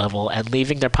state level and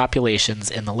leaving their populations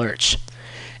in the lurch.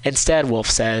 Instead, Wolf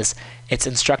says, it's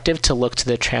instructive to look to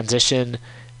the transition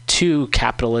to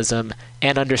capitalism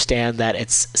and understand that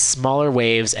it's smaller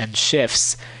waves and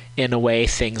shifts in a way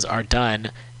things are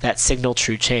done that signal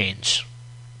true change.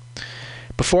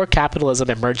 Before capitalism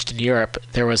emerged in Europe,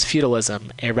 there was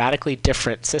feudalism, a radically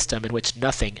different system in which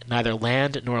nothing, neither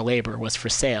land nor labor, was for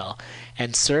sale,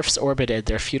 and serfs orbited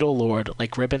their feudal lord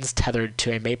like ribbons tethered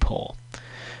to a maypole.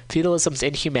 Feudalism's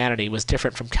inhumanity was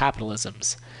different from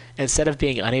capitalism's. Instead of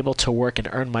being unable to work and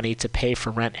earn money to pay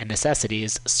for rent and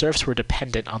necessities, serfs were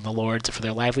dependent on the lords for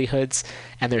their livelihoods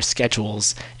and their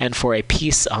schedules, and for a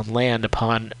piece on land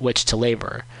upon which to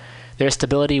labor. Their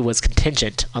stability was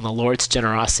contingent on the lord's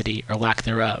generosity or lack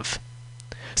thereof.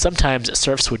 Sometimes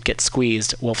serfs would get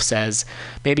squeezed, Wolf says.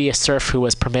 Maybe a serf who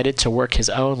was permitted to work his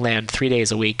own land 3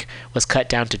 days a week was cut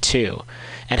down to 2,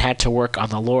 and had to work on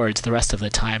the lord's the rest of the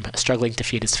time, struggling to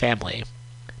feed his family.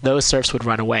 Those serfs would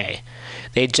run away.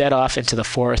 They'd jet off into the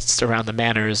forests around the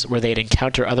manors, where they'd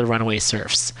encounter other runaway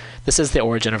serfs. This is the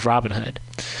origin of Robin Hood.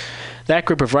 That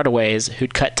group of runaways,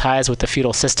 who'd cut ties with the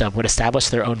feudal system, would establish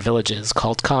their own villages,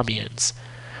 called communes.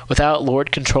 Without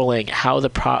lord controlling how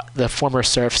the former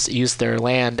serfs used their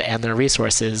land and their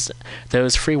resources,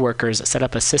 those free workers set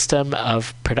up a system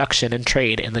of production and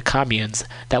trade in the communes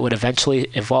that would eventually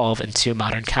evolve into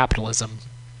modern capitalism.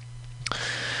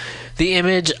 The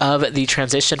image of the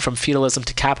transition from feudalism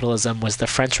to capitalism was the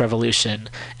French Revolution,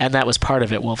 and that was part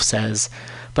of it, Wolf says.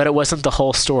 But it wasn't the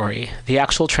whole story. The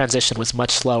actual transition was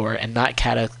much slower and not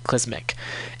cataclysmic,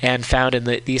 and found in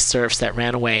these serfs that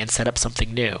ran away and set up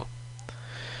something new.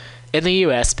 In the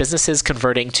U.S., businesses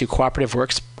converting to cooperative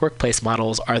workplace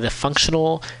models are the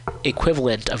functional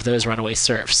equivalent of those runaway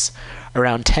serfs.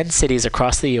 Around 10 cities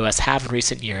across the U.S. have in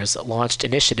recent years launched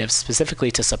initiatives specifically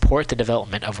to support the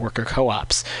development of worker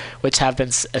co-ops, which have been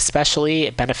especially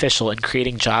beneficial in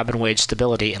creating job and wage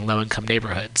stability in low-income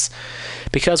neighborhoods.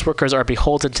 Because workers are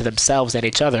beholden to themselves and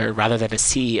each other rather than a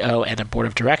CEO and a board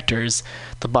of directors,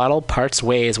 the model parts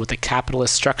ways with the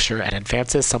capitalist structure and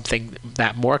advances something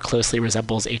that more closely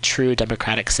resembles a true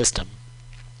democratic system.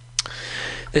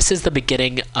 This is the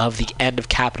beginning of the end of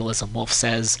capitalism, Wolf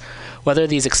says. Whether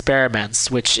these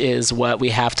experiments, which is what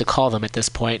we have to call them at this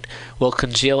point, will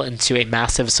congeal into a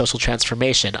massive social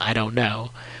transformation, I don't know.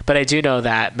 But I do know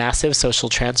that massive social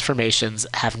transformations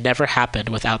have never happened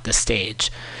without this stage.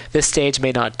 This stage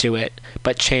may not do it,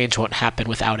 but change won't happen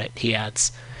without it, he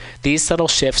adds. These subtle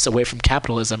shifts away from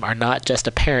capitalism are not just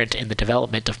apparent in the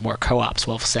development of more co-ops,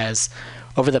 Wolf says.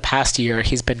 Over the past year,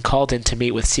 he's been called in to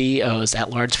meet with CEOs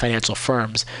at large financial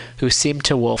firms who seem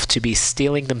to Wolf to be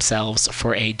steeling themselves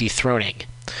for a dethroning.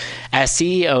 As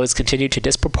CEOs continue to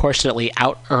disproportionately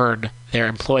out-earn their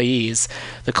employees,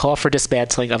 the call for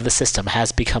dismantling of the system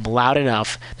has become loud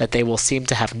enough that they will seem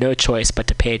to have no choice but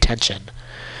to pay attention.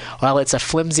 While it's a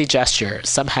flimsy gesture,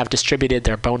 some have distributed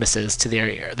their bonuses to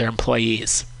their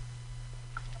employees.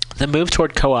 The move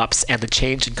toward co-ops and the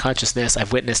change in consciousness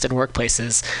I've witnessed in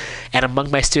workplaces and among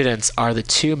my students are the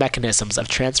two mechanisms of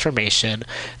transformation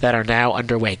that are now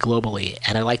underway globally,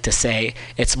 and I like to say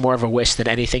it's more of a wish than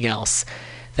anything else,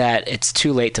 that it's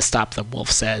too late to stop them, Wolf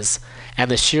says.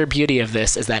 And the sheer beauty of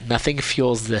this is that nothing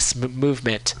fuels this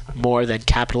movement more than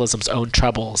capitalism's own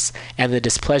troubles and the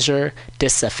displeasure,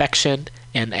 disaffection,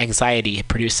 and anxiety it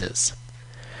produces.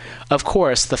 Of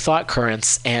course, the thought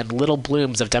currents and little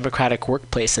blooms of democratic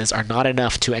workplaces are not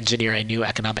enough to engineer a new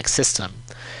economic system.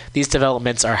 These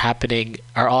developments are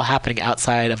all happening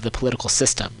outside of the political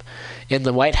system. In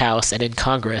the White House and in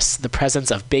Congress, the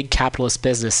presence of big capitalist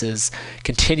businesses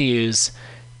continues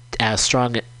as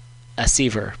strong as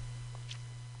ever.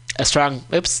 as strong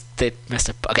as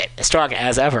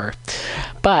ever.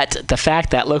 But the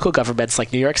fact that local governments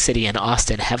like New York City and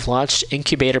Austin have launched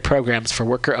incubator programs for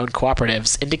worker-owned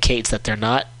cooperatives indicates that they're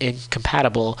not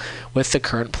incompatible with the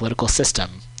current political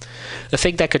system. The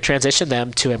thing that could transition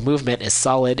them to a movement is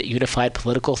solid, unified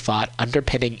political thought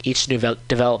underpinning each new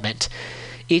development,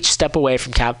 each step away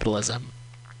from capitalism.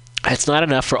 It's not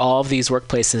enough for all of these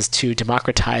workplaces to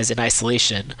democratize in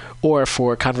isolation, or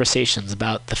for conversations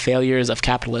about the failures of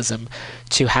capitalism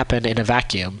to happen in a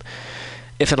vacuum.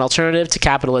 If an alternative to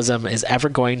capitalism is ever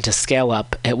going to scale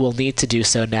up, it will need to do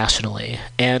so nationally,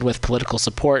 and with political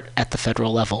support at the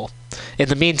federal level. In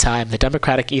the meantime, the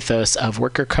democratic ethos of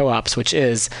worker co-ops, which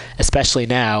is, especially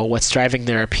now, what's driving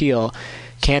their appeal,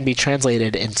 can be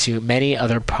translated into many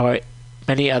other parts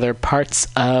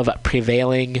of the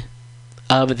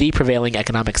prevailing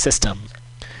economic system.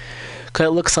 Could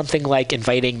it look something like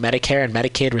inviting Medicare and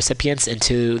Medicaid recipients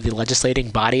into the legislating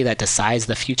body that decides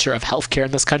the future of healthcare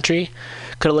in this country?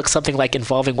 Could it look something like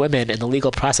involving women in the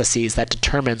legal processes that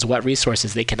determines what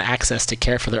resources they can access to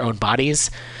care for their own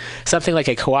bodies? Something like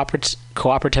a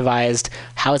cooperativized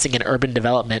housing and urban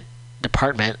development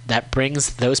department that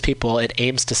brings those people it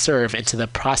aims to serve into the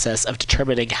process of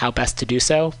determining how best to do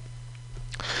so?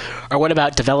 Or what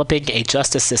about developing a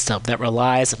justice system that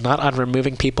relies not on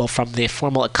removing people from the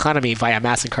formal economy via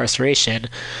mass incarceration,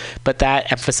 but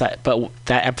that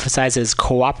emphasizes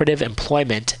cooperative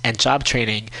employment and job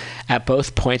training at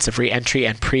both points of re-entry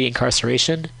and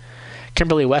pre-incarceration?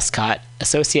 Kimberly Westcott,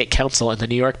 Associate Counsel in the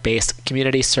New York-based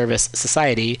Community Service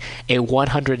Society, a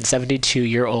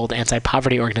 172-year-old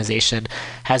anti-poverty organization,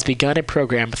 has begun a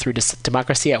program through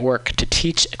Democracy at Work to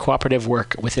teach cooperative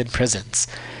work within prisons.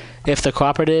 If the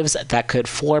cooperatives that could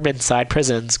form inside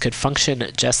prisons could function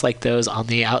just like those on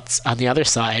the other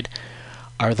side,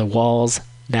 are the walls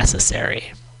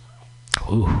necessary?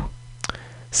 Ooh.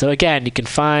 So again, you can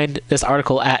find this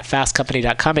article at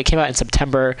fastcompany.com. It came out in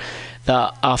September.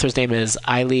 The author's name is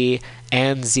Aili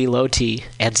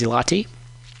Anzilotti.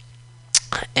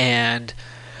 And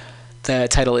the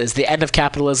title is "The End of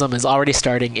Capitalism is Already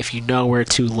Starting If You Know Where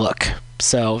to Look."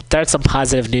 So that's some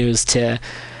positive news to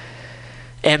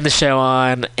end the show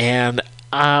on, and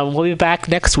we'll be back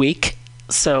next week,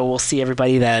 so we'll see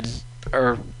everybody then,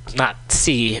 or not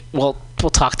see, we'll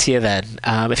talk to you then.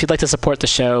 If you'd like to support the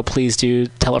show, please do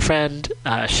tell a friend,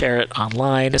 share it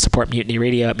online, support Mutiny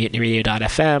Radio at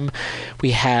mutinyradio.fm.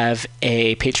 We have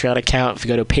a Patreon account. If you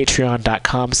go to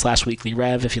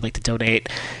patreon.com/weeklyrev, if you'd like to donate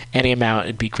any amount,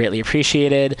 it'd be greatly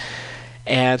appreciated.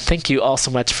 And thank you all so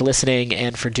much for listening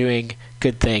and for doing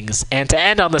good things. And to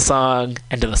end on the song,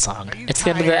 it's the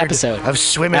end of the episode. Of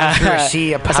swimming through a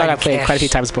sea of a song I've played quite a few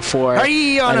times before. Are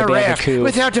ye on a raft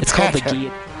without a It's called The paddle?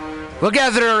 Geet. Well,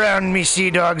 gather around me, sea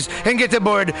dogs, and get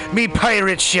aboard me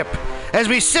pirate ship as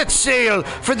we set sail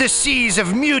for the seas of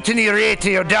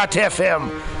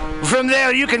MutinyRadio.fm. From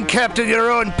there, you can captain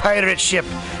your own pirate ship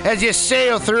as you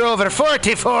sail through over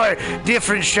 44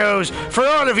 different shows for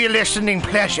all of your listening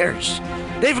pleasures.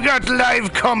 They've got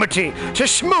live comedy to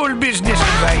small business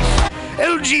advice,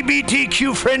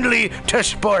 LGBTQ friendly to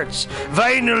sports,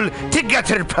 vinyl to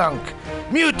gutter punk.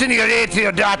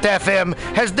 MutinyRadio.fm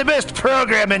has the best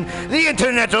programming the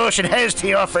internet ocean has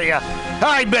to offer you.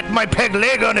 I bet my peg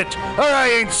leg on it, or I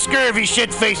ain't scurvy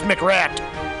shit-faced McRat.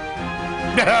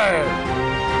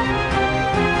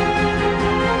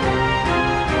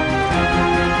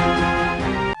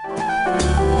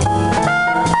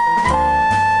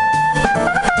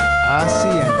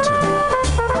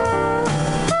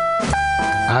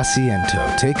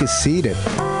 Asiento. Take a seat at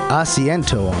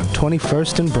Asiento on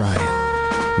 21st and Bryant.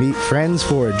 Meet friends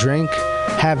for a drink,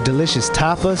 have delicious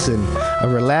tapas, and a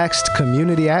relaxed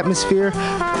community atmosphere.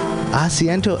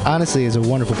 Asiento, honestly, is a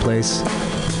wonderful place.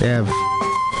 They have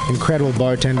incredible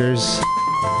bartenders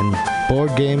and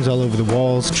board games all over the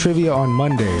walls, trivia on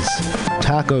Mondays,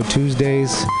 Taco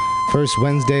Tuesdays, First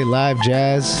Wednesday live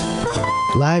jazz,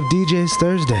 live DJs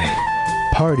Thursday,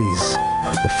 parties.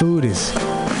 The food is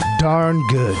darn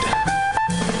good.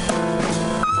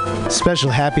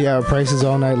 Special happy hour prices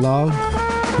all night long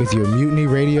with your Mutiny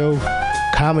Radio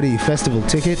Comedy Festival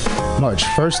ticket, March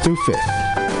 1st through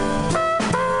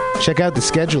 5th. Check out the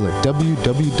schedule at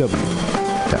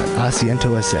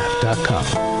www.asientosf.com.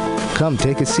 Come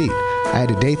take a seat. I had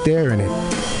a date there and it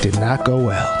did not go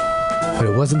well. But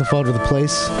it wasn't the fault of the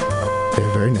place.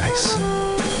 They're very nice.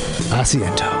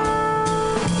 Asiento.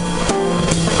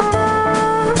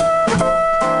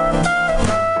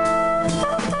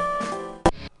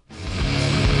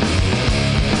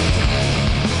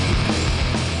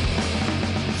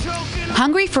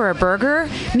 Hungry for a burger?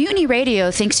 Mutiny Radio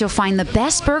thinks you'll find the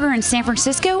best burger in San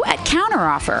Francisco at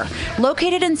Counteroffer,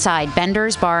 located inside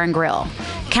Bender's Bar and Grill.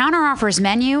 Counteroffer's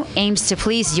menu aims to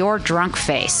please your drunk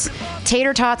face.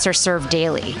 Tater tots are served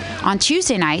daily. On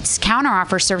Tuesday nights,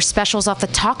 Counteroffer serves specials off the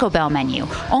Taco Bell menu,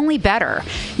 only better.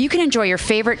 You can enjoy your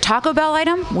favorite Taco Bell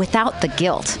item without the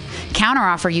guilt.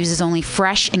 Counteroffer uses only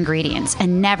fresh ingredients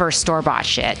and never store-bought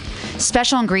shit.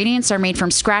 Special ingredients are made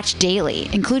from scratch daily,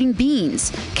 including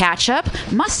beans, ketchup,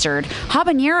 mustard,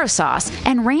 habanero sauce,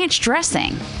 and ranch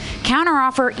dressing.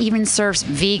 Counteroffer even serves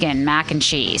vegan mac and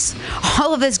cheese.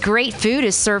 All of this great food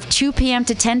is served 2 p.m.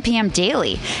 to 10 p.m.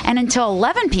 daily and until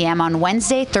 11 p.m. on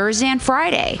Wednesday, Thursday, and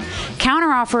Friday.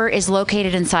 Counteroffer is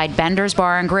located inside Bender's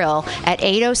Bar and Grill at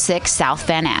 806 South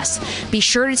Van Ness. Be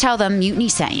sure to tell them Mutiny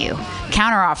sent you.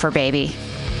 Counteroffer, baby.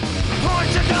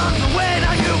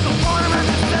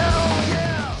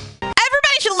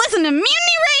 Everybody should listen to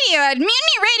Mutiny Radio at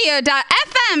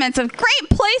mutinyradio.fm. It's a great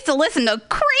place to listen to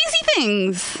crazy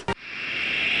things.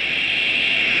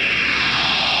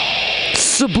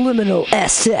 Subliminal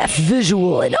SF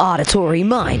Visual and Auditory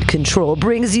Mind Control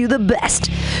brings you the best,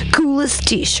 coolest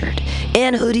t-shirt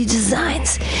and hoodie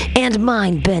designs and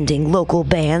mind-bending local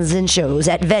bands and shows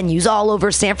at venues all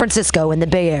over San Francisco and the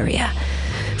Bay Area.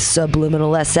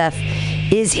 Subliminal SF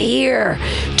is here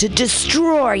to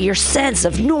destroy your sense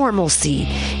of normalcy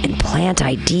and plant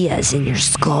ideas in your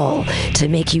skull to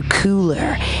make you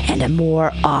cooler and a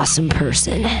more awesome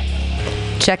person.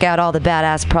 Check out all the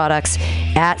badass products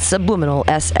at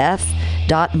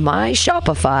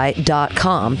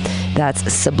subliminalsf.myshopify.com. That's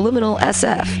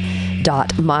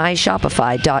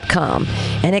subliminalsf.myshopify.com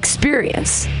and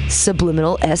experience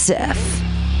Subliminal SF.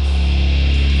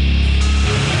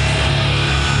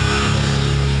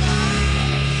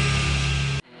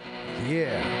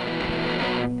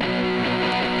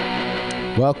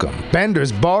 Welcome.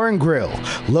 Bender's Bar and Grill,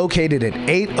 located at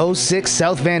 806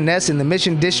 South Van Ness in the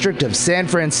Mission District of San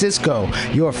Francisco.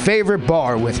 Your favorite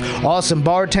bar with awesome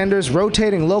bartenders,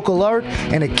 rotating local art,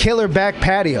 and a killer back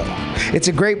patio. It's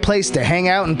a great place to hang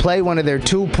out and play one of their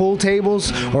 2 pool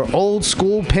tables or old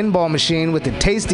school pinball machine with the tasty